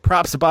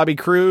 Props to Bobby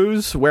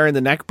Cruz wearing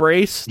the neck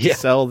brace to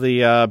sell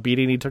the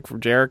beating he took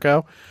from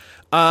Jericho.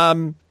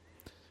 I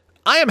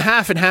am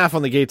half and half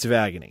on the Gates of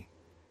Agony.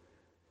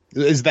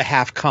 Is the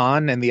half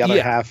Khan and the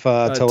other half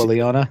Toa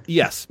Leona?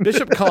 Yes.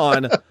 Bishop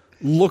Khan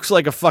looks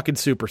like a fucking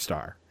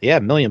superstar. Yeah,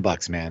 $1 million,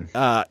 man.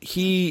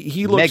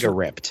 He looks mega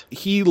ripped.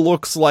 He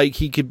looks like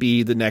he could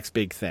be the next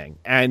big thing.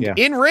 And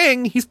in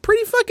ring, he's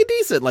pretty fucking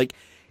decent. Like,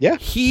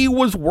 he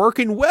was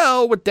working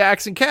well with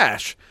Dax and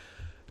Cash.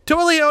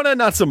 Toa Leona,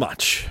 not so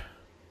much.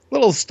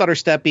 little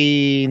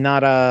stutter-steppy,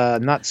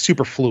 not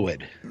super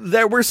fluid.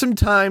 There were some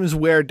times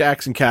where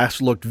Dax and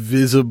Cass looked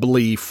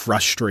visibly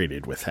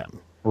frustrated with him.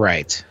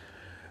 Right.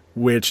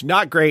 Which,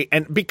 not great.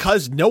 And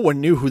because no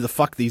one knew who the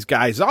fuck these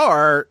guys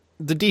are,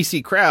 the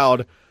DC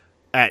crowd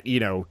at,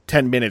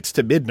 10 minutes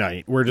to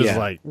midnight, we're just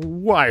like,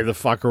 why the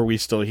fuck are we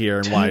still here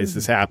and why is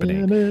this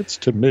happening? 10 minutes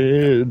to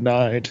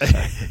midnight.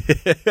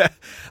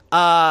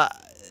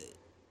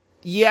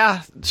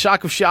 Yeah,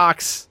 shock of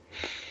shocks.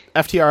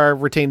 FTR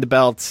retained the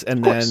belts,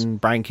 and then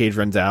Brian Cage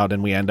runs out,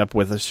 and we end up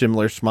with a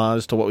similar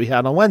schmoz to what we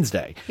had on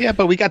Wednesday. Yeah,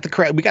 but we got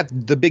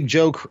the Big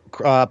Joe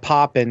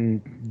pop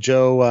and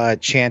Joe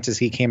chant as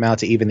he came out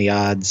to even the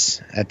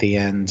odds at the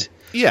end.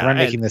 Yeah, I'm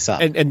making this up,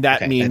 and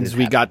that means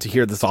we got to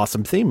hear this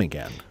awesome theme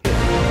again.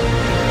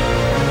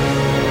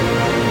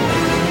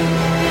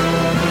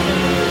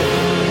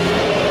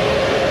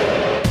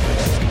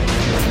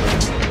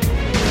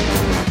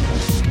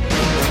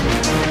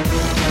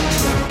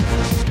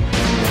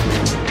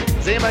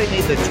 Anybody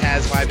made the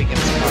Taz vibe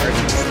against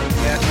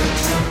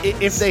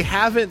cards? If they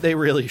haven't, they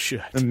really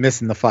should. I'm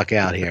missing the fuck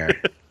out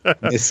here.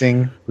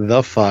 Missing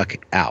the fuck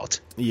out.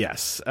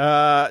 Yes.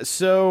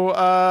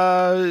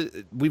 So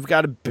we've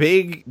got a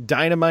big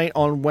Dynamite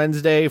on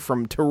Wednesday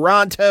from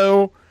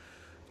Toronto.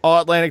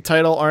 All Atlantic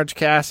title, Orange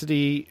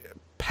Cassidy,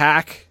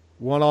 Pac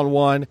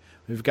 1-on-1.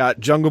 We've got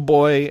Jungle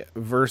Boy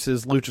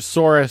versus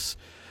Luchasaurus.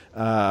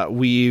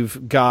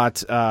 We've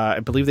got, I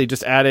believe they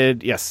just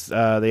added,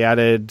 they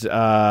added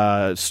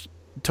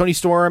Tony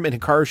Storm and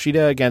Hikaru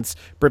Shida against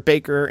Britt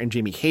Baker and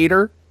Jamie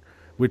Hayter,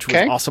 which was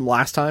awesome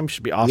last time.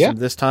 Should be awesome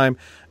this time.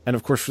 And,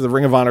 of course, for the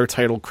Ring of Honor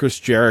title, Chris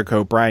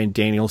Jericho, Bryan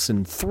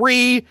Danielson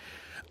 3.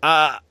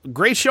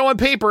 Great show on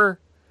paper.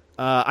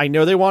 I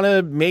know they want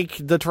to make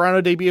the Toronto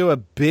debut a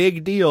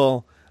big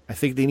deal. I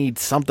think they need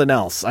something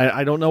else.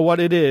 I don't know what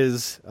it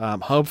is.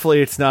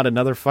 Hopefully it's not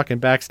another fucking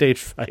backstage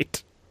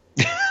fight.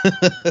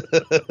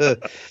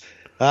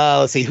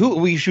 Let's see.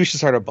 We should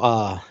start a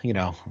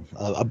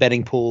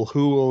betting pool.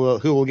 Who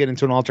will get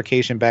into an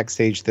altercation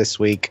backstage this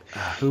week?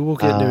 Who will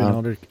get into an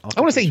altercation?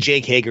 I want to say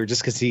Jake Hager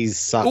just because he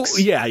sucks. Oh,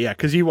 yeah,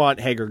 because you want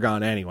Hager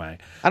gone anyway.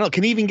 I don't.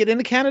 Can he even get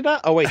into Canada?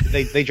 Oh wait,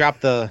 they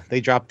dropped the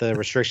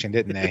restriction,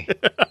 didn't they?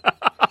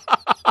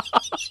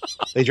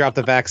 They dropped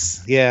the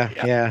vax.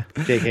 Yeah.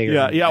 Jake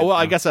Hager. Yeah. Well,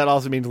 I guess that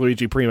also means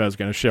Luigi Primo is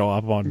going to show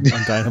up on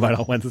Dynamite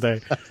on Wednesday.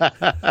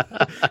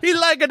 He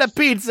like the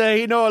pizza.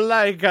 He don't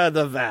like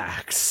the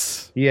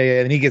vax.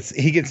 Yeah. And he gets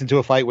into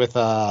a fight with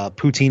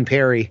Poutine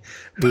Perry,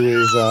 who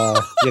is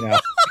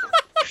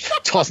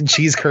tossing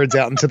cheese curds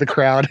out into the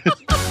crowd.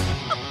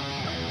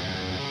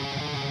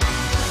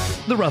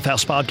 The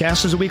Roughhouse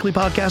Podcast is a weekly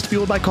podcast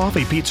fueled by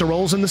coffee, pizza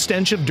rolls, and the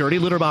stench of dirty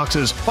litter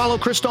boxes. Follow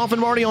Christoph and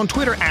Marty on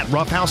Twitter at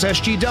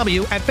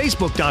RoughhouseSGW, at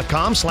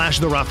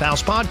Facebook.com/The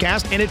Roughhouse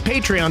Podcast, and at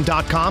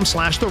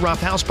Patreon.com/The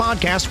Roughhouse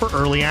Podcast for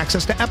early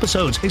access to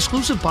episodes,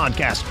 exclusive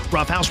podcasts,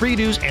 Roughhouse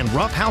redos, and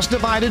Roughhouse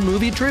Divided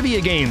movie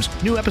trivia games.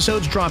 New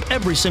episodes drop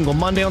every single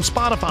Monday on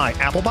Spotify,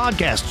 Apple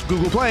Podcasts,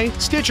 Google Play,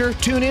 Stitcher,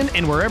 TuneIn,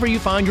 and wherever you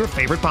find your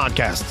favorite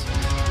podcasts.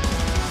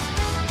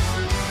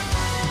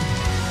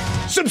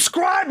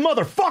 Subscribe,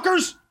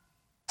 motherfuckers!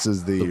 This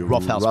is the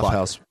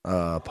Roughhouse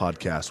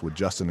podcast with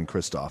Justin and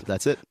Christoph.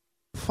 That's it.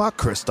 Fuck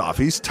Christoph.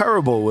 He's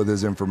terrible with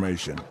his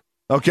information.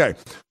 Okay.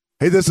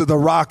 Hey, this is The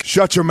Rock.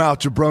 Shut your mouth,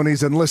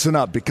 jabronis, and listen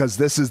up, because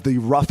this is the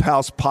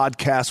Roughhouse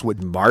podcast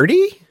with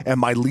Marty and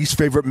my least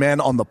favorite man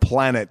on the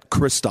planet,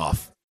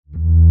 Christoph.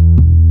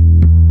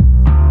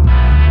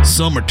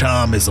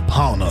 Summertime is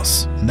upon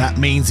us, and that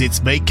means it's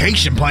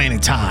vacation planning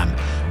time.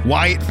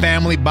 Wyatt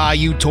Family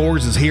Bayou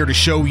Tours is here to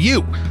show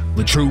you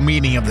the true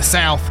meaning of the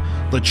South,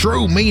 the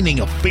true meaning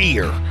of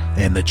fear,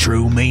 and the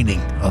true meaning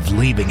of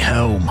leaving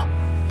home.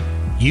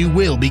 You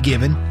will be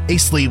given a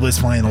sleeveless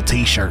flannel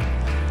t-shirt.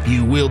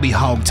 You will be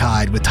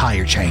hog-tied with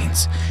tire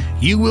chains.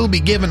 You will be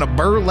given a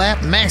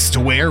burlap mask to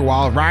wear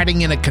while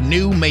riding in a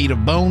canoe made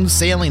of bones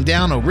sailing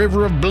down a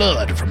river of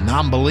blood from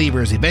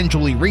non-believers,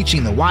 eventually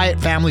reaching the Wyatt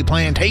family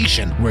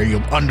plantation, where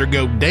you'll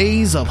undergo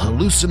days of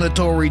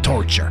hallucinatory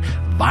torture,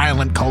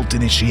 violent cult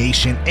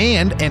initiation,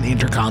 and an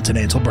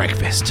intercontinental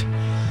breakfast.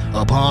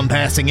 Upon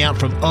passing out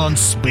from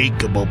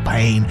unspeakable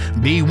pain,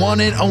 the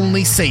one and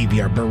only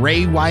savior,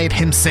 Bray Wyatt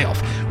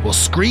himself, will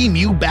scream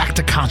you back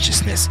to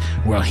consciousness,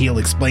 where he'll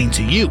explain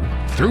to you,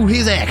 through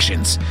his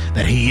actions,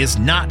 that he is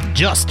not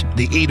just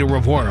the eater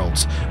of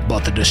worlds,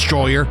 but the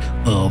destroyer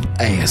of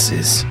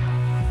asses.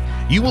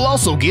 You will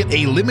also get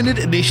a limited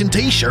edition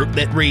t-shirt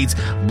that reads,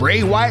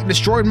 Bray Wyatt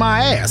destroyed my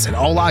ass, and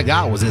all I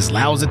got was this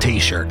lousy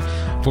t-shirt.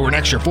 For an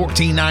extra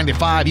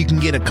 $14.95, you can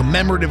get a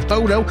commemorative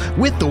photo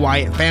with the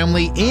Wyatt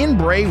family in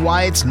Bray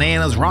Wyatt's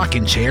Nana's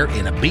rocking chair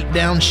in a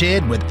beat-down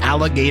shed with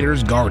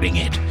alligators guarding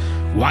it.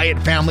 Wyatt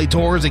Family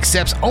Tours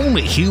accepts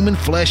only human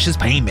flesh as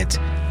payment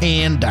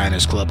and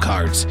Diners Club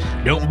cards.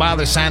 Don't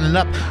bother signing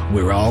up.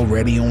 We're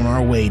already on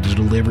our way to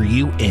deliver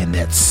you and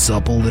that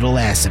supple little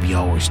ass of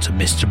yours to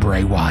Mr.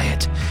 Bray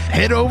Wyatt.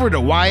 Head over to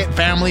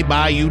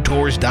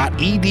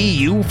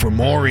WyattFamilyBayouTours.edu for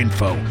more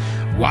info.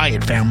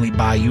 Wyatt Family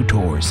Bayou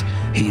Tours.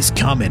 He's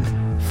coming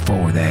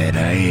for that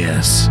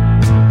ass.